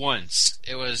about it once.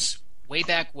 It was way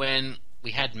back when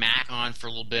we had Mac on for a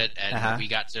little bit, and we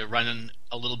got to run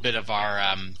a little bit of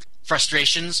our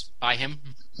frustrations by him.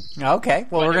 Okay,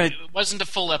 well, It wasn't a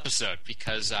full episode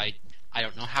because I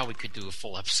don't know how we could do a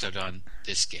full episode on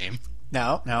this game.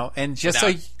 No, and just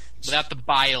without the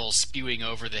bile spewing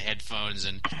over the headphones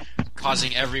and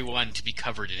causing everyone to be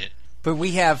covered in it. But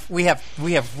we have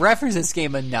referenced this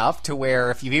game enough to where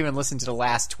if you've even listened to the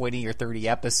last 20 or 30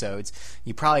 episodes,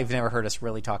 you probably have never heard us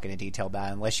really talk in detail about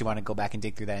it unless you want to go back and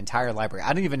dig through that entire library.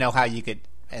 I don't even know how you could,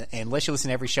 unless you listen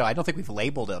to every show. I don't think we've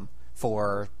labeled them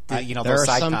for those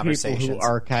side conversations. There are some people who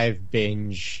archive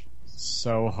binge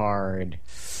so hard.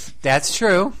 That's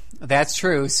true.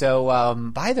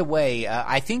 So, by the way,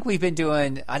 I think we've been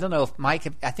doing. I don't know if Mike.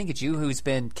 I think it's you who's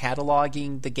been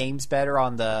cataloging the games better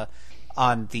on the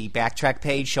backtrack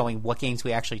page, showing what games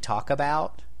we actually talk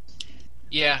about.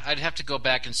 Yeah, I'd have to go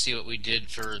back and see what we did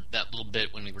for that little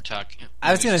bit when we were talking.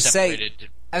 I was going to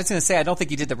say, I don't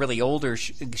think you did the really older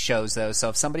shows though.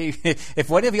 So if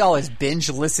one of y'all is binge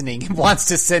listening and wants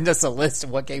to send us a list of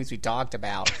what games we talked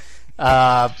about.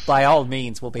 by all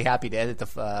means, we'll be happy to edit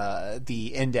the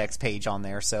index page on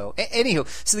there. So, anywho,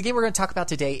 so the game we're going to talk about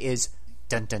today is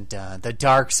dun dun dun, The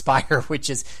Dark Spire, which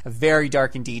is very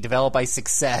dark indeed. Developed by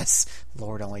Success.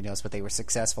 Lord only knows what they were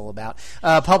successful about.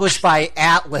 Published by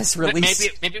Atlas.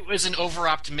 Released. Maybe it was an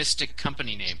over-optimistic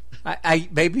company name.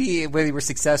 Maybe we were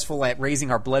successful at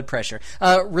raising our blood pressure.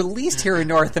 Released here in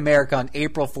North America on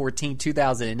April 14,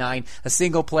 2009, a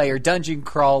single-player,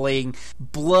 dungeon-crawling,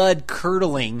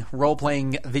 blood-curdling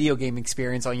role-playing video game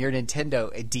experience on your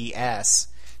Nintendo DS.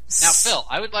 Now, Phil,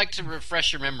 I would like to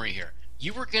refresh your memory here.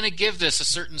 You were going to give this a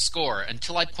certain score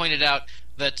until I pointed out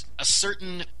that a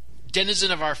certain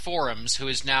denizen of our forums, who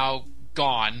is now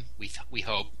gone, we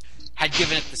hope, had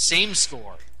given it the same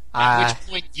score. At which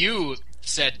point you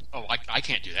said, "Oh, I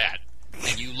can't do that,"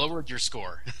 and you lowered your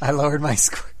score. I lowered my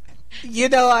score.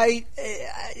 The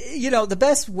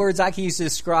best words I can use to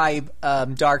describe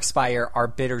Dark Spire are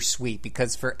bittersweet,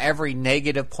 because for every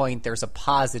negative point, there's a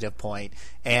positive point,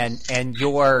 and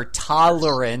your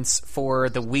tolerance for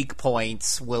the weak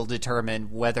points will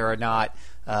determine whether or not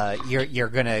you're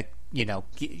gonna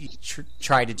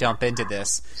try to jump into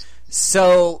this.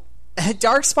 So,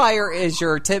 Dark Spire is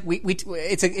your tip.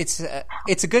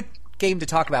 It's a good game to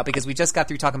talk about because we just got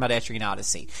through talking about Etrian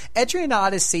Odyssey. Etrian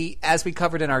Odyssey, as we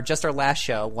covered in our last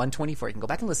show, 124, you can go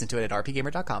back and listen to it at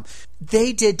rpgamer.com.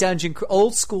 They did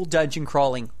old school dungeon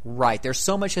crawling right. There's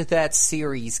so much of that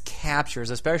series captures,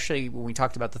 especially when we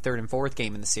talked about the third and fourth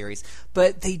game in the series.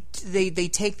 But they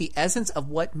take the essence of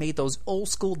what made those old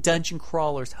school dungeon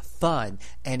crawlers fun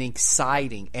and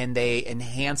exciting, and they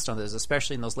enhanced on those,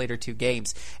 especially in those later two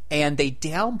games. And they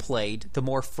downplayed the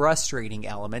more frustrating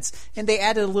elements, and they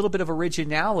added a little bit of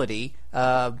originality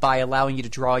by allowing you to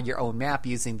draw your own map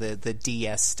using the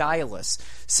DS stylus.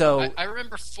 So I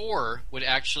remember 4 would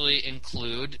actually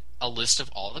include a list of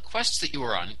all the quests that you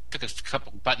were on. It took a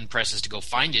couple button presses to go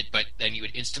find it, but then you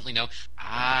would instantly know,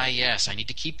 yes, I need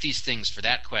to keep these things for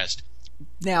that quest.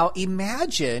 Now,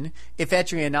 imagine if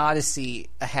Etrian Odyssey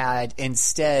had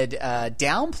instead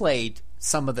downplayed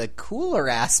some of the cooler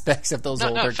aspects of those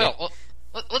older games. Phil,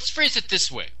 let's phrase it this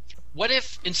way. What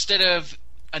if instead of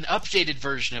an updated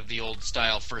version of the old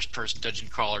style first-person dungeon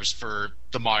crawlers for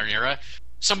the modern era,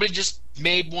 somebody just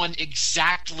made one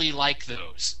exactly like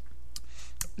those?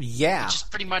 Yeah, which is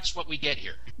pretty much what we get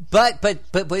here. But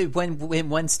when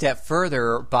one step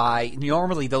further,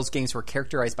 normally those games were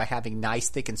characterized by having nice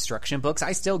thick instruction books.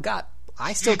 I still got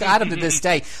them to this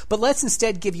day. But let's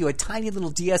instead give you a tiny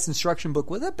little DS instruction book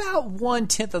with about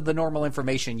 1/10 of the normal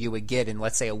information you would get in,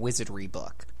 let's say, a wizardry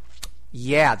book.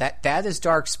 Yeah, that is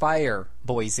Dark Spire,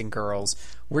 boys and girls.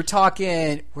 We're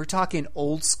talking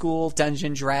old school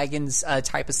Dungeons & Dragons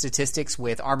type of statistics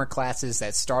with armor classes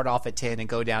that start off at 10 and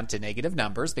go down to negative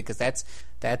numbers, because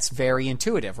that's very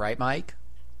intuitive, right, Mike?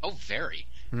 Oh, very.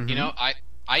 Mm-hmm.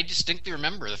 I distinctly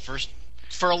remember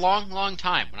for a long, long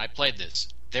time when I played this,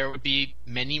 there would be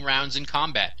many rounds in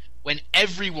combat when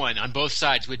everyone on both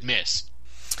sides would miss.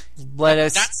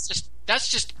 That's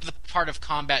just the part of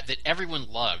combat that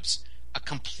everyone loves. A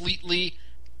completely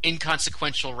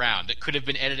inconsequential round that could have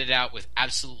been edited out with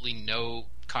absolutely no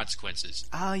consequences.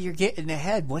 Oh, you're getting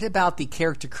ahead. What about the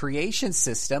character creation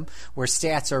system where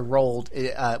stats are rolled,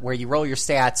 where you roll your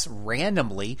stats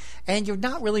randomly, and you're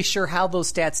not really sure how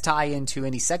those stats tie into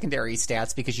any secondary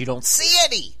stats because you don't see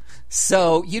any?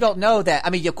 So you don't know that. I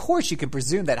mean, of course, you can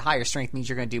presume that higher strength means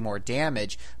you're going to do more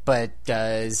damage, but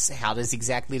how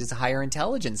does higher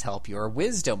intelligence help you, or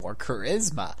wisdom, or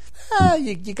charisma?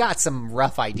 You got some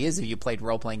rough ideas if you played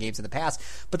role-playing games in the past,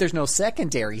 but there's no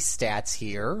secondary stats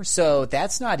here, so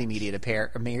that's not immediately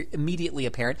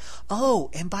apparent. Oh,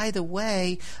 and by the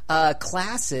way,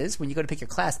 classes, when you go to pick your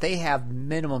class, they have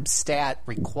minimum stat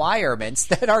requirements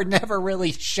that are never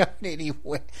really shown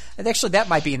anywhere. And actually, that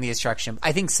might be in the instruction.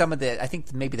 I think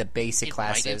maybe the basic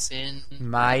classes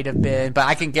might have been, but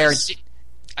I can guarantee.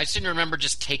 I seem to remember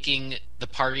just taking the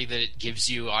party that it gives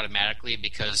you automatically,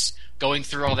 because going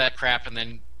through all that crap and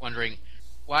then wondering,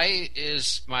 why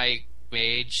is my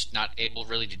mage not able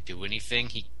really to do anything?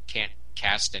 He can't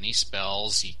cast any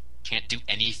spells. He can't do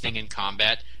anything in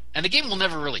combat, and the game will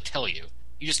never really tell you.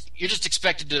 You're just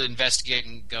expected to investigate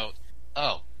and go,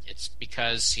 oh, it's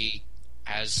because he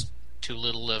has too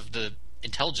little of the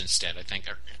intelligence stat, I think.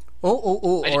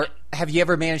 Or have you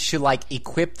ever managed to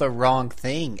equip the wrong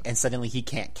thing and suddenly he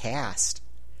can't cast?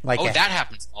 Like that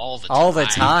happens all the time. all the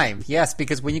time. Yes,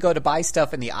 because when you go to buy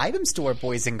stuff in the item store,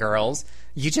 boys and girls,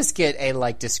 you just get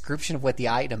a description of what the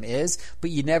item is,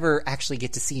 but you never actually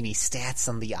get to see any stats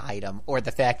on the item or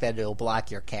the fact that it'll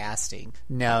block your casting.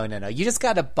 No. You just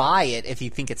got to buy it if you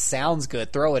think it sounds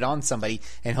good, throw it on somebody,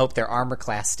 and hope their armor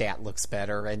class stat looks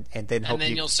better, and then hope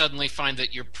you'll suddenly find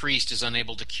that your priest is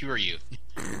unable to cure you.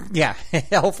 Yeah,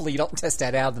 hopefully you don't test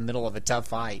that out in the middle of a tough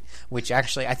fight, which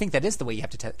actually, I think that is the way you have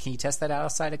to test. Can you test that out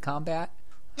outside of combat?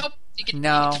 Nope. You get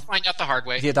to find out the hard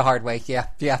way. Yeah, the hard way, yeah.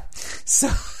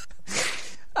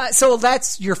 So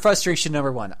that's your frustration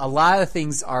number one. A lot of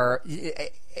things are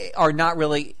not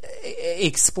really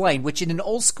explained, which in an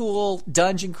old school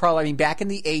dungeon crawler, I mean, back in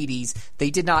the 80s, they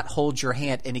did not hold your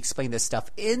hand and explain this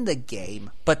stuff in the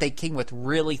game, but they came with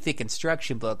really thick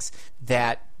instruction books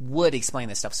that would explain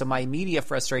this stuff. So my immediate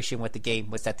frustration with the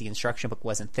game was that the instruction book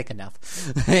wasn't thick enough.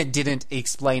 It didn't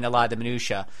explain a lot of the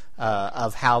minutia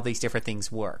of how these different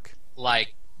things work.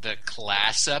 Like the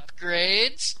class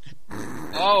upgrades?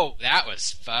 Oh, that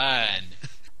was fun.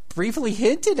 Briefly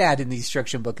hinted at in the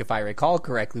instruction book, if I recall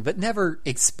correctly, but never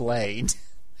explained.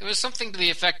 It was something to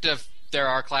the effect of, there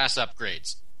are class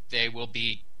upgrades. They will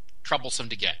be troublesome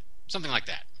to get. Something like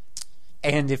that.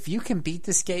 And if you can beat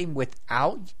this game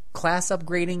without class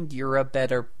upgrading, you're a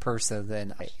better person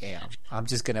than I am. I'm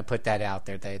just going to put that out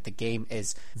there. The game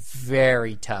is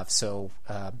very tough, so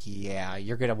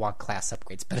you're going to want class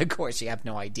upgrades. But of course, you have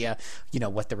no idea,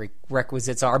 what the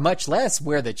requisites are, much less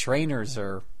where the trainers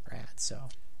are at, so...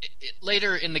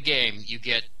 Later in the game, you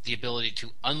get the ability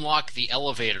to unlock the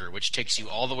elevator, which takes you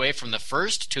all the way from the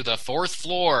 1st to the 4th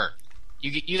floor.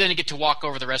 You then get to walk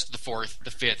over the rest of the 4th, the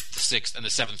 5th, the 6th, and the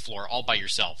 7th floor all by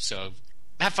yourself. So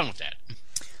have fun with that.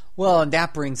 Well, and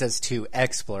that brings us to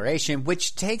exploration,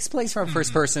 which takes place from a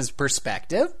first person's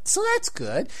perspective, so that's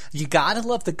good. You gotta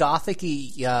love the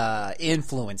gothic-y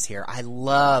influence here. I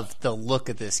love the look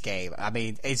of this game. I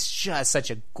mean, it's just such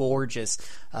a gorgeous,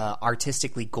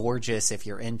 artistically gorgeous, if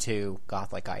you're into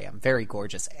goth like I am, very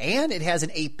gorgeous. And it has an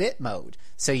 8-bit mode,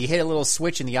 so you hit a little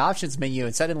switch in the options menu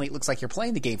and suddenly it looks like you're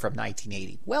playing the game from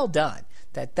 1980. Well done.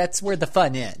 That's where the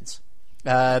fun ends.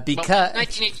 Because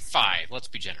 1985, let's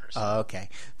be generous. Okay,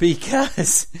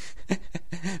 because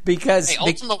hey,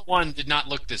 Ultima 1 did not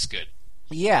look this good.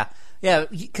 Yeah,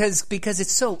 because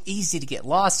it's so easy to get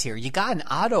lost here. You got an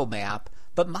auto map,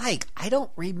 but Mike, I don't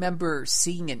remember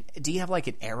seeing do you have like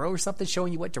an arrow or something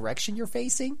showing you what direction you're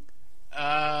facing?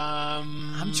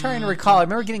 I'm trying to recall. I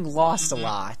remember getting lost a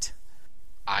lot.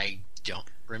 I don't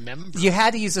remember. You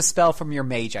had to use a spell from your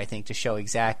mage, I think, to show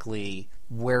exactly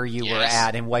where you were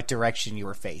at and what direction you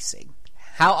were facing.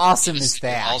 How awesome is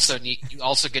that? You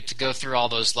also get to go through all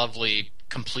those lovely,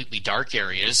 completely dark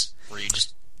areas where you're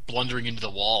just blundering into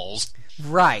the walls.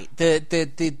 Right.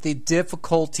 The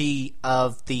difficulty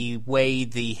of the way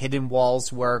the hidden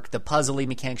walls work, the puzzly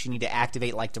mechanics you need to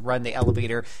activate, like to run the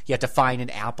elevator, you have to find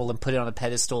an apple and put it on a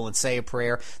pedestal and say a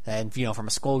prayer, and from a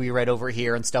scroll you read over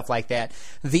here and stuff like that.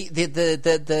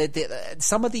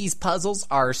 Some of these puzzles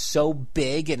are so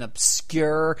big and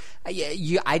obscure.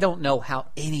 I don't know how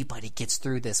anybody gets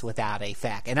through this without a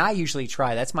fact, and I usually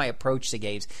try. That's my approach to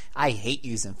games. I hate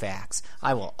using facts.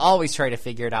 I will always try to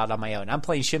figure it out on my own. I'm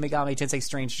playing Shin Megami Tensei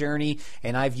Strange Journey,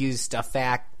 and I've used a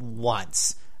fact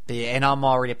once, and I'm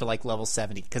already up to like level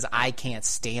 70 because I can't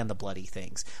stand the bloody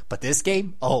things. But this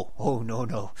game, oh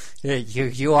no,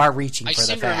 you are reaching for the fact.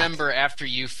 I seem to remember after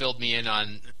you filled me in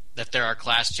on that there are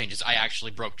class changes, I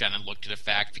actually broke down and looked at a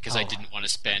fact because I didn't want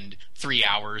to spend 3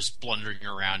 hours blundering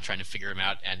around trying to figure them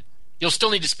out, and you'll still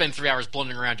need to spend 3 hours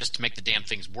blundering around just to make the damn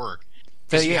things work.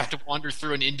 Because you have to wander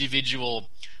through an individual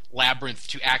labyrinth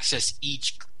to access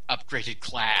each upgraded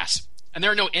class. And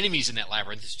there are no enemies in that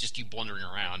labyrinth. It's just you blundering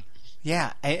around.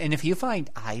 Yeah, and if you find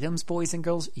items, boys and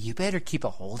girls, you better keep a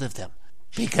hold of them.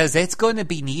 Because it's going to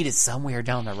be needed somewhere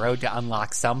down the road to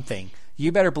unlock something.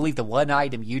 You better believe the one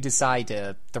item you decide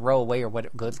to throw away or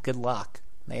what. Good luck.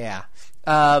 Yeah.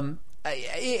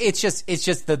 It's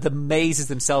just the mazes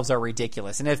themselves are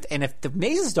ridiculous. And if the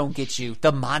mazes don't get you,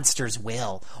 the monsters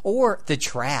will. Or the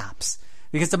traps.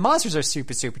 Because the monsters are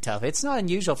super, super tough. It's not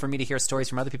unusual for me to hear stories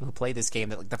from other people who play this game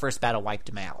that the first battle wiped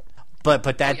them out. But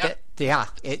those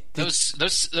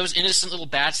innocent little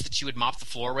bats that you would mop the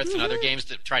floor with in other games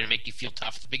that try to make you feel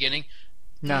tough at the beginning.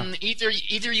 No.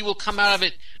 Either you will come out of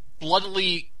it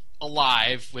bloodily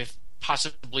alive with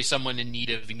possibly someone in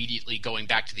need of immediately going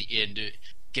back to the inn to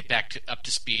get back up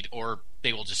to speed, or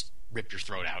they will just rip your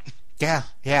throat out.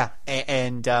 Yeah,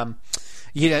 and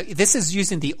This is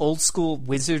using the old school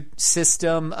wizard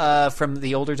system from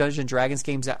the older Dungeons and Dragons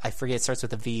games. I forget, it starts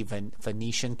with a V,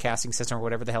 Venetian casting system or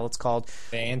whatever the hell it's called.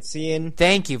 Vancian.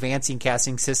 Thank you, Vancian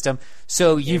casting system.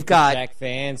 So you've Named for got Jack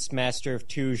Vance, master of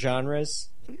 2 genres.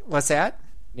 What's that?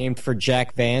 Named for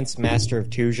Jack Vance, master of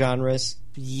 2 genres.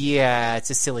 Yeah, it's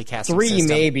a silly casting 3 system.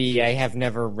 maybe. I have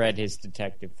never read his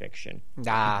detective fiction.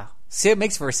 See, it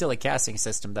makes for a silly casting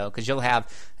system, though, because you'll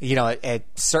have, at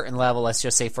certain level, let's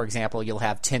just say, for example, you'll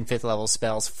have 10 fifth level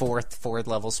spells, 4 fourth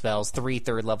level spells, 3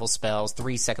 third level spells,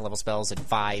 3 second level spells, and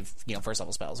 5, first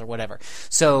level spells, or whatever.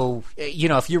 So,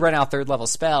 if you run out third level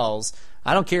spells,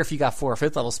 I don't care if you got 4 or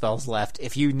 5th level spells left.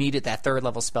 If you needed that third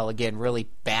level spell again really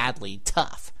badly,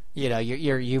 tough.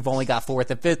 You've only got 4th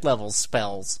and 5th level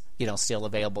spells, still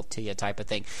available to you, type of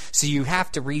thing. So you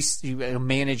have to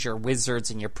manage your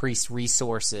wizards and your priest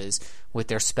resources with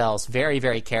their spells very,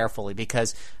 very carefully,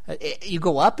 because you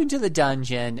go up into the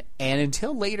dungeon, and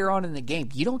until later on in the game,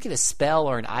 you don't get a spell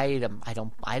or an item. I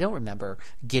don't remember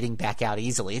getting back out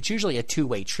easily. It's usually a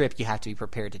 2-way trip you have to be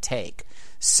prepared to take.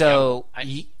 So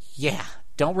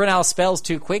don't run out of spells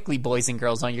too quickly, boys and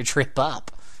girls, on your trip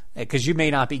up, because you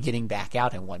may not be getting back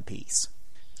out in one piece.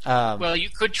 Well, you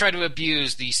could try to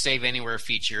abuse the save anywhere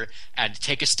feature and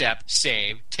take a step,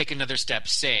 save, take another step,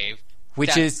 save.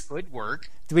 That could work.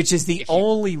 Which is the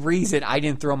only reason I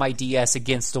didn't throw my DS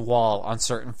against a wall on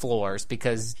certain floors,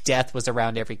 because death was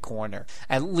around every corner.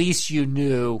 At least you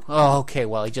knew,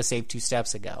 he just saved 2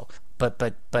 steps ago. But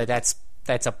that's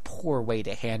a poor way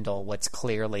to handle what's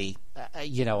clearly,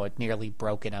 a nearly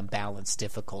broken, unbalanced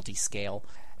difficulty scale.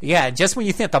 Yeah, just when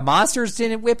you think the monsters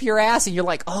didn't whip your ass and you're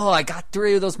like, I got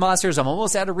through those monsters, I'm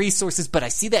almost out of resources, but I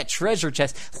see that treasure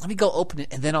chest, let me go open it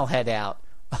and then I'll head out.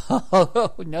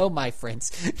 Oh, no, my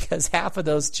friends, because half of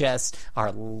those chests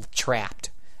are trapped,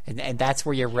 and that's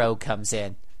where your rogue comes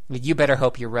in. You better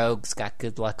hope your rogue's got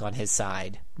good luck on his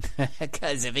side,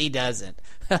 because if he doesn't,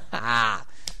 yeah.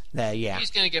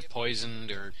 He's going to get poisoned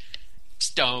or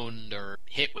stoned or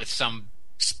hit with some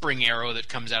spring arrow that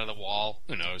comes out of the wall.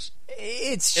 Who knows?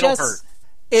 It'll hurt.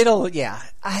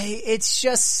 It's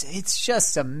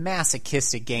just a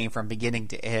masochistic game from beginning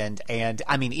to end, and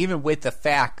I mean, even with the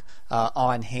fact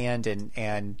on hand,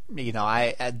 and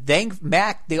I thank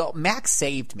Mac. Mac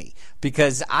saved me,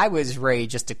 because I was ready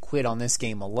just to quit on this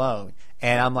game alone,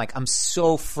 and I'm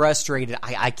so frustrated.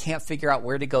 I can't figure out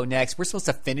where to go next. We're supposed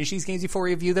to finish these games before we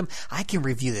review them. I can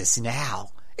review this now.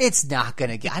 It's not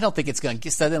going to get. I don't think it's going to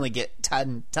suddenly get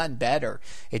ton better.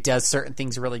 It does certain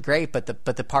things really great, but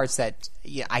the parts that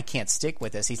I can't stick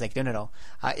with this. He's like, no.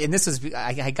 And this was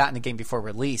I had gotten the game before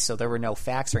release, so there were no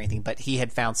facts or anything. But he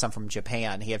had found some from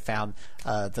Japan. He had found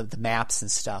the maps and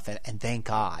stuff, and thank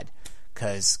God,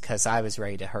 because I was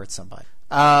ready to hurt somebody.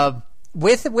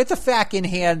 With the fact in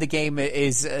hand, the game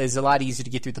is a lot easier to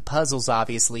get through the puzzles,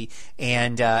 obviously,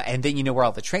 and then you know where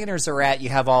all the trainers are at. You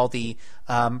have all the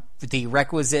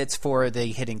requisites for the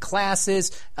hidden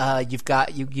classes. You've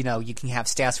got you can have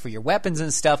stats for your weapons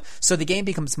and stuff. So the game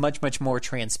becomes much more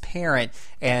transparent,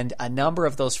 and a number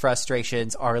of those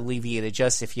frustrations are alleviated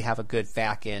just if you have a good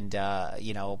back end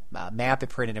map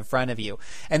printed in front of you.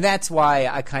 And that's why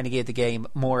I kind of gave the game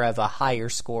more of a higher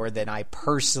score than I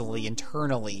personally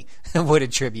internally would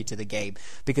attribute to the game,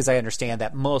 because I understand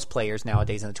that most players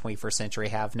nowadays in the 21st century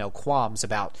have no qualms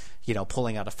about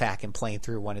pulling out a FAQ and playing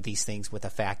through one of these things with a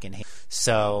FAQ in hand.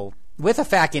 So with a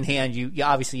FAQ in hand, you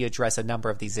obviously address a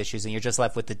number of these issues, and you're just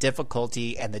left with the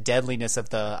difficulty and the deadliness of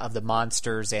the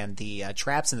monsters and the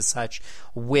traps and such,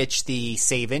 which the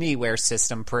save anywhere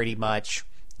system pretty much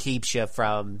keeps you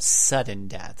from sudden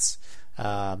deaths.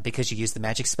 Because you use the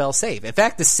magic spell save. In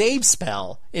fact, the save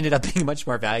spell ended up being much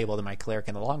more valuable than my cleric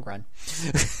in the long run.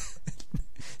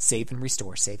 Save and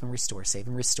restore, save and restore, save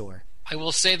and restore. I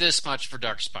will say this much for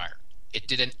Darkspire. It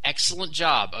did an excellent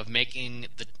job of making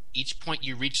each point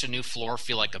you reach a new floor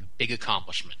feel like a big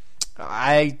accomplishment.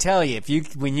 I tell you,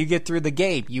 when you get through the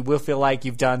game, you will feel like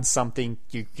you've done something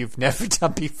you've never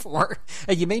done before,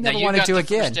 and you may never want to do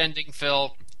again. You got the first ending,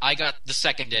 Phil. I got the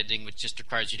second ending, which just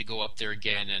requires you to go up there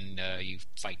again and you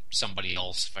fight somebody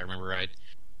else, if I remember right.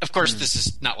 Of course, this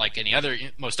is not like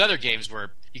most other games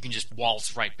where you can just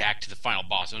waltz right back to the final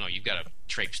boss. Oh no, you've got to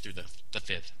traipse through the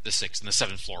 5th, the 6th, and the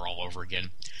 7th floor all over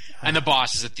again. And the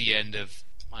boss is at the end of,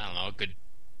 I don't know, a good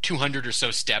 200 or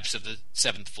so steps of the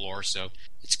 7th floor, so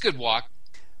it's a good walk.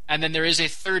 And then there is a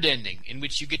third ending in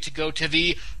which you get to go to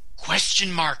the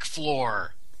question mark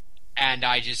floor. And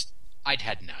I just I'd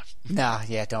had enough. Nah,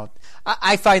 yeah, don't.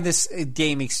 I find this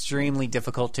game extremely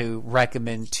difficult to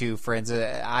recommend to friends.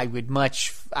 I'd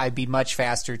be much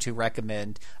faster to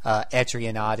recommend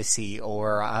Etrian Odyssey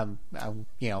or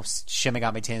Shin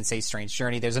Megami Tensei Strange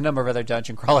Journey. There's a number of other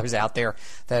dungeon crawlers out there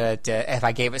that if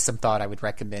I gave it some thought, I would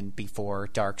recommend before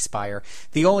Darkspire.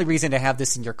 The only reason to have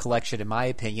this in your collection, in my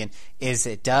opinion, is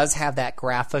it does have that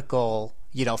graphical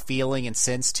feeling and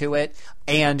sense to it,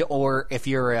 and or if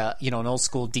you're an old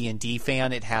school D&D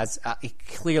fan, it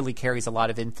clearly carries a lot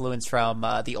of influence from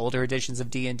the older editions of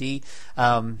D&D.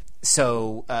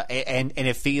 So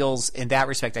it feels, in that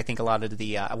respect, I think a lot of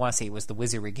the I want to say it was the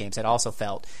Wizardry games that also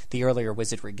felt, the earlier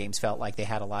Wizardry games felt like they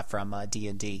had a lot from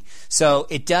D&D. So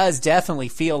it does definitely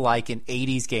feel like an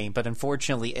 80s game, but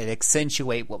unfortunately it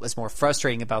accentuates what was more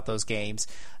frustrating about those games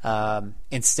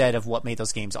instead of what made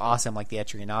those games awesome, like the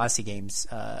Etrian Odyssey games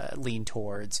lean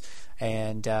towards.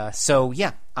 And so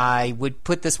yeah, I would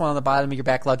put this one on the bottom of your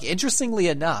backlog. Interestingly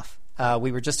enough,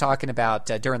 we were just talking about,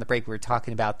 during the break, we were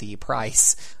talking about the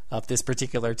price of this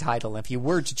particular title. If you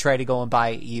were to try to go and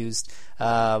buy it used,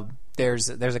 there's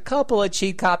a couple of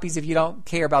cheap copies if you don't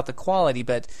care about the quality,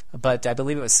 but I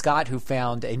believe it was Scott who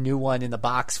found a new one in the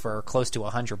box for close to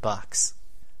 $100.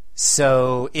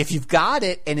 So if you've got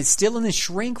it and it's still in the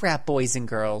shrink wrap, boys and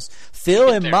girls, Phil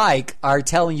and Mike are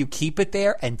telling you keep it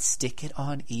there and stick it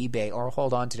on eBay, or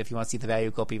hold on to it if you want to see the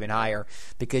value go up even higher,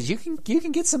 because you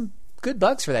can get some good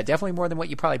bucks for that. Definitely more than what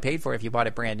you probably paid for if you bought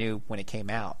it brand new when it came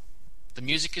out. The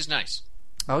music is nice.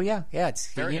 Oh yeah,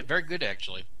 it's very good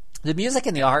actually. The music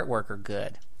and the artwork are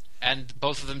good, and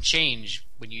both of them change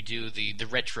when you do the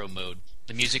retro mode.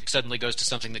 The music suddenly goes to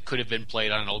something that could have been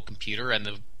played on an old computer, and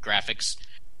the graphics,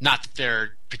 not that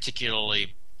they're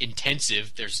particularly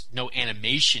intensive. There's no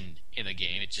animation in the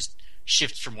game. It just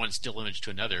shifts from one still image to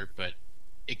another, but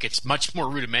it gets much more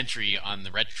rudimentary on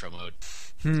the retro mode.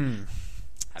 Having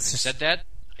said that,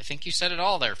 I think you said it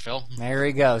all there, Phil. There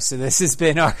we go. So this has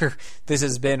been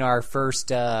our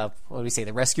first what do we say,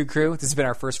 the Rescue Crew. This has been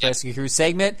our first Rescue Crew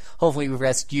segment. Hopefully we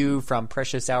rescue you from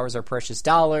precious hours or precious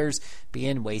dollars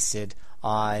being wasted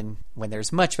on when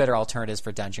there's much better alternatives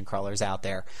for dungeon crawlers out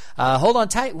there. Hold on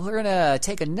tight. We're going to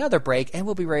take another break, and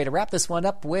we'll be ready to wrap this one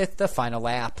up with the final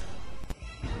lap.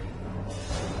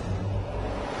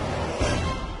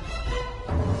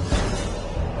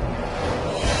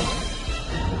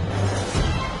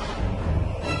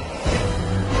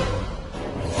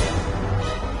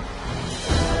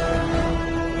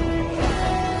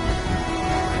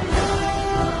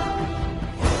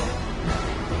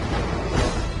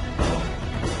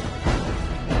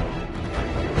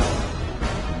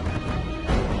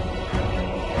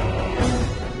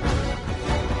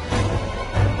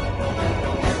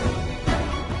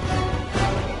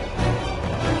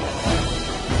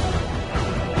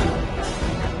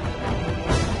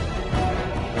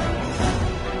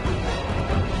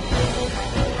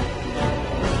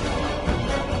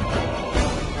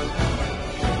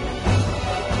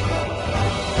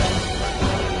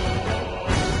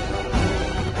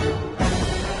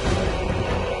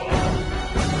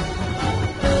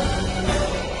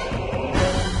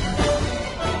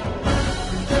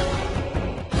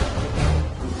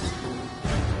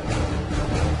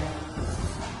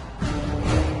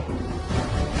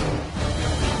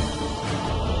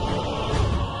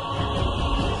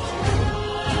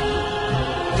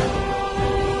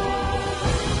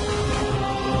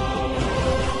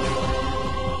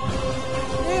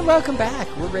 Welcome back.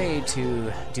 We're ready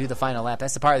to do the final lap.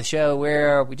 That's the part of the show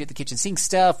where we do the kitchen sink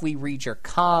stuff. We read your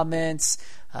comments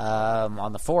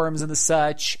on the forums and the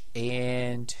such,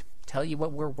 and tell you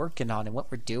what we're working on and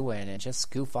what we're doing, and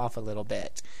just goof off a little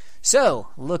bit. So,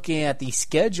 looking at the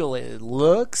schedule, it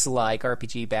looks like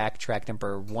RPG Backtrack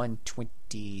number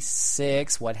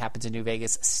 126, What Happens in New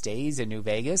Vegas Stays in New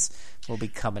Vegas, will be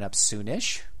coming up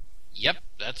soonish. Yep,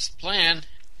 that's the plan.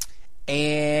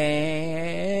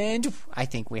 And I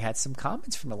think we had some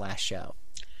comments from the last show.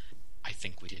 I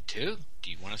think we did too.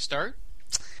 Do you want to start?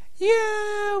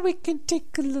 Yeah, we can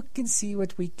take a look and see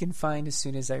what we can find as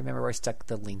soon as I remember where I stuck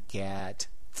the link at.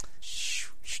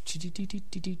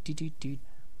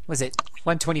 Was it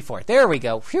 124? There we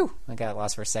go. Phew, I got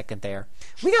lost for a second there.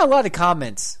 We got a lot of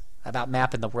comments about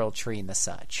mapping the world tree and the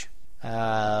such.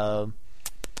 So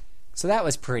that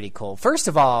was pretty cool. First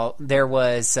of all, there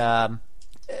was a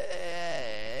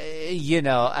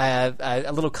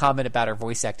little comment about our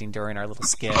voice acting during our little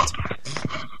skit.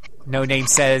 No Name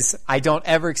says, I don't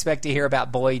ever expect to hear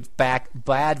about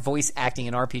bad voice acting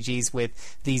in RPGs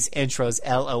with these intros,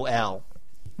 LOL.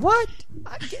 What?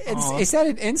 Is that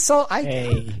an insult?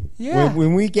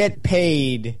 When we get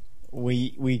paid,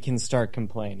 we can start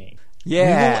complaining. We will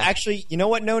Yeah. actually, you know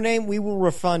what, No Name? We will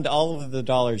refund all of the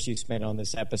dollars you spent on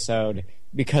this episode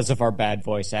because of our bad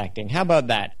voice acting. How about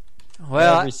that?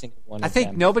 Well, Every single one I of think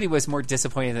them. nobody was more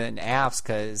disappointed than Apps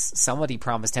because somebody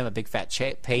promised him a big fat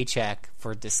paycheck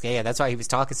for Disgaea. That's why he was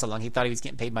talking so long. He thought he was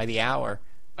getting paid by the hour.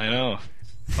 I know.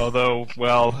 Although,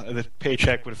 well, the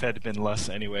paycheck would have had to been less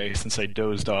anyway, since I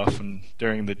dozed off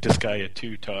during the Disgaea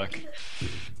 2 talk.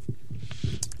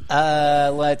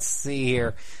 Let's see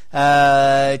here.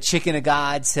 Chicken of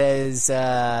God says, you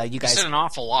I guys... said an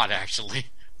awful lot, actually.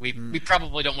 We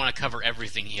probably don't want to cover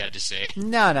everything he had to say.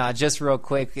 No, just real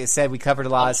quick. It said we covered a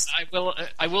lot of...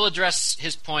 I will address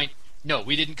his point. No,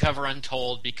 we didn't cover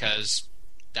Untold because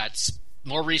that's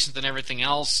more recent than everything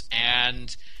else,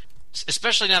 and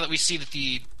especially now that we see that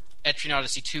the Etrian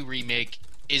Odyssey 2 remake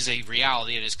is a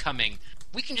reality and is coming,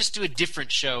 we can just do a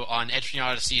different show on Etrian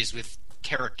Odysseys with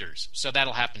characters. So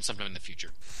that'll happen sometime in the future.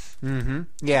 Mm-hmm.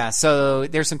 Yeah, so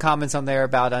there's some comments on there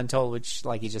about Untold, which,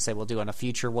 like you just said, we'll do on a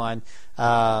future one.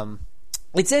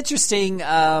 It's interesting,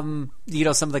 some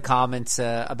of the comments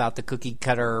about the cookie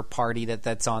cutter party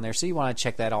that's on there, so you want to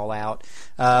check that all out.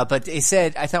 But it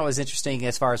said, I thought it was interesting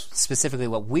as far as specifically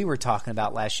what we were talking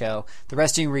about last show, the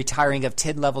resting and retiring of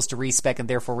 10 levels to respec and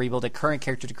therefore rebuild a current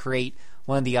character to create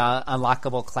one of the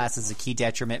unlockable classes, a key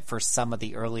detriment for some of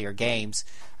the earlier games.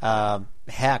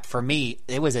 Heck, for me,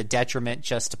 it was a detriment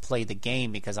just to play the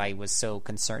game because I was so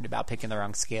concerned about picking the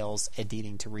wrong skills and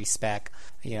needing to respec.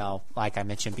 Like I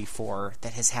mentioned before,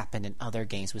 that has happened in other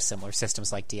games with similar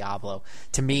systems like Diablo.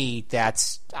 To me,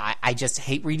 I just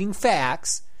hate reading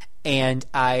facts. And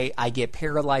I get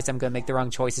paralyzed. I'm going to make the wrong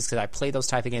choices because I played those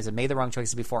type of games and made the wrong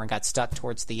choices before and got stuck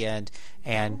towards the end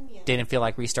and didn't feel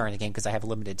like restarting the game because I have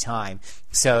limited time.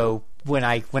 So when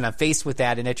I'm faced with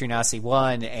that in Etrian Odyssey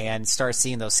 1 and start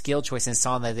seeing those skill choices and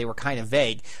saw that they were kind of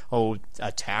vague. Oh,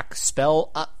 attack,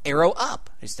 spell, arrow up.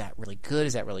 Is that really good?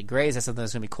 Is that really great? Is that something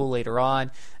that's going to be cool later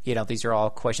on? These are all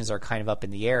questions that are kind of up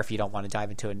in the air if you don't want to dive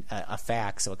into a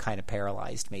fact. So it kind of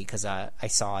paralyzed me because I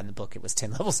saw in the book it was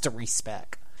 10 levels to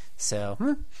respec.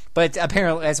 So, but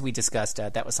apparently, as we discussed,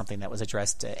 that was something that was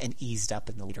addressed and eased up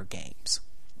in the later games.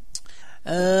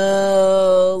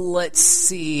 Let's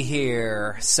see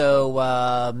here.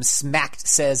 So, Smacked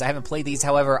says, I haven't played these,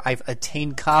 however, I've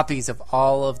obtained copies of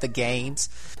all of the games.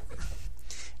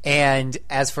 And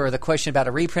as for the question about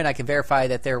a reprint, I can verify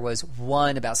that there was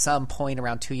one about some point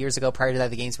around 2 years ago. Prior to that,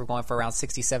 the games were going for around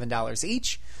 $67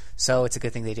 each. So it's a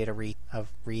good thing they did a reprint.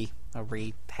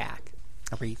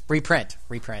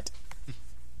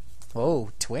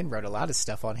 Whoa, Twin wrote a lot of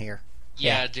stuff on here.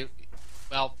 Yeah.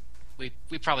 We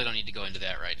probably don't need to go into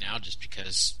that right now just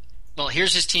because... Well,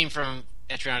 here's his team from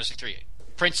Etrian Odyssey 3.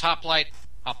 Prince Hoplite,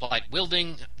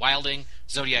 Wilding,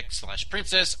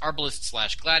 Zodiac/Princess,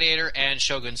 Arbalist/Gladiator, and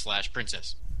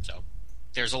Shogun/Princess. So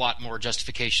there's a lot more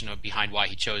justification behind why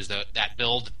he chose that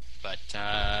build, but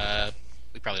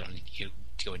we probably don't need to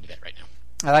go into that right now.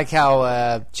 I like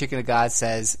how Chicken of God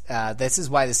says, this is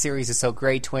why the series is so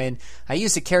great, Twin. I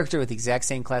used a character with the exact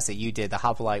same class that you did, the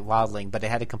Hoplite Wildling, but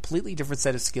it had a completely different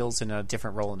set of skills and a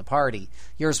different role in the party.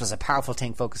 Yours was a powerful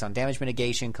tank focused on damage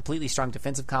mitigation, completely strong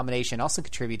defensive combination, also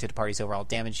contributed to the party's overall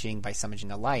damaging by summoning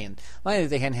a lion. Lion, on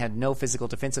the other hand, had no physical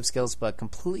defensive skills, but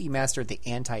completely mastered the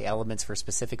anti-elements for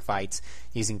specific fights,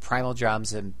 using primal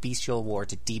drums and bestial war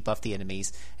to debuff the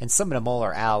enemies, and summon a mole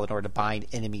or owl in order to bind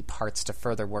enemy parts to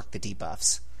further work the debuffs.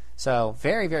 So,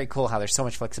 very, very cool how there's so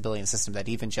much flexibility in the system that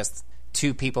even just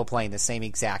two people playing the same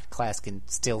exact class can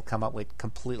still come up with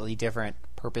completely different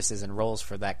purposes and roles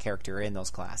for that character in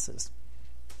those classes.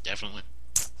 Definitely.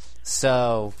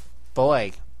 So,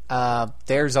 boy,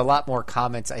 there's a lot more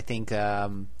comments. I think,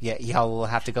 y'all will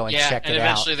have to go and check it out. And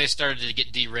eventually they started to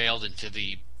get derailed into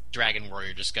the Dragon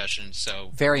Warrior discussion. So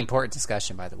very important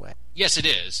discussion, by the way. Yes, it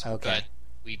is. Okay.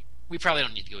 But we probably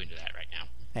don't need to go into that right now.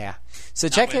 Yeah. So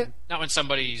check it. Not when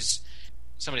somebody's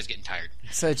getting tired.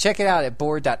 So check it out at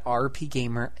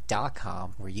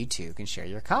board.rpgamer.com, where you too can share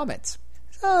your comments.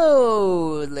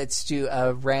 So let's do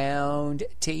a round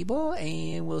table,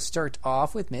 and we'll start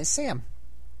off with Miss Sam.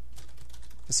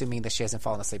 Assuming that she hasn't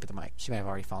fallen asleep at the mic. She may have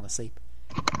already fallen asleep.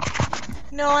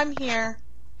 No, I'm here.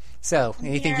 So,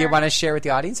 anything you want to share with the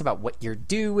audience about what you're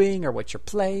doing, or what you're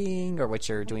playing, or what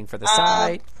you're doing for the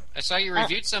site? I saw you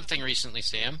reviewed something recently,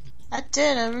 Sam. I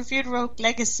did. I reviewed Rogue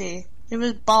Legacy. It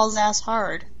was balls-ass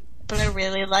hard, but I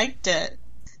really liked it.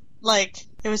 Like,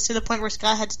 it was to the point where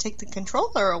Scott had to take the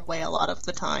controller away a lot of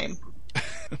the time.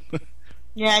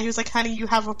 Yeah, he was like, honey, you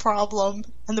have a problem,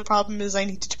 and the problem is I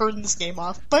need to turn this game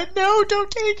off. But no, don't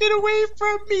take it away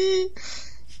from me!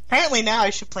 Apparently now I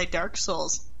should play Dark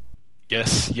Souls.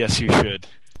 Yes, you should.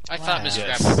 I thought Ms.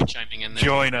 Yes. Scrap would be chiming in there.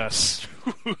 Join us.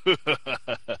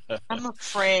 I'm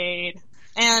afraid.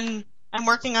 And I'm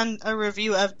working on a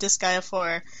review of Disgaea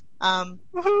 4.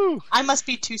 Woohoo! I must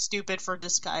be too stupid for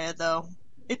Disgaea, though.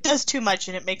 It does too much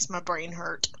and it makes my brain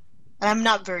hurt. And I'm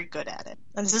not very good at it.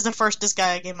 And this is the first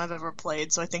Disgaea game I've ever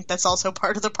played, so I think that's also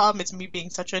part of the problem. It's me being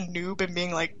such a noob and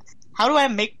being like, how do I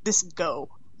make this go?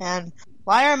 And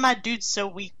why are my dudes so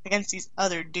weak against these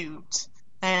other dudes?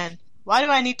 And why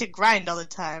do I need to grind all the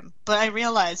time? But I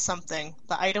realized something.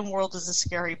 The item world is a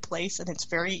scary place, and it's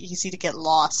very easy to get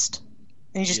lost.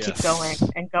 And you just keep going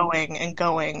and going and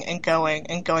going and going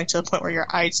and going to the point where your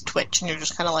eyes twitch, and you're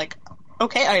just kind of like,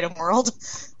 okay, item world.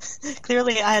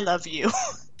 Clearly I love you.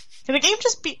 Can the game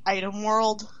just be item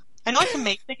world? I know I can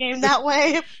make the game that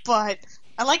way, but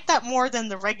I like that more than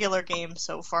the regular game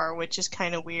so far, which is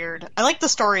kind of weird. I like the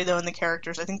story, though, and the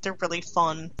characters. I think they're really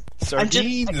fun.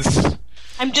 Sardines.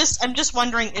 I'm just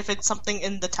wondering if it's something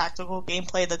in the tactical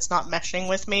gameplay that's not meshing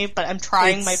with me, but I'm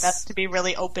trying my best to be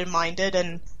really open-minded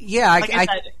and Yeah, like I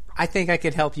said, I think I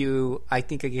could help you. I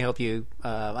think I can help you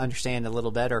understand a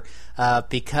little better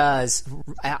because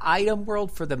item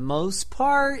world, for the most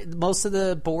part, most of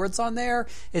the boards on there,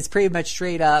 it's pretty much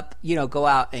straight up. Go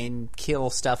out and kill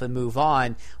stuff and move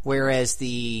on. Whereas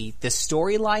the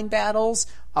storyline battles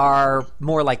are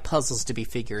more like puzzles to be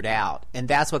figured out, and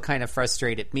that's what kind of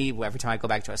frustrated me every time I go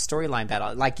back to a storyline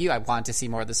battle. Like you, I want to see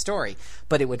more of the story,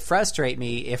 but it would frustrate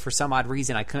me if for some odd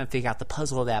reason I couldn't figure out the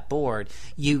puzzle of that board.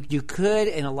 You could,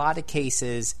 in a lot of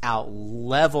cases,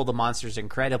 out-level the monsters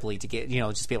incredibly to get,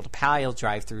 just be able to pile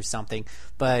drive through something,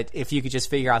 but if you could just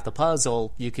figure out the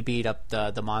puzzle, you could beat up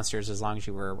the monsters as long as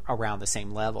you were around the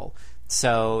same level.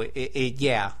 So,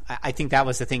 I think that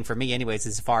was the thing for me anyways,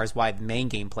 as far as why the main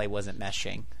gameplay wasn't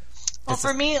meshing. Well,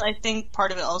 for me, I think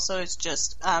part of it also is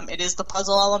just, it is the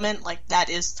puzzle element, like, that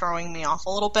is throwing me off a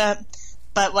little bit.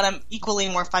 But what I'm equally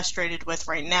more frustrated with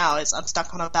right now is I'm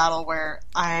stuck on a battle where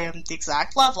I am the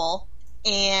exact level,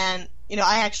 and,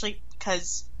 I actually,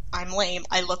 because I'm lame,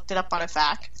 I looked it up on a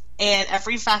FAQ, and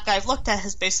every FAQ I've looked at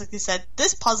has basically said,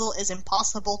 this puzzle is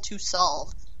impossible to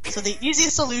solve. So the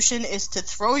easiest solution is to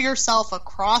throw yourself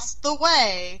across the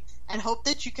way and hope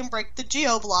that you can break the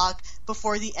geo-block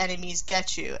before the enemies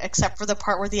get you, except for the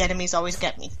part where the enemies always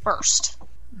get me first.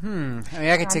 I mean,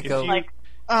 I could take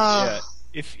a...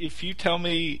 If you tell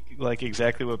me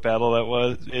exactly what battle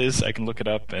that is, I can look it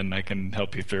up and I can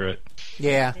help you through it.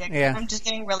 Yeah. I'm just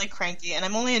getting really cranky, and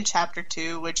I'm only in chapter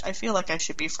 2, which I feel like I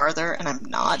should be further, and I'm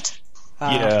not.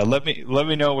 Let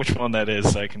me know which one that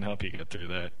is so I can help you get through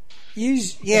that.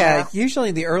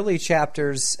 Usually the early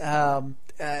chapters,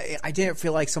 I didn't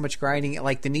feel like so much grinding.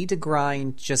 Like the need to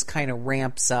grind just kind of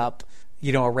ramps up,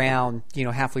 around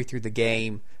halfway through the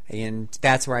game, and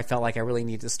that's where I felt like I really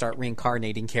need to start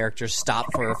reincarnating characters. Stop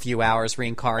for a few hours,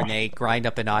 reincarnate, grind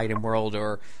up an item world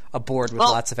or a board with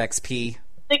lots of XP.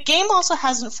 The game also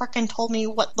hasn't frickin' told me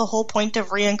what the whole point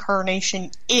of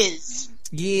reincarnation is.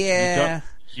 Yeah.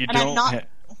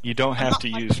 You don't have to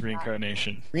use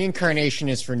reincarnation. Reincarnation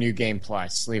is for New Game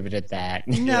Plus. Leave it at that.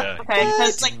 Yeah. Okay,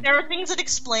 because there are things it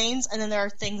explains, and then there are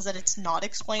things that it's not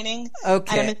explaining.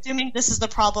 Okay. And I'm assuming this is the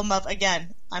problem of,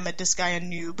 again, I'm a Disgaea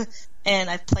noob, and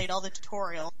I've played all the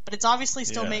tutorial, but it's obviously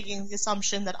still making the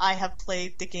assumption that I have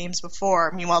played the games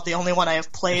before. Meanwhile, the only one I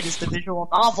have played is the visual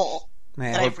novel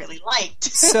that I really liked.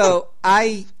 So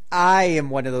I am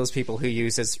one of those people who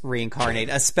uses reincarnate,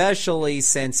 especially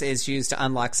since it's used to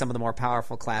unlock some of the more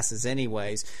powerful classes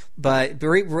anyways. But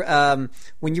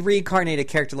when you reincarnate a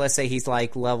character, let's say he's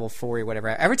like level 40 or whatever,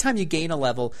 every time you gain a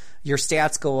level, your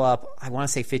stats go up, I want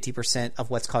to say 50% of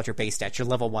what's called your base stats, your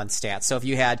level 1 stats. So if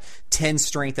you had 10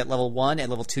 strength at level 1, at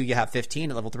level 2 you have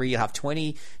 15, at level 3 you have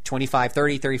 20, 25,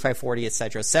 30, 35, 40,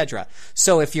 etc., etc.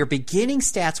 So if your beginning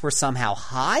stats were somehow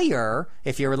higher,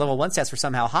 if your level 1 stats were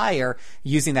somehow higher,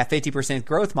 using that 50%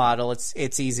 growth model,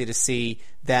 it's easy to see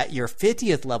that your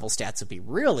 50th level stats would be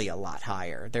really a lot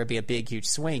higher. There'd be a big, huge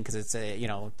swing because it's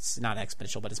it's not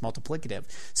exponential, but it's multiplicative.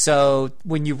 So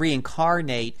when you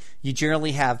reincarnate, you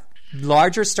generally have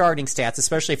larger starting stats,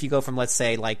 especially if you go from, let's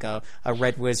say, like a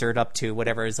red wizard up to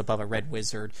whatever is above a red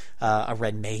wizard, a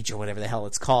red mage or whatever the hell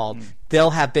it's called. They'll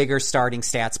have bigger starting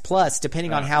stats. Plus,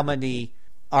 depending on how many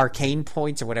arcane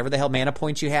points or whatever the hell mana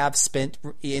points you have spent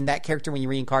in that character when you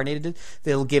reincarnated it,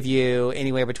 they'll give you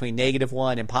anywhere between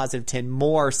 -1 and +10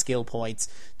 more skill points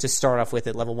to start off with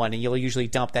at level 1, and you'll usually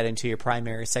dump that into your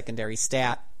primary or secondary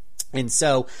stat. And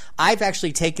so I've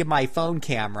actually taken my phone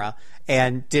camera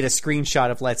and did a screenshot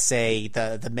of, let's say,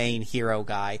 the main hero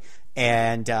guy,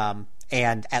 and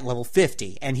and at level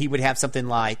 50, and he would have something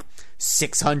like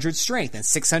 600 strength and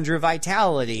 600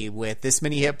 vitality with this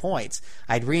many hit points.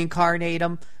 I'd reincarnate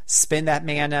him, spend that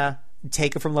mana,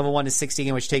 take it from level 1 to 60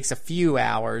 again, which takes a few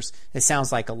hours. It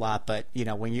sounds like a lot, but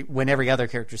when every other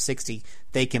character is 60,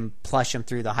 they can plush them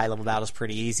through the high level battles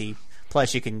pretty easy.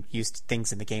 Plus, you can use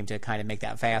things in the game to kind of make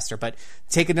that faster. But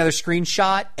take another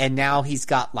screenshot, and now he's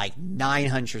got like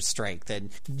 900 strength and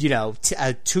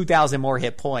 2,000 more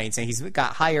hit points, and he's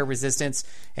got higher resistance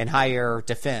and higher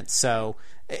defense. So,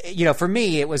 for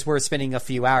me, it was worth spending a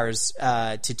few hours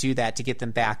to do that, to get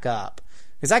them back up.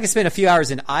 Because I could spend a few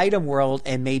hours in Item World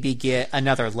and maybe get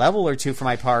another level or two for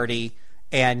my party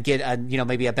and get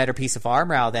maybe a better piece of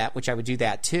armor out of that, which I would do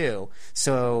that too.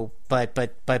 So, but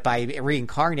by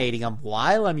reincarnating him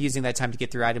while I'm using that time to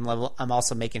get through item level, I'm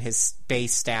also making his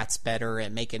base stats better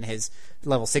and making his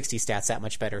level 60 stats that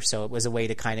much better. So it was a way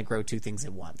to kind of grow two things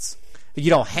at once. You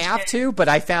don't have to, but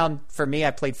I found, for me,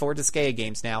 I played 4 Disgaea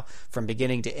games now from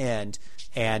beginning to end,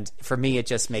 and for me it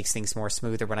just makes things more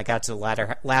smoother when I got to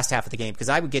the last half of the game, because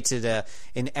I would get to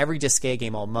in every Disgaea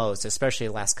game almost, especially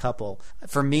the last couple,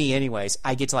 for me anyways,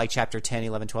 I get to like chapter 10,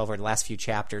 11, 12, or the last few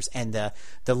chapters, and the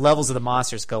levels of the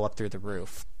monsters go up through the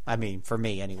roof. I mean, for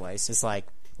me anyways, it's like,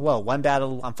 whoa, one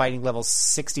battle I'm fighting level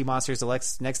 60 monsters,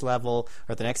 the next level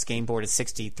or the next game board is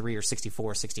 63 or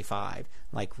 64 or 65. I'm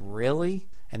like, really?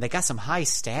 And they got some high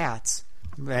stats,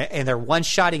 and they're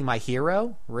one-shotting my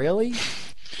hero? Really?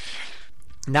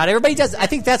 Not everybody does. I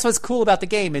think that's what's cool about the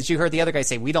game, is you heard the other guy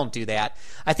say, we don't do that.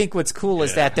 I think what's cool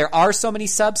is that there are so many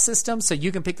subsystems, so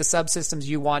you can pick the subsystems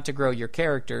you want to grow your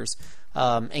characters.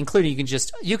 Including you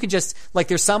can just like,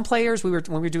 there's some players, when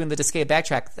we were doing the Disgaea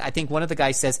backtrack, I think one of the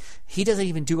guys says he doesn't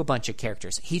even do a bunch of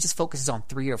characters. He just focuses on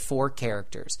 3 or 4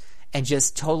 characters and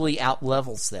just totally out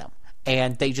levels them.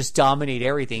 And they just dominate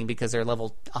everything because they're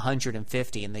level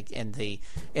 150, and the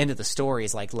end of the story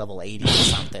is like level 80 or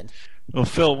something. Well,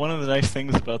 Phil, one of the nice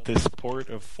things about this port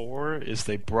of 4 is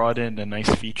they brought in a nice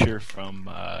feature from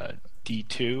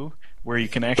D2 where you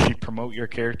can actually promote your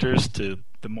characters to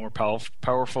the more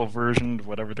powerful version of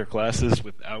whatever their class is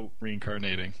without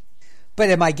reincarnating. But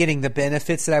am I getting the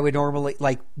benefits that I would normally,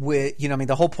 like,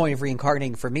 the whole point of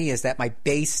reincarnating for me is that my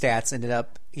base stats ended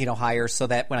up, higher, so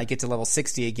that when I get to level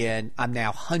 60 again, I'm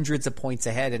now hundreds of points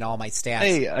ahead in all my stats.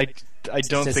 Hey, I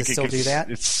don't think it still do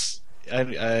that?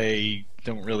 I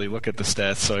don't really look at the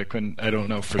stats, so I don't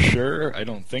know for sure. I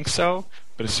don't think so,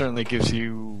 but it certainly gives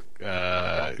you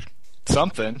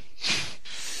something.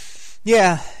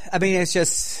 Yeah, I mean, it's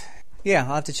just, I'll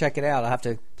have to check it out. I'll have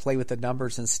to play with the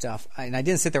numbers and stuff. And I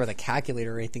didn't sit there with a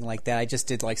calculator or anything like that. I just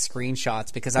did like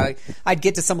screenshots, because I'd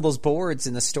get to some of those boards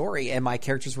in the story and my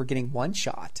characters were getting one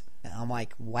shot. And I'm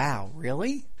like, wow,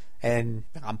 really? And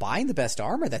I'm buying the best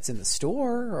armor that's in the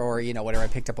store, or, whatever I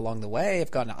picked up along the way. I've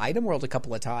gone to Item World a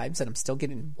couple of times and I'm still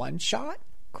getting one shot?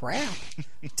 Crap.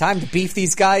 Time to beef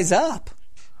these guys up.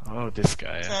 Oh, this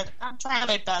guy. I'm trying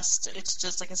my best. It's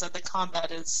just, like I said, the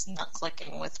combat is not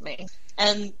clicking with me.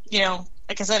 And,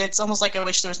 like I said, it's almost like I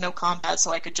wish there was no combat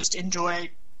so I could just enjoy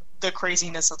the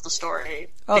craziness of the story.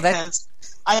 Because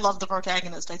I love the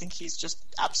protagonist. I think he's just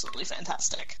absolutely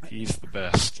fantastic. He's the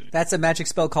best. That's a magic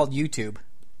spell called YouTube.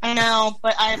 I know,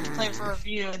 but I have to play it for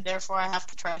review, and therefore I have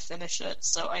to try to finish it,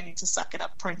 so I need to suck it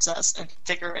up, princess, and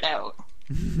figure it out.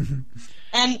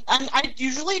 And I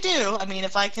usually do. I mean,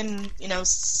 if I can,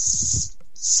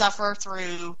 suffer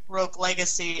through Rogue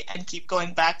Legacy and keep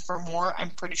going back for more, I'm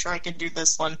pretty sure I can do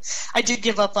this one. I did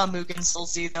give up on Mugen Soul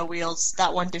Xeno Wheels.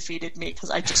 That one defeated me because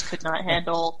I just could not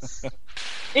handle...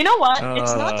 You know what?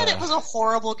 It's not that it was a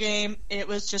horrible game. It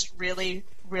was just really,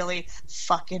 really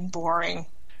fucking boring.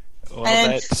 Well,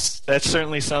 that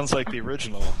certainly sounds like the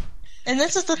original. And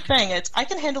this is the thing. I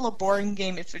can handle a boring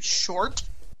game if it's short.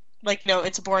 Like,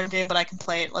 it's a boring game, but I can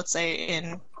play it, let's say,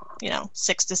 in,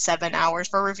 6 to 7 hours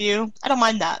for review. I don't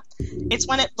mind that. It's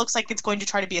when it looks like it's going to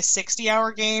try to be a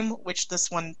 60-hour game, which this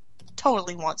one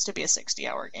totally wants to be a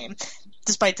 60-hour game,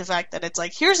 despite the fact that it's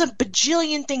like, here's a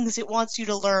bajillion things it wants you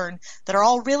to learn that are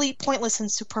all really pointless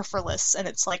and superfluous, and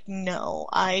it's like, no,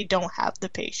 I don't have the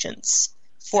patience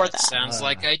for that. Sounds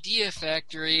like Idea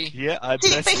Factory. Yeah, that's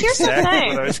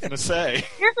exactly what I was going to say.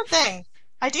 Here's the thing.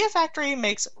 Idea Factory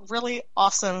makes really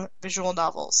awesome visual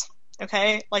novels.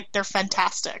 Okay? Like, they're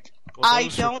fantastic. Well,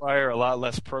 those require a lot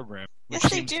less programming. Yes,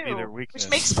 they do. Which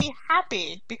makes me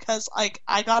happy because, like,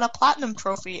 I got a platinum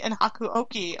trophy in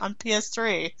Hakuoki on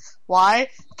PS3. Why?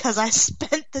 Because I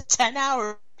spent the 10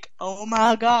 hours. Oh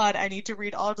my god, I need to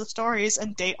read all the stories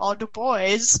and date all the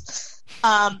boys.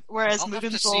 Whereas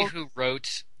Mugen Soul, see who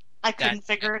wrote I couldn't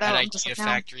figure it out. That Idea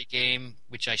Factory game,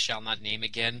 which I shall not name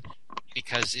again.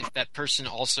 because if that person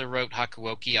also wrote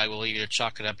Hakuoki, I will either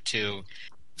chalk it up to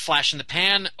flash in the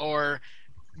pan, or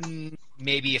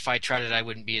maybe if I tried it, I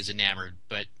wouldn't be as enamored.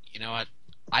 But you know what?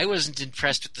 I wasn't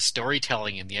impressed with the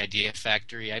storytelling in the Idea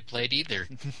Factory I played either.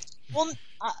 Well,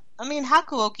 I mean,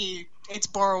 Hakuoki, it's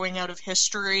borrowing out of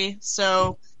history,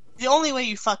 so the only way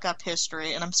you fuck up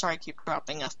history, and I'm sorry I keep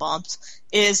dropping F-bombs,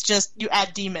 is just you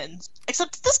add demons.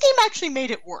 Except this game actually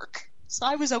made it work, so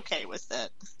I was okay with it.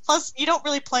 Plus, you don't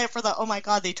really play it for the, oh my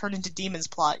god, they turn into demons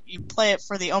plot. You play it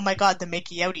for the, oh my god, the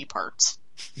Makey Outie parts.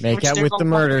 Make out with the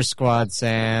murder squad,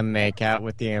 Sam. Make out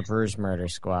with the Emperor's murder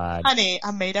squad. Honey,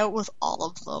 I made out with all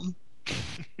of them.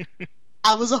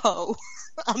 I was a hoe.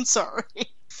 I'm sorry.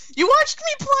 You watched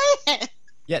me play it!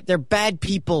 Yeah, they're bad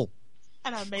people.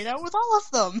 And I made out with all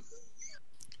of them.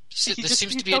 This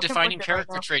seems to be a defining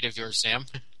character trait of yours, Sam.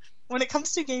 When it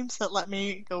comes to games that let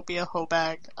me go be a hoe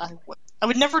bag, I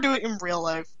would never do it in real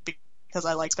life because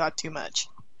I like Scott too much.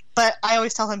 But I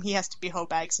always tell him he has to be hoe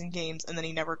bags in games, and then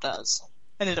he never does.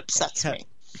 And it upsets me.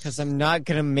 Because I'm not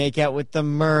going to make out with the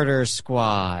murder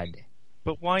squad.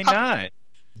 But why not?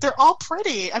 They're all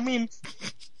pretty. I mean,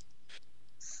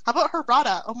 how about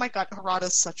Harada? Oh my god,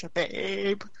 Harada's such a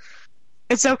babe.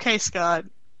 It's okay, Scott.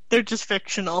 They're just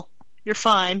fictional. You're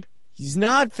fine. He's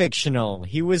not fictional.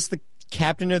 He was the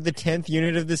captain of the 10th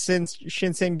unit of the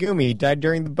Shinsengumi. He died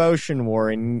during the Boshin War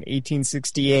in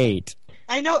 1868.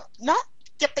 I know,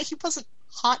 but he wasn't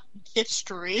hot in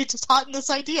history, just hot in this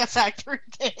Idea Factory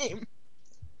game.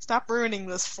 Stop ruining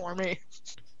this for me.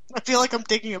 I feel like I'm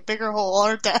digging a bigger hole,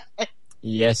 aren't I?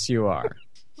 Yes, you are.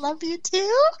 Love you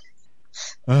too?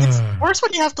 It's worse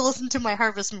when you have to listen to my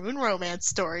Harvest Moon romance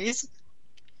stories.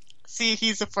 See,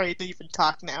 he's afraid to even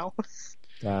talk now.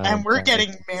 And we're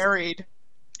getting married.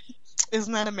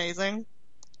 Isn't that amazing?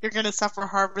 You're going to suffer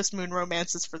Harvest Moon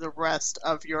romances for the rest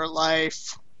of your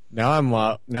life. No, I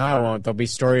won't. There'll be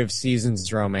Story of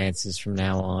Seasons romances from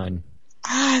now on.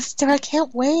 Esther, I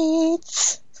can't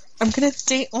wait. I'm going to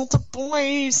date all the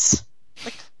boys.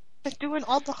 Like doing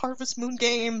all the Harvest Moon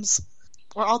games.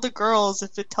 Or all the girls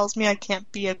if it tells me I can't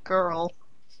be a girl.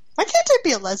 Why can't I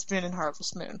be a lesbian in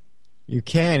Harvest Moon? You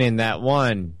can in that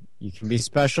one. You can be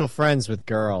special friends with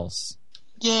girls.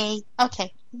 Yay.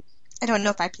 Okay. I don't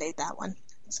know if I played that one.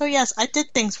 So yes, I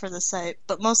did things for the site,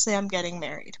 but mostly I'm getting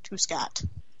married to Scott.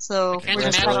 So I can't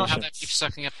imagine how that keeps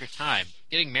sucking up your time.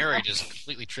 Getting married is a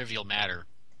completely trivial matter.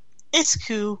 It's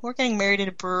cool. We're getting married at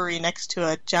a brewery next to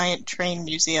a giant train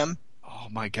museum. Oh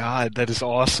my god, that is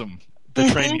awesome. The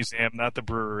train museum, not the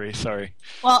brewery, sorry.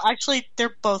 Well, actually,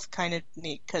 they're both kind of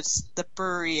neat, because the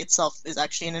brewery itself is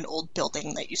actually in an old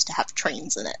building that used to have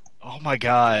trains in it. Oh my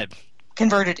god.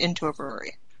 Converted into a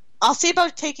brewery. I'll see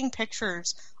about taking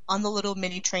pictures on the little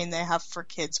mini train they have for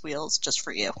kids' wheels, just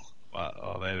for you.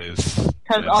 Wow, that is...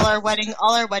 Because all our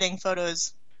wedding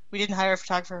photos, we didn't hire a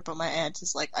photographer, but my aunt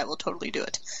is like, I will totally do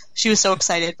it. She was so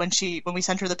excited when we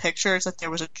sent her the pictures that there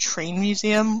was a train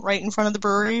museum right in front of the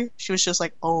brewery. She was just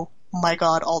like, oh my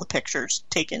god, all the pictures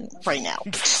taken right now.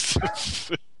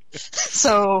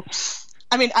 So,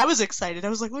 I mean, I was excited. I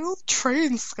was like, look at all the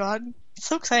trains, Scott. It's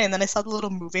so exciting. And then I saw the little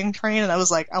moving train, and I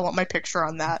was like, I want my picture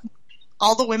on that.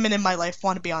 All the women in my life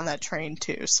want to be on that train,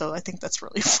 too, so I think that's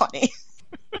really funny.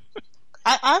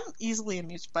 I'm easily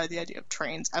amused by the idea of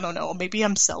trains. I don't know. Maybe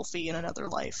I'm selfie in another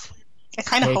life. I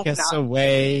kind of hope not. Take us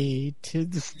away to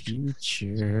the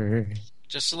future.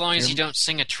 Just so long as you don't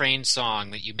sing a train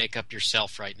song that you make up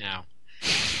yourself right now.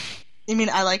 You mean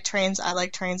I like trains, I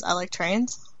like trains, I like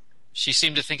trains? She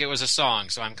seemed to think it was a song,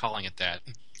 so I'm calling it that.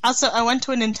 Also, I went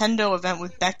to a Nintendo event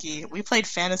with Becky. We played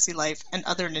Fantasy Life and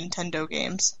other Nintendo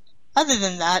games. Other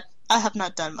than that, I have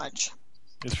not done much.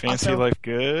 Is Fantasy Life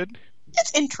good?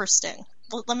 It's interesting.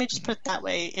 Let me just put it that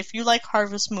way. If you like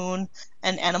Harvest Moon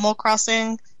and Animal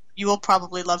Crossing, you will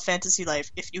probably love Fantasy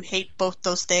Life. If you hate both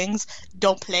those things,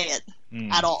 don't play it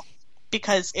at all.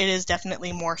 Because it is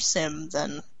definitely more sim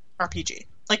than RPG.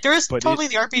 Like, there is the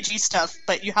RPG stuff,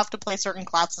 but you have to play certain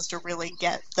classes to really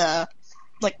get the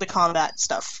combat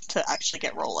stuff to actually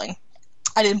get rolling.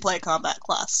 I didn't play a combat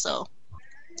class, so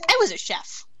I was a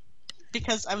chef.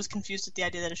 Because I was confused at the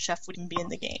idea that a chef wouldn't be in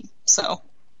the game. So,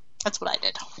 that's what I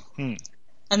did.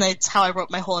 And that's how I wrote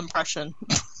my whole impression.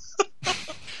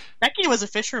 Becky was a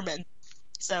fisherman,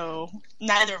 so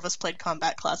neither of us played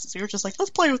combat classes. We were just like,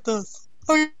 let's play with this.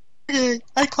 Okay,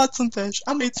 I caught some fish.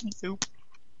 I made some soup.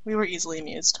 We were easily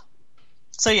amused.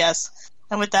 So yes,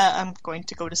 and with that, I'm going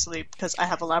to go to sleep because I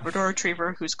have a Labrador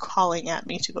Retriever who's calling at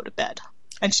me to go to bed.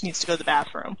 And she needs to go to the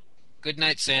bathroom. Good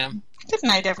night, Sam. Good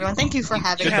night, everyone. Thank you for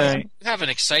having me. You have an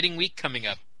exciting week coming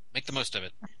up. Make the most of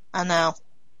it. I know.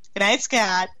 Good night,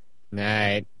 Scott.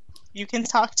 Night. You can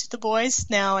talk to the boys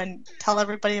now and tell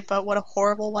everybody about what a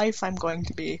horrible wife I'm going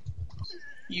to be.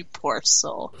 You poor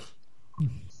soul.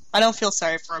 I don't feel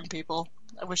sorry for him, people.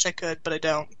 I wish I could, but I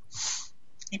don't.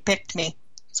 He picked me.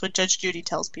 That's what Judge Judy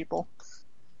tells people.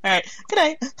 Alright, good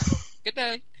night. Good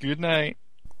night. Good night.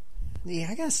 Yeah,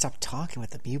 I gotta stop talking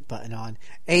with the mute button on.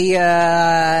 Hey,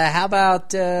 how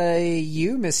about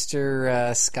you,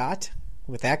 Mr. Scott,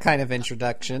 with that kind of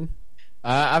introduction?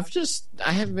 I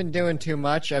haven't been doing too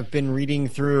much. I've been reading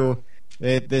through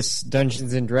this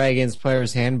Dungeons and Dragons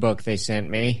Player's Handbook they sent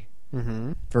me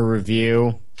for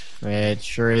review. It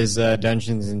sure is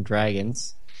Dungeons and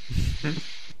Dragons.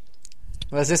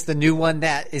 Was this the new one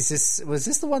was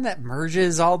this the one that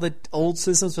merges all the old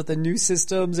systems with the new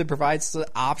systems and provides the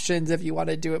options if you want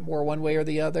to do it more one way or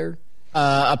the other?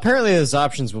 Apparently those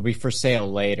options will be for sale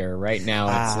later. Right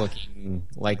now it's looking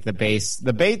like the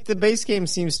base game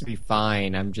seems to be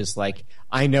fine. I'm just like,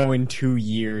 I know in 2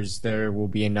 years there will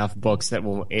be enough books that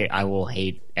I will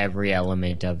hate every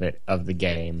element of the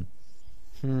game.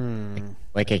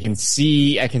 Like I can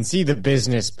see the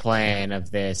business plan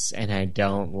of this, and I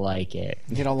don't like it.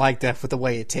 You don't like that with the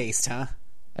way it tastes, huh?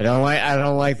 I don't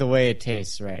like the way it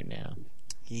tastes right now.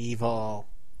 Evil.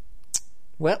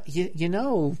 Well, you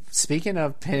know, speaking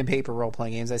of pen and paper role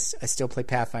playing games, I still play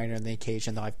Pathfinder on the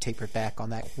occasion, though I've tapered back on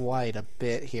that quite a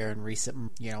bit here in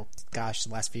recent, the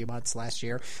last few months, last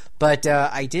year. But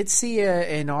I did see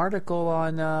an article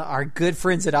on our good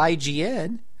friends at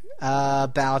IGN.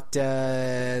 About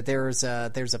there's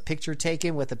a picture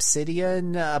taken with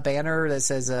Obsidian, a banner that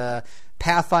says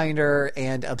Pathfinder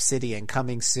and Obsidian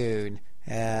coming soon,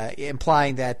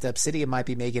 implying that Obsidian might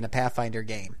be making a Pathfinder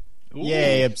game. Ooh.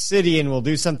 Yay, Obsidian will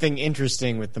do something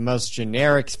interesting with the most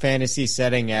generic fantasy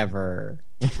setting ever.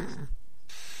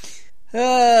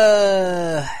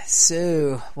 Well,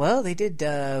 they did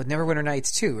Neverwinter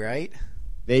Nights 2, right?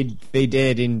 They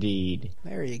did indeed.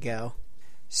 There you go.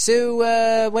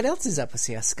 So, what else is up with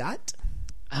you, Scott?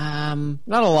 Not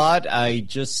a lot.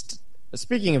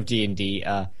 Speaking of D&D,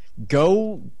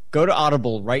 go to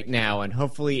Audible right now, and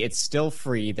hopefully it's still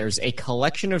free. There's a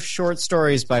collection of short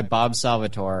stories by Bob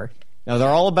Salvatore. Now, they're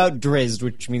all about Drizzt,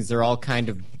 which means they're all kind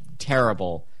of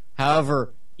terrible.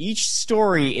 However, each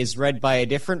story is read by a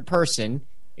different person,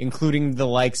 including the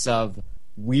likes of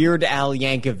Weird Al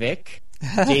Yankovic,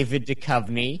 David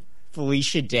Duchovny,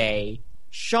 Felicia Day,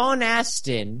 Sean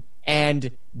Astin,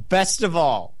 and best of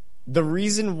all, the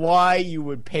reason why you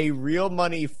would pay real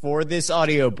money for this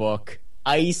audiobook,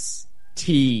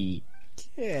 Ice-T.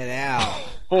 Get out.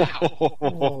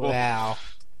 Wow.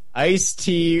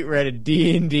 Ice-T read a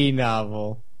D&D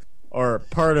novel, or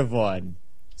part of one.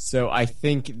 So I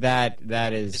think that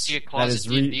is... Is he a closet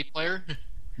D&D player?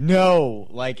 No,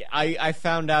 like, I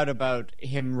found out about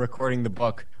him recording the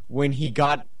book when he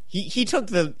got... He took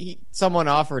someone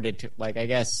offered it to, like, I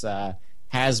guess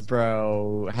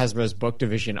Hasbro's book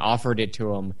division offered it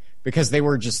to him because they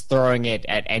were just throwing it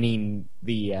at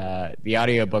the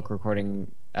audiobook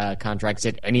recording contracts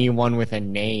at anyone with a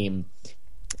name.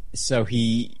 So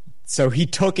he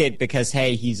took it because,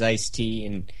 hey, he's Ice-T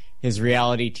and his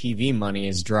reality TV money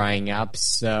is drying up.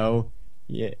 So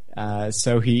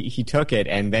he took it,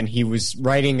 and then he was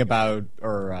writing about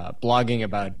or blogging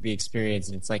about the experience,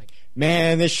 and it's like,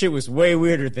 man, this shit was way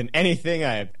weirder than anything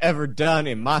I have ever done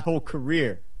in my whole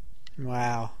career.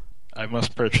 Wow. I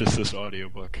must purchase this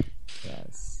audiobook.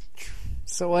 Yes.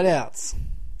 So what else?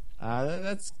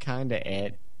 That's kind of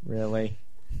it, really.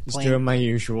 Just doing my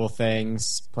usual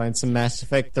things. Playing some Mass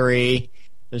Effect 3.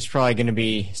 There's probably going to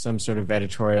be some sort of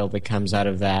editorial that comes out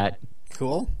of that.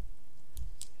 Cool.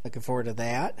 Looking forward to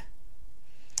that.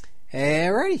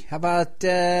 Alrighty. How about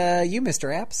you, Mr.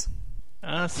 Apps?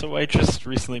 So I just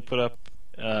recently put up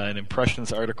an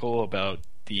impressions article about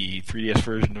the 3DS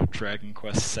version of Dragon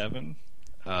Quest VII.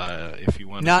 If you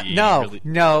want to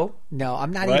No,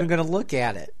 I'm not even going to look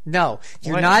at it. No,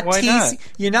 you're Why not teasing. not?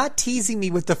 You're not teasing me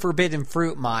with the forbidden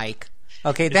fruit, Mike.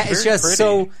 Okay, that is very just pretty.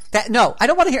 so that no, I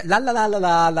don't want to hear la la la la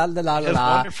la la la It has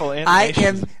la. wonderful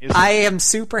animations. I am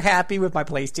super happy with my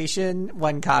PlayStation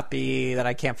 1 copy that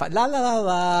I can't find. La la la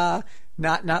la.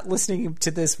 Not listening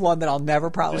to this one that I'll never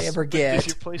probably ever get. Does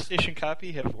your PlayStation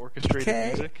copy have orchestrated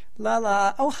music? La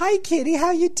la. Oh, hi, Kitty.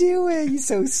 How you doing? You're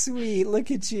so sweet.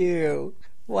 Look at you.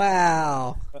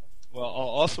 Wow. Well, I'll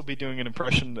also be doing an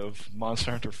impression of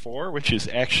Monster Hunter 4, which is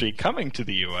actually coming to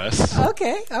the U.S.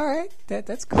 Okay, all right.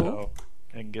 That's cool. So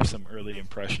I can give some early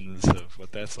impressions of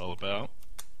what that's all about.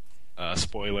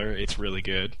 Spoiler, it's really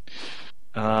good.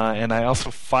 And I also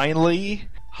finally,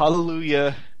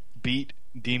 hallelujah, beat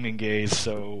Demon Gaze,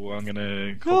 so I'm going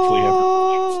to hopefully have a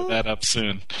review for that up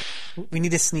soon. We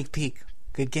need a sneak peek.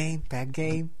 Good game? Bad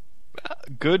game?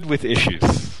 Good with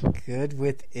issues. Good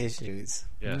with issues.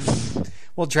 Yes.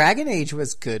 Well, Dragon Age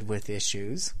was good with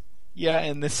issues. Yeah,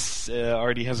 and this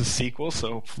already has a sequel,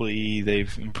 so hopefully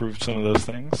they've improved some of those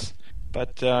things.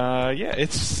 But yeah,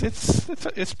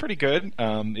 it's pretty good.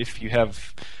 If you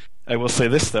have, I will say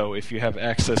this though, if you have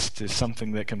access to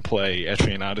something that can play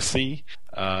Etrian Odyssey,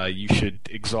 you should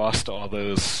exhaust all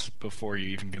those before you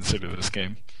even consider this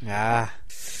game. Ah,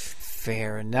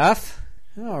 fair enough.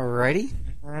 Alrighty.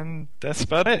 And that's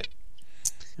about it.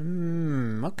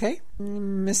 Okay.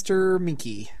 Mr.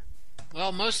 Minky.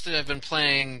 Well, mostly I've been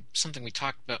playing something we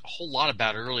talked about a whole lot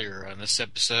about earlier on this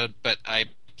episode, but I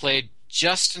played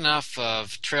just enough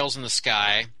of Trails in the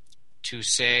Sky to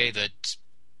say that,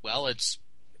 well, it's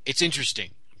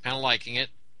interesting. I'm kind of liking it.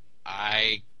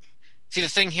 The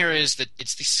thing here is that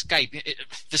it's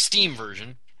the Steam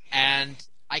version, and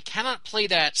I cannot play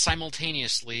that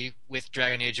simultaneously with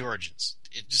Dragon Age Origins.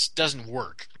 It just doesn't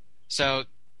work. So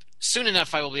soon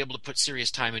enough I will be able to put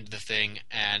serious time into the thing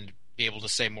and be able to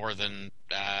say more than,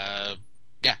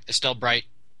 Estelle Bright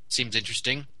seems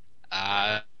interesting.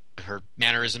 Her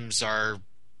mannerisms are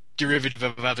derivative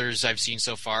of others I've seen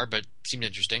so far, but seemed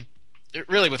interesting.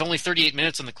 Really, with only 38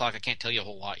 minutes on the clock, I can't tell you a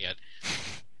whole lot yet.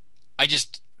 I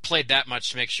just played that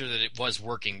much to make sure that it was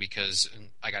working because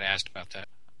I got asked about that.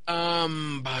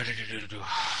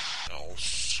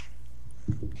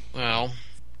 Well,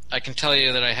 I can tell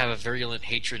you that I have a virulent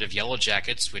hatred of Yellow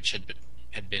Jackets, which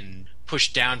had been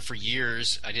pushed down for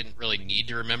years. I didn't really need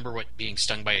to remember what being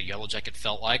stung by a yellow jacket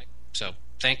felt like. So,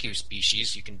 thank you,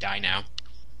 species. You can die now.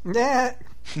 Yeah.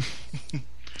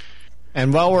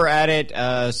 And while we're at it,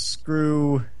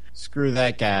 screw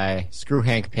that guy. Screw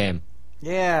Hank Pym.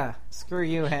 Yeah. Screw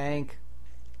you, Hank.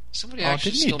 Somebody Didn't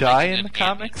actually he still die making in the an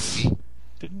comics?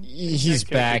 He's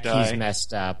back. die? He's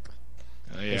messed up.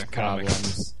 Oh, yeah, His comics.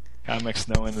 problems. Comics,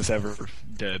 no one is ever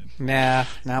dead. Nah,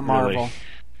 not Marvel.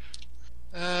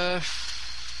 Really.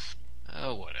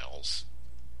 What else?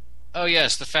 Oh,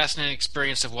 yes, the fascinating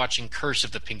experience of watching Curse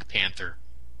of the Pink Panther.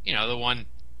 You know,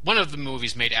 one of the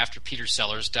movies made after Peter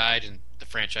Sellers died and the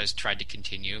franchise tried to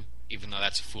continue, even though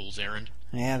that's a fool's errand.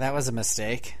 Yeah, that was a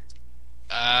mistake.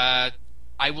 I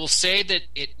will say that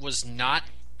it was not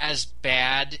as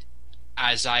bad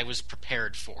as I was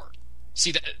prepared for.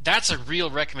 See, that's a real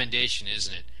recommendation,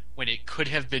 isn't it? When it could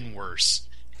have been worse.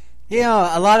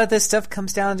 Yeah, a lot of this stuff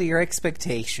comes down to your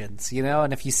expectations,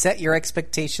 and if you set your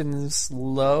expectations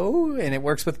low, and it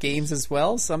works with games as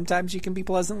well, sometimes you can be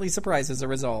pleasantly surprised as a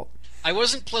result. I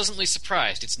wasn't pleasantly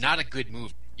surprised. It's not a good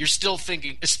movie. You're still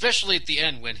thinking, especially at the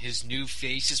end when his new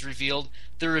face is revealed,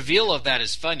 the reveal of that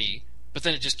is funny, but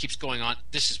then it just keeps going on.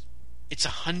 It's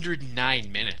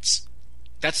 109 minutes.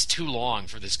 That's too long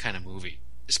for this kind of movie,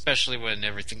 especially when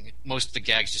most of the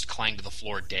gags just clang to the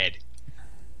floor dead.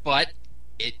 But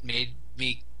it made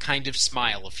me kind of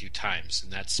smile a few times,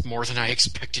 and that's more than I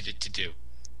expected it to do.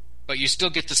 But you still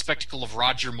get the spectacle of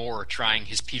Roger Moore trying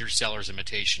his Peter Sellers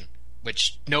imitation,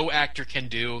 which no actor can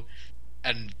do,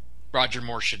 and Roger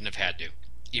Moore shouldn't have had to,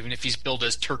 even if he's billed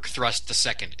as Turk Thrust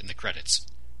II in the credits.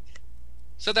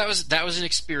 So that was an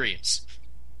experience.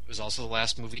 It was also the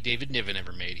last movie David Niven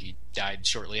ever made. He died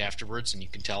shortly afterwards, and you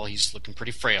can tell he's looking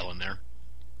pretty frail in there.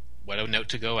 What a note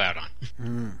to go out on.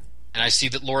 And I see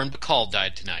that Lauren Bacall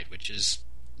died tonight, which is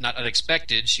not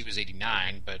unexpected. She was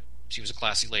 89, but she was a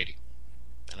classy lady.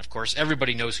 And of course,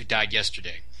 everybody knows who died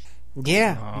yesterday.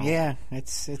 Yeah,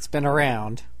 it's been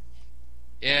around.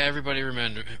 Yeah, everybody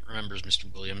remembers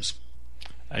Mr. Williams.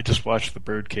 I just watched The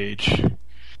Birdcage,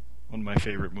 one of my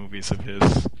favorite movies of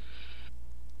his.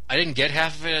 I didn't get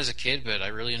half of it as a kid, but I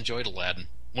really enjoyed Aladdin,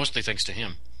 mostly thanks to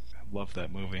him. I love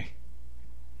that movie.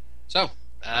 So,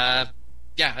 I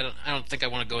don't think I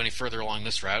want to go any further along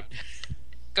this route.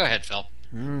 Go ahead, Phil.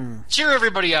 Cheer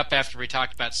everybody up after we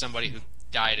talked about somebody who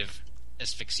died of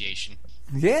asphyxiation.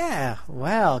 Yeah,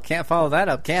 well, can't follow that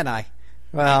up, can I?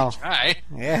 Well, Try.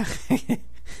 Yeah.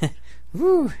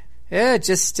 Woo. Yeah,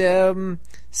 just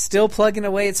still plugging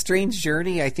away at Strange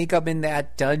Journey. I think I'm in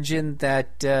that dungeon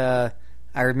that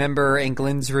I remember in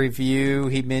Glenn's review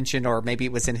he mentioned, or maybe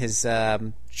it was in his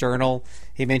journal,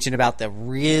 he mentioned about the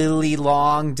really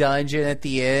long dungeon at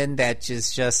the end that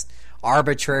is just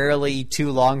arbitrarily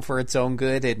too long for its own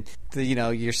good, and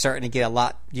you're starting to get a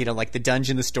lot, like the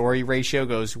dungeon to story ratio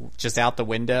goes just out the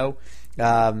window.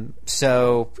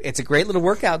 So it's a great little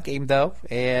workout game though,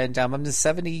 and I'm to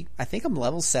 70. I think I'm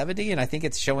level 70, and I think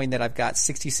it's showing that I've got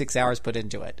 66 hours put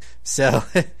into it. So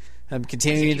I'm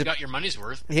continuing you got your money's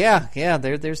worth. Yeah.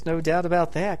 There's no doubt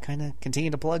about that. Kind of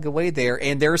continue to plug away there,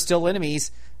 and there are still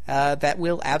enemies. that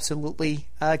will absolutely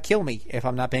kill me if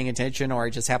I'm not paying attention or I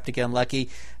just happen to get unlucky.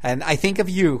 And I think of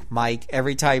you, Mike,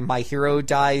 every time my hero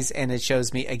dies and it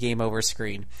shows me a game over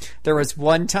screen. There was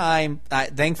one time,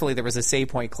 thankfully there was a save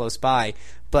point close by,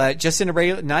 but just in a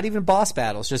regular, not even boss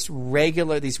battles, just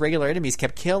these regular enemies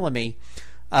kept killing me.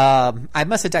 I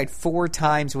must have died 4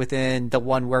 times within the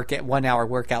 1 hour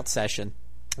workout session.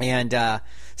 And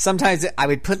sometimes I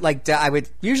would put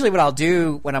usually what I'll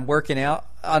do when I'm working out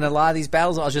on a lot of these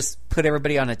battles, I'll just put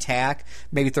everybody on attack,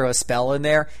 maybe throw a spell in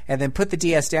there, and then put the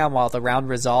DS down while the round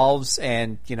resolves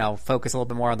and, focus a little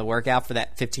bit more on the workout for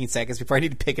that 15 seconds before I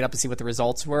need to pick it up and see what the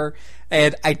results were.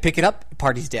 And I'd pick it up,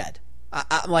 party's dead.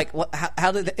 I'm like, what?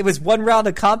 How did it was 1 round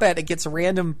of combat against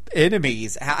random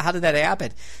enemies? How did that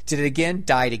happen? Did it again?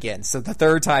 Died again. So the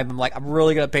 3rd time, I'm like, I'm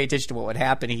really going to pay attention to what would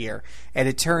happen here. And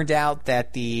it turned out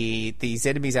that these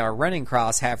enemies that are running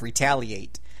across have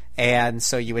retaliate. And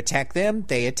so you attack them,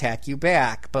 they attack you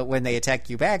back. But when they attack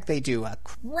you back, they do a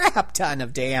crap ton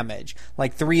of damage.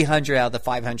 Like 300 out of the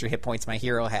 500 hit points my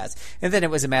hero has. And then it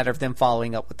was a matter of them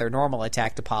following up with their normal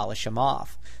attack to polish them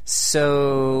off.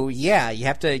 So, yeah,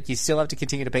 you still have to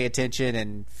continue to pay attention.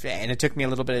 And it took me a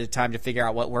little bit of time to figure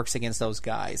out what works against those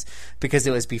guys. Because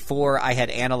it was before I had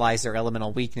analyzed their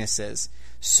elemental weaknesses.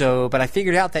 But I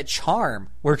figured out that Charm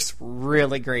works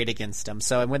really great against them.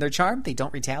 So, and when they're charmed, they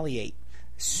don't retaliate.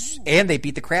 And they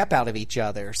beat the crap out of each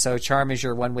other. So Charm is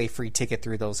your one-way free ticket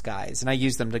through those guys. And I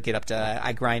use them to get up to,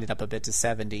 I grind it up a bit to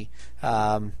 70.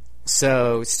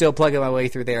 So still plugging my way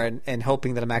through there and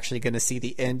hoping that I'm actually going to see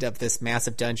the end of this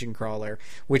massive dungeon crawler,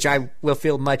 which I will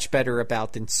feel much better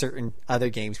about than certain other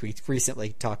games we've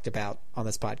recently talked about on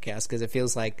this podcast, because it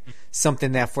feels like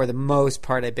something that for the most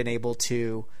part I've been able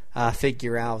to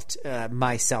figure out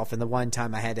myself. And the one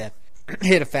time I had to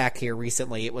hit a fact here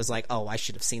recently, it was like, oh, I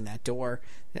should have seen that door.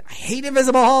 I hate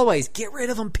invisible hallways. Get rid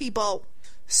of them, people.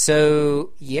 So,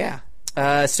 yeah.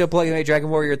 Still plugging away Dragon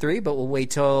Warrior 3, but we'll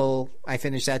wait till I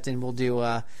finish that, and we'll do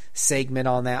a segment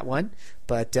on that one.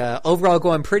 But overall,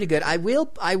 going pretty good. I will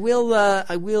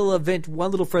vent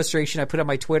one little frustration I put on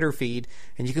my Twitter feed,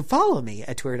 and you can follow me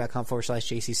at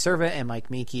twitter.com/JCServa, and Mike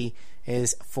Meeky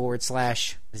is /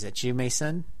 is it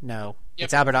Jumason? No. Yep.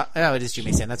 It's Albert. No, it is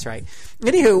Jumason. That's right.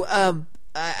 Anywho,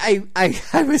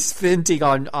 I was venting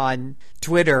on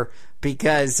Twitter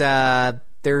because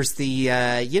there's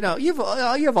the you've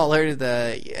all heard of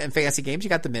the in fantasy games, you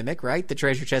got the Mimic, right? The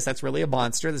treasure chest that's really a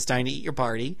monster that's trying to eat your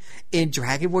party. In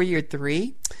Dragon Warrior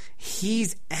 3,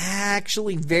 he's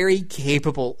actually very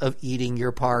capable of eating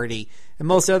your party. In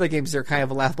most other games, they're kind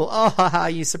of laughable. Oh, haha,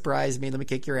 you surprised me. Let me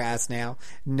kick your ass now.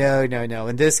 No.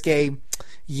 In this game,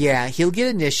 yeah, he'll get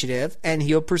initiative and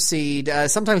he'll proceed.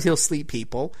 Sometimes he'll sleep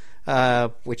people,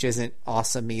 which isn't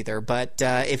awesome either. But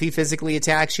if he physically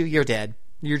attacks you, you're dead.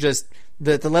 You're just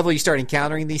the level you start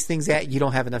encountering these things at, you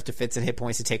don't have enough defense and hit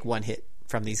points to take one hit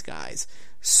from these guys.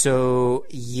 So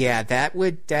yeah, that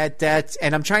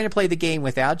and I'm trying to play the game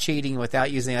without cheating, without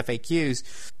using FAQs.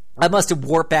 I must have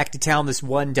warped back to town this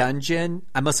one dungeon.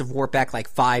 I must have warped back like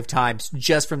 5 times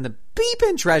just from the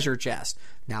beeping treasure chest.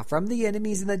 Not from the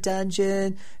enemies in the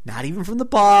dungeon, not even from the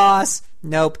boss.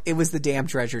 Nope, it was the damn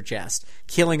treasure chest.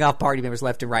 Killing off party members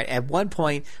left and right. At one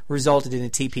point, resulted in a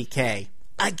TPK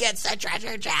against the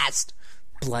treasure chest.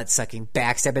 Blood-sucking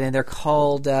backstabbing, and they're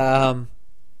called Cannabox.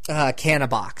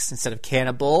 Instead of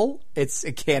cannibal, it's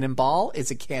a cannonball.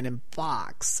 It's a cannon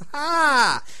box.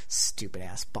 Ah, stupid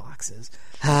ass boxes.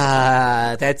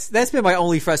 That's been my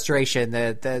only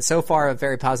frustration. So far a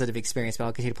very positive experience, but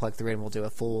I'll continue to plug through it, and we'll do a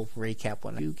full recap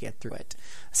when I do get through it.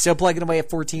 Still plugging away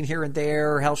at 14 here and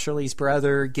there. Hell Shirley's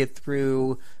brother, get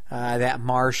through that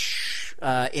marsh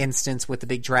instance with the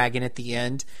big dragon at the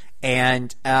end.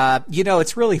 And,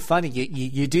 it's really funny.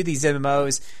 You do these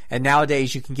MMOs, and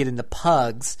nowadays you can get into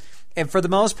pugs. And for the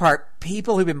most part,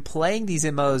 people who've been playing these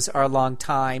MMOs are a long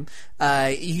time.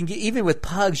 You can get, even with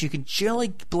pugs, you can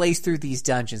generally blaze through these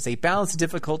dungeons. They balance the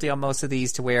difficulty on most of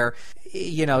these to where,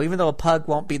 even though a pug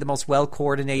won't be the most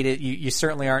well-coordinated, you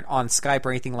certainly aren't on Skype or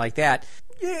anything like that.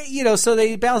 So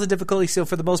they balance the difficulty. So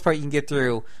for the most part, you can get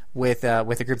through with a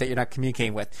group that you're not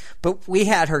communicating with. But we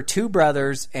had her 2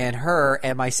 brothers and her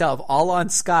and myself all on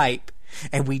Skype,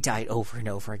 and we died over and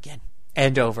over again.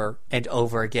 And over and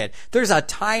over again. There's a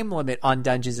time limit on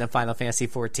dungeons in Final Fantasy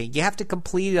XIV. You have to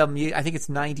complete them. I think it's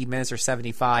 90 minutes or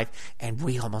 75, and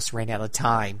we almost ran out of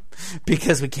time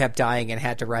because we kept dying and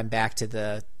had to run back to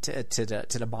the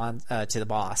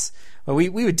boss. Well, we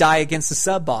would die against the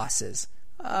sub bosses.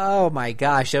 Oh my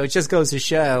gosh! So it just goes to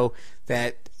show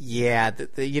that,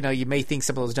 you may think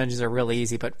some of those dungeons are really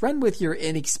easy, but run with your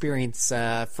inexperienced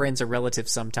friends or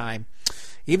relatives sometime.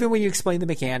 even when you explain the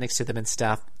mechanics to them and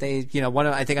stuff, they,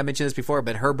 I think I mentioned this before,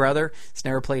 but her brother has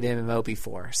never played MMO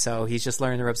before, so he's just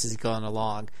learning the ropes as he's going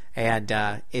along. And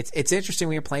it's interesting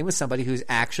when you're playing with somebody who's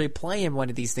actually playing one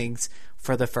of these things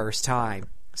for the first time.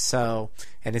 So,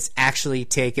 and it's actually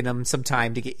taken them some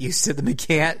time to get used to the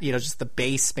just the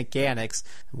base mechanics.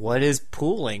 What is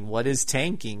pooling? What is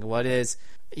tanking? What is,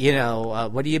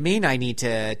 what do you mean I need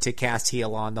to cast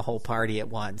heal on the whole party at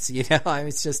once? I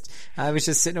was just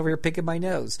sitting over here picking my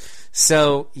nose.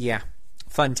 So, yeah,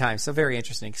 fun time. So, very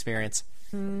interesting experience.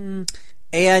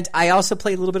 And I also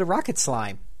played a little bit of Rocket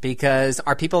Slime, because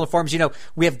our people in the forums,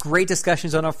 we have great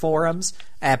discussions on our forums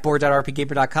at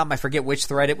board.rpgamer.com. I forget which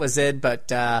thread it was in, but...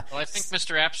 well, I think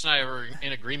Mr. Apps and I were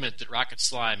in agreement that Rocket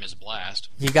Slime is a blast.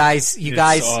 You guys,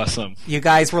 awesome. You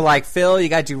guys were like, Phil, you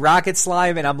got to do Rocket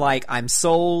Slime, and I'm like, I'm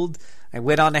sold. I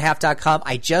went on to half.com.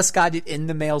 I just got it in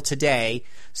the mail today,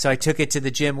 so I took it to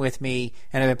the gym with me,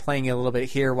 and I've been playing it a little bit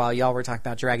here while y'all were talking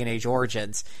about Dragon Age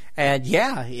Origins. And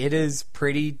yeah, it is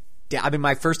pretty...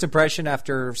 my first impression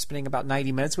after spending about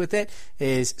 90 minutes with it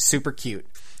is super cute.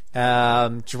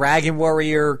 Dragon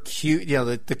Warrior, cute,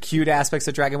 the cute aspects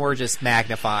of Dragon Warrior just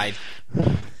magnified.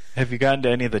 Have you gotten to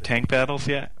any of the tank battles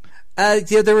yet?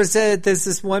 There's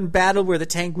this one battle where the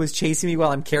tank was chasing me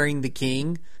while I'm carrying the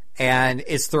king, and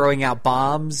it's throwing out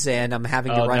bombs, and I'm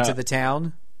having to run to the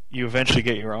town. You eventually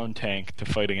get your own tank to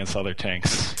fight against other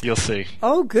tanks. You'll see.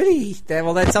 Oh, goody.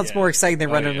 That sounds more exciting than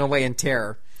running away in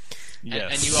terror.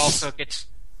 Yes. And you also get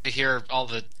to hear all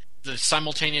the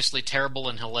simultaneously terrible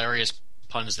and hilarious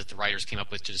puns that the writers came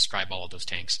up with to describe all of those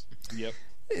tanks. Yep.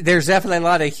 There's definitely a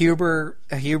lot of humor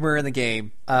in the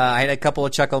game. I had a couple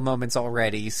of chuckle moments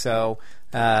already. So,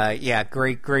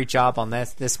 great job on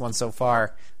this one so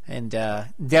far. And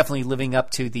definitely living up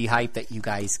to the hype that you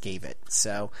guys gave it.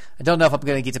 So I don't know if I'm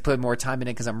going to get to put more time in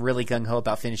it, because I'm really gung-ho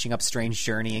about finishing up Strange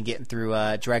Journey and getting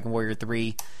through Dragon Warrior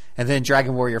 3. And then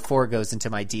Dragon Warrior 4 goes into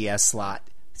my DS slot,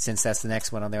 since that's the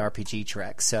next one on the RPG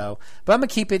trek. So, but I'm going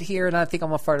to keep it here, and I think I'm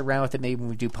going to fart around with it maybe when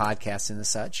we do podcasts and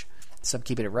such. So I'm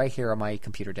keeping it right here on my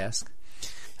computer desk.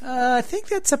 I think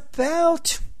that's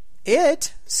about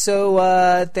it.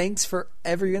 So thanks for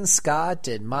everyone, Scott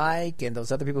and Mike and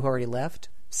those other people who already left.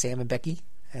 Sam and Becky.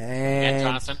 And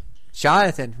Jonathan.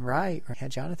 Jonathan, right. I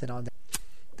had Jonathan on there.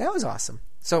 That was awesome.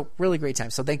 So, really great time.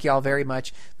 So, thank you all very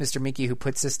much, Mr. Minky, who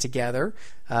puts this together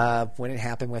when it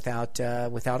happened without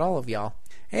all of y'all.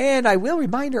 And I will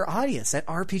remind our audience that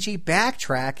RPG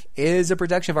Backtrack is a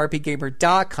production of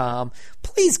rpgamer.com.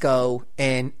 Please go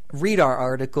and read our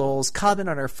articles, comment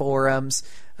on our forums,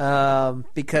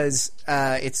 because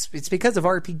it's because of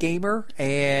RP Gamer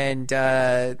and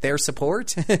their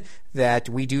support that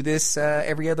we do this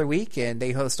every other week, and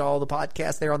they host all the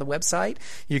podcasts there on the website.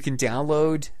 You can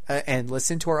download and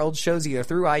listen to our old shows either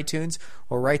through iTunes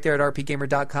or right there at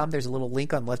rpgamer.com. There's a little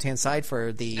link on the left-hand side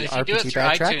for the and if RPG you do it through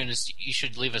Backtrack. iTunes, you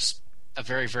should leave us a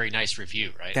very, very nice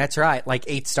review, right? That's right, like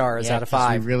 8 stars out of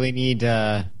 5. We really need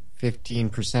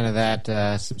 15% of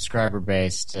that subscriber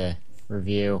base to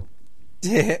review.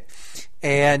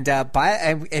 And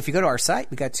if you go to our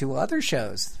site, we got 2 other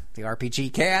shows, the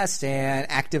RPG Cast and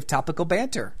Active Topical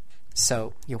Banter.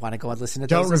 So you want to go and listen to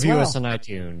those. Don't review as well. us on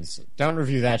iTunes. Don't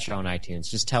review that show on iTunes.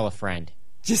 Just tell a friend.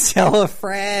 Just tell a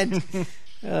friend.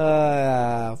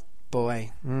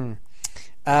 Boy.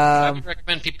 I would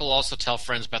recommend people also tell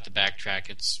friends about the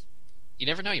Backtrack. You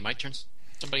never know, you might turn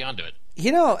somebody onto it.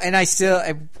 And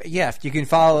if you can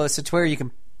follow us on Twitter, you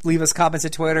can leave us comments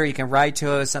at Twitter. You can write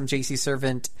to us. I'm JC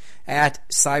Servant at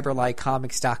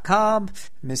cyberlightcomics.com.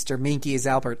 Mr. Minky is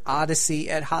Albert Odyssey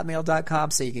at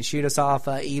hotmail.com. So you can shoot us off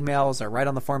emails or write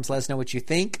on the forums. Let us know what you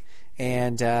think.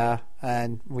 And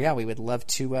we would love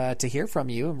to hear from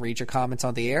you and read your comments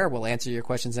on the air. We'll answer your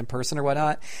questions in person or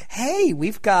whatnot. Hey,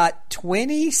 we've got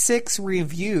 26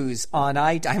 reviews on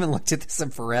iTunes. I haven't looked at this in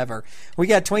forever. We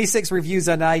got 26 reviews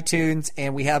on iTunes,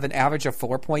 and we have an average of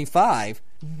 4.5.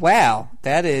 Wow,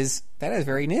 that is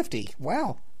very nifty.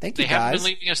 Wow, thank you guys. They haven't been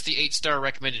leaving us the 8-star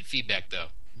recommended feedback though.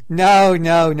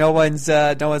 No one's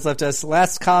left us.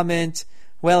 Last comment.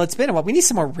 Well, it's been a while. We need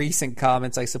some more recent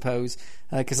comments, I suppose,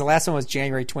 because the last one was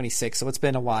January 26th, so it's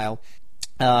been a while.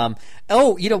 One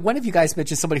of you guys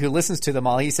mentioned somebody who listens to them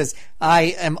all. He says,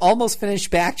 I am almost finished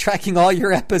backtracking all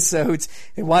your episodes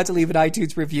and want to leave an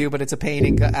iTunes review, but it's a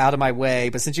pain out of my way.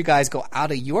 But since you guys go out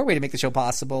of your way to make the show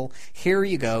possible, here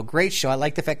you go. Great show. I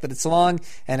like the fact that it's long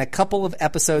and a couple of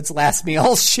episodes last me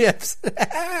all shifts.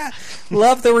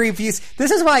 Love the reviews.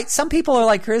 This is why some people are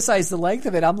like criticize the length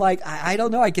of it. I'm like, I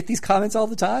don't know. I get these comments all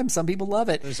the time. Some people love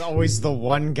it. There's always the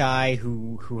one guy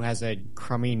who has a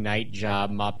crummy night job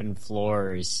mopping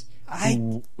floors.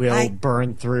 who will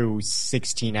burn through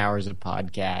 16 hours of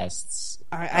podcasts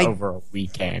over a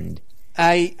weekend.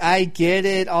 I get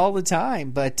it all the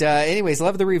time. But anyways,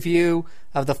 love the review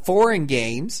of the foreign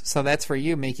games. So that's for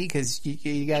you, Mickey, because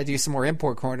you got to do some more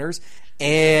import corners.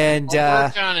 And I'll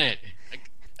work on it.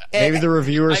 Maybe the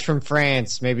reviewers from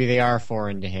France, maybe they are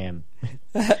foreign to him.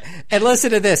 And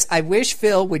listen to this. I wish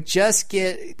Phil would just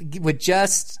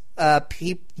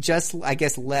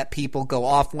let people go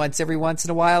off every once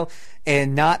in a while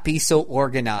and not be so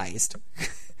organized.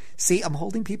 See, I'm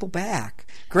holding people back.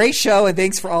 Great show, and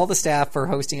thanks for all the staff for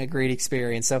hosting a great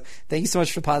experience. So thank you so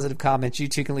much for positive comments. You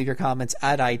too can leave your comments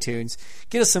at iTunes.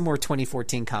 Get us some more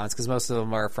 2014 comments, because most of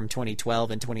them are from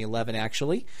 2012 and 2011,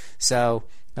 actually. So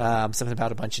something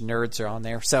about a bunch of nerds are on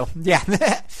there. So, yeah.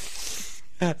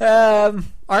 All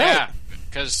right. Yeah,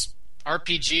 because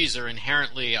RPGs are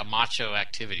inherently a macho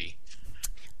activity.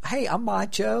 Hey, I'm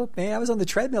macho. Man, I was on the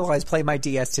treadmill while I was playing my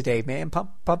DS today, man.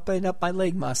 Pumping up my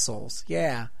leg muscles.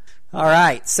 Yeah. All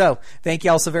right. So, thank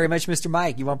you all so very much, Mr.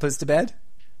 Mike. You want to put us to bed?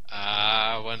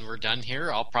 When we're done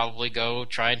here, I'll probably go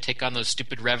try and take on those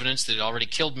stupid revenants that already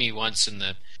killed me once in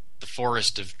the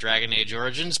forest of Dragon Age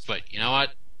Origins. But you know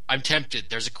what? I'm tempted.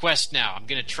 There's a quest now. I'm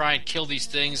going to try and kill these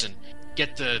things and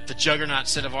get the Juggernaut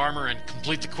set of armor and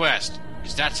complete the quest.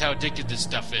 Because that's how addicted this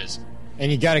stuff is. And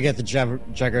you got to get the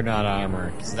Juggernaut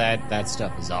armor, because that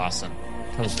stuff is awesome.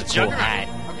 Comes with a cool hat.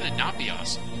 How can it not be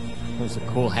awesome? Comes with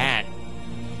a cool hat.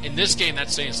 In this game,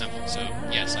 that's saying something. So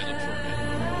yes, I look forward to it.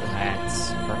 Cool hats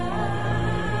for armor.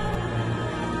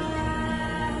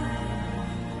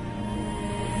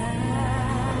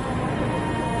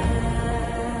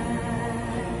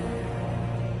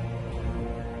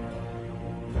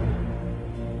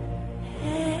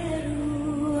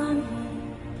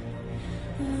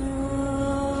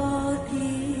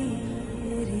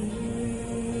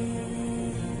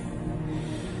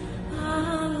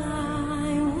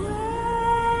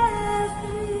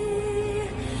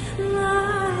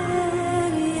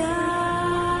 Yeah.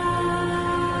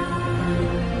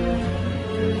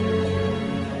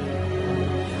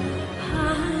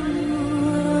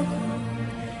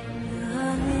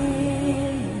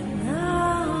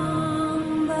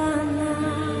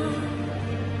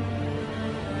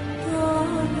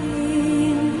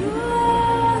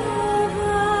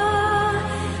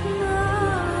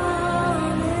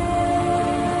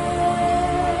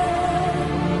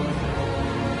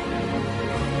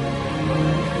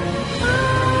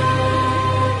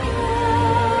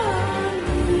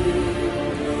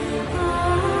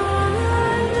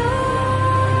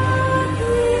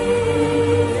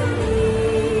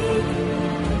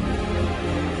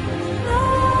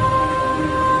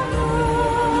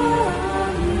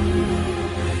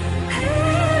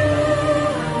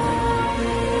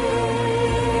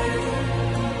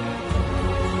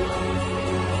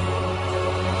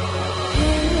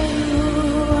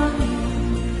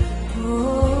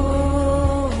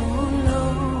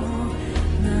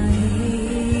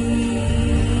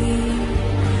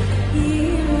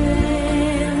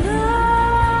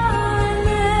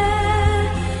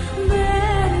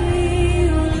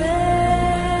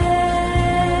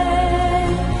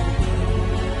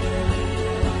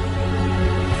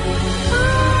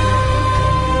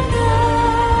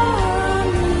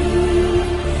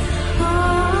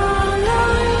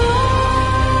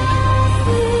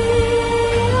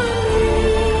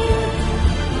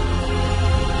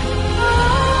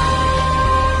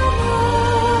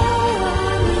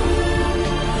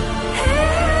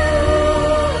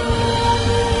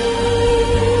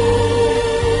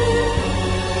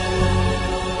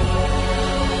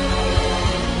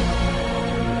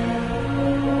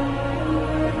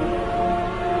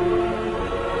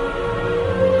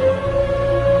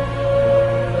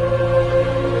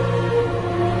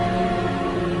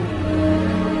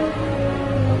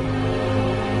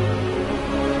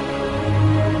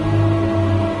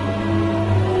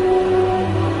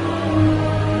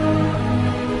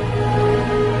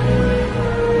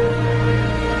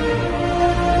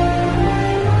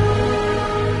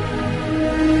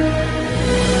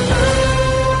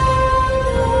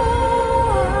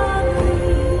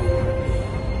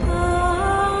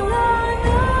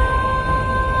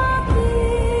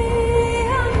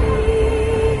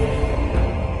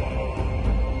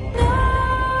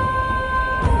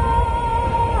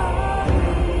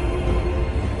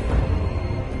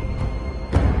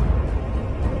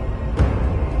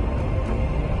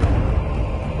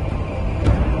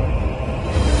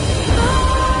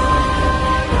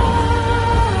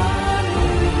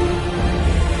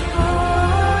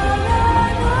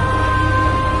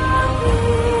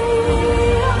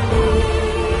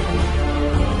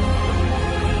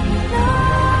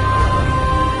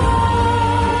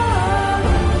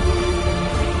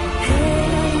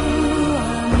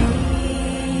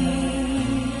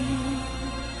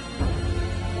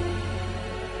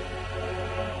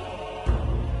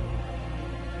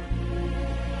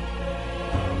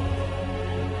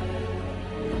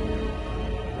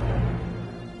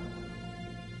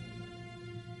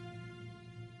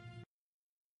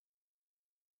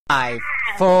 5,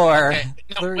 4, Okay,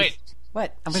 no, 3. wait.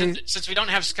 What? I'm gonna... Since we don't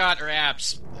have Scott or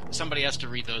Apps, somebody has to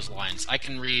read those lines. I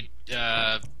can read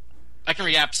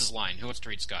Apps' line. Who wants to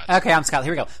read Scott's? Okay, I'm Scott.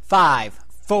 Here we go. 5,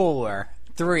 4,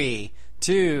 3,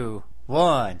 2,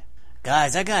 1.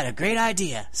 Guys, I got a great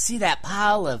idea. See that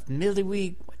pile of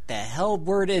mildeweed? What the hell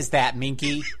word is that,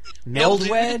 Minky?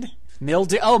 Mildwed?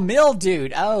 Mildew? Oh,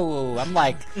 mildewed. Oh, I'm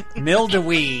like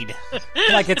mildeweed.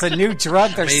 Like it's a new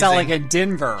drug they're selling in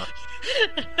Denver.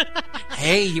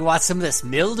 Hey, you want some of this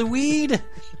mildeweed?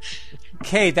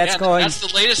 Okay, that's going... That's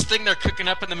the latest thing they're cooking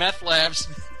up in the meth labs.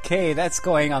 Okay, that's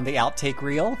going on the outtake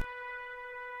reel.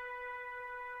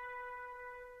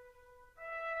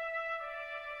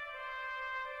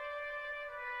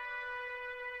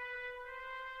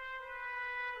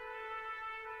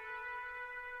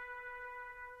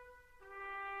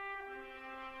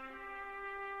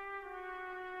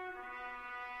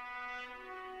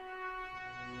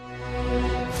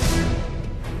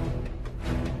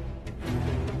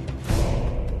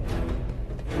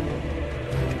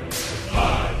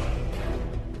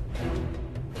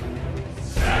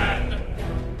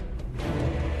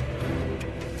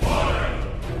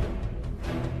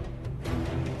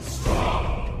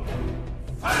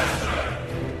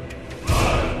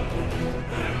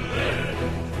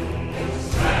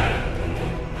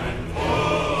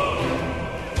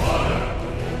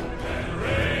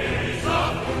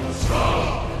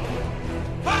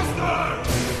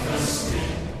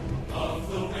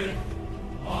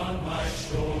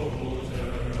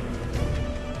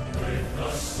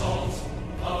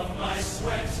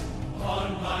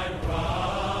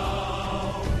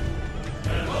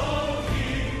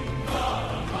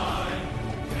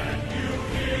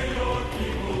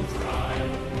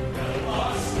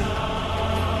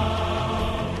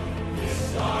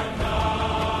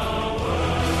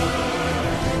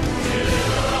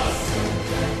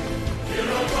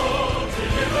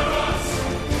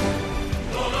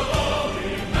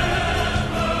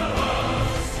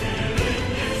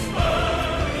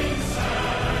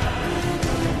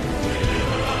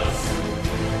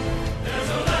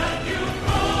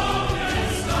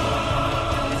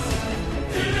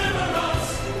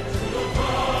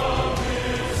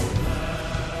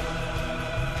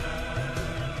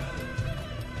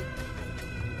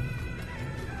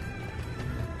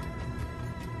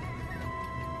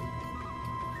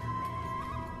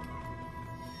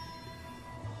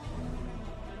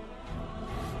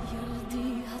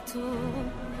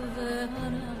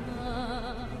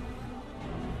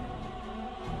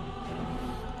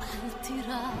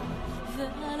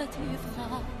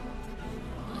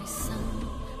 My son,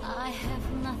 I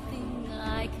have nothing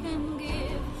I can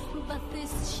give but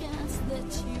this chance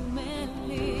that you may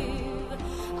live.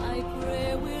 I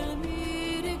pray with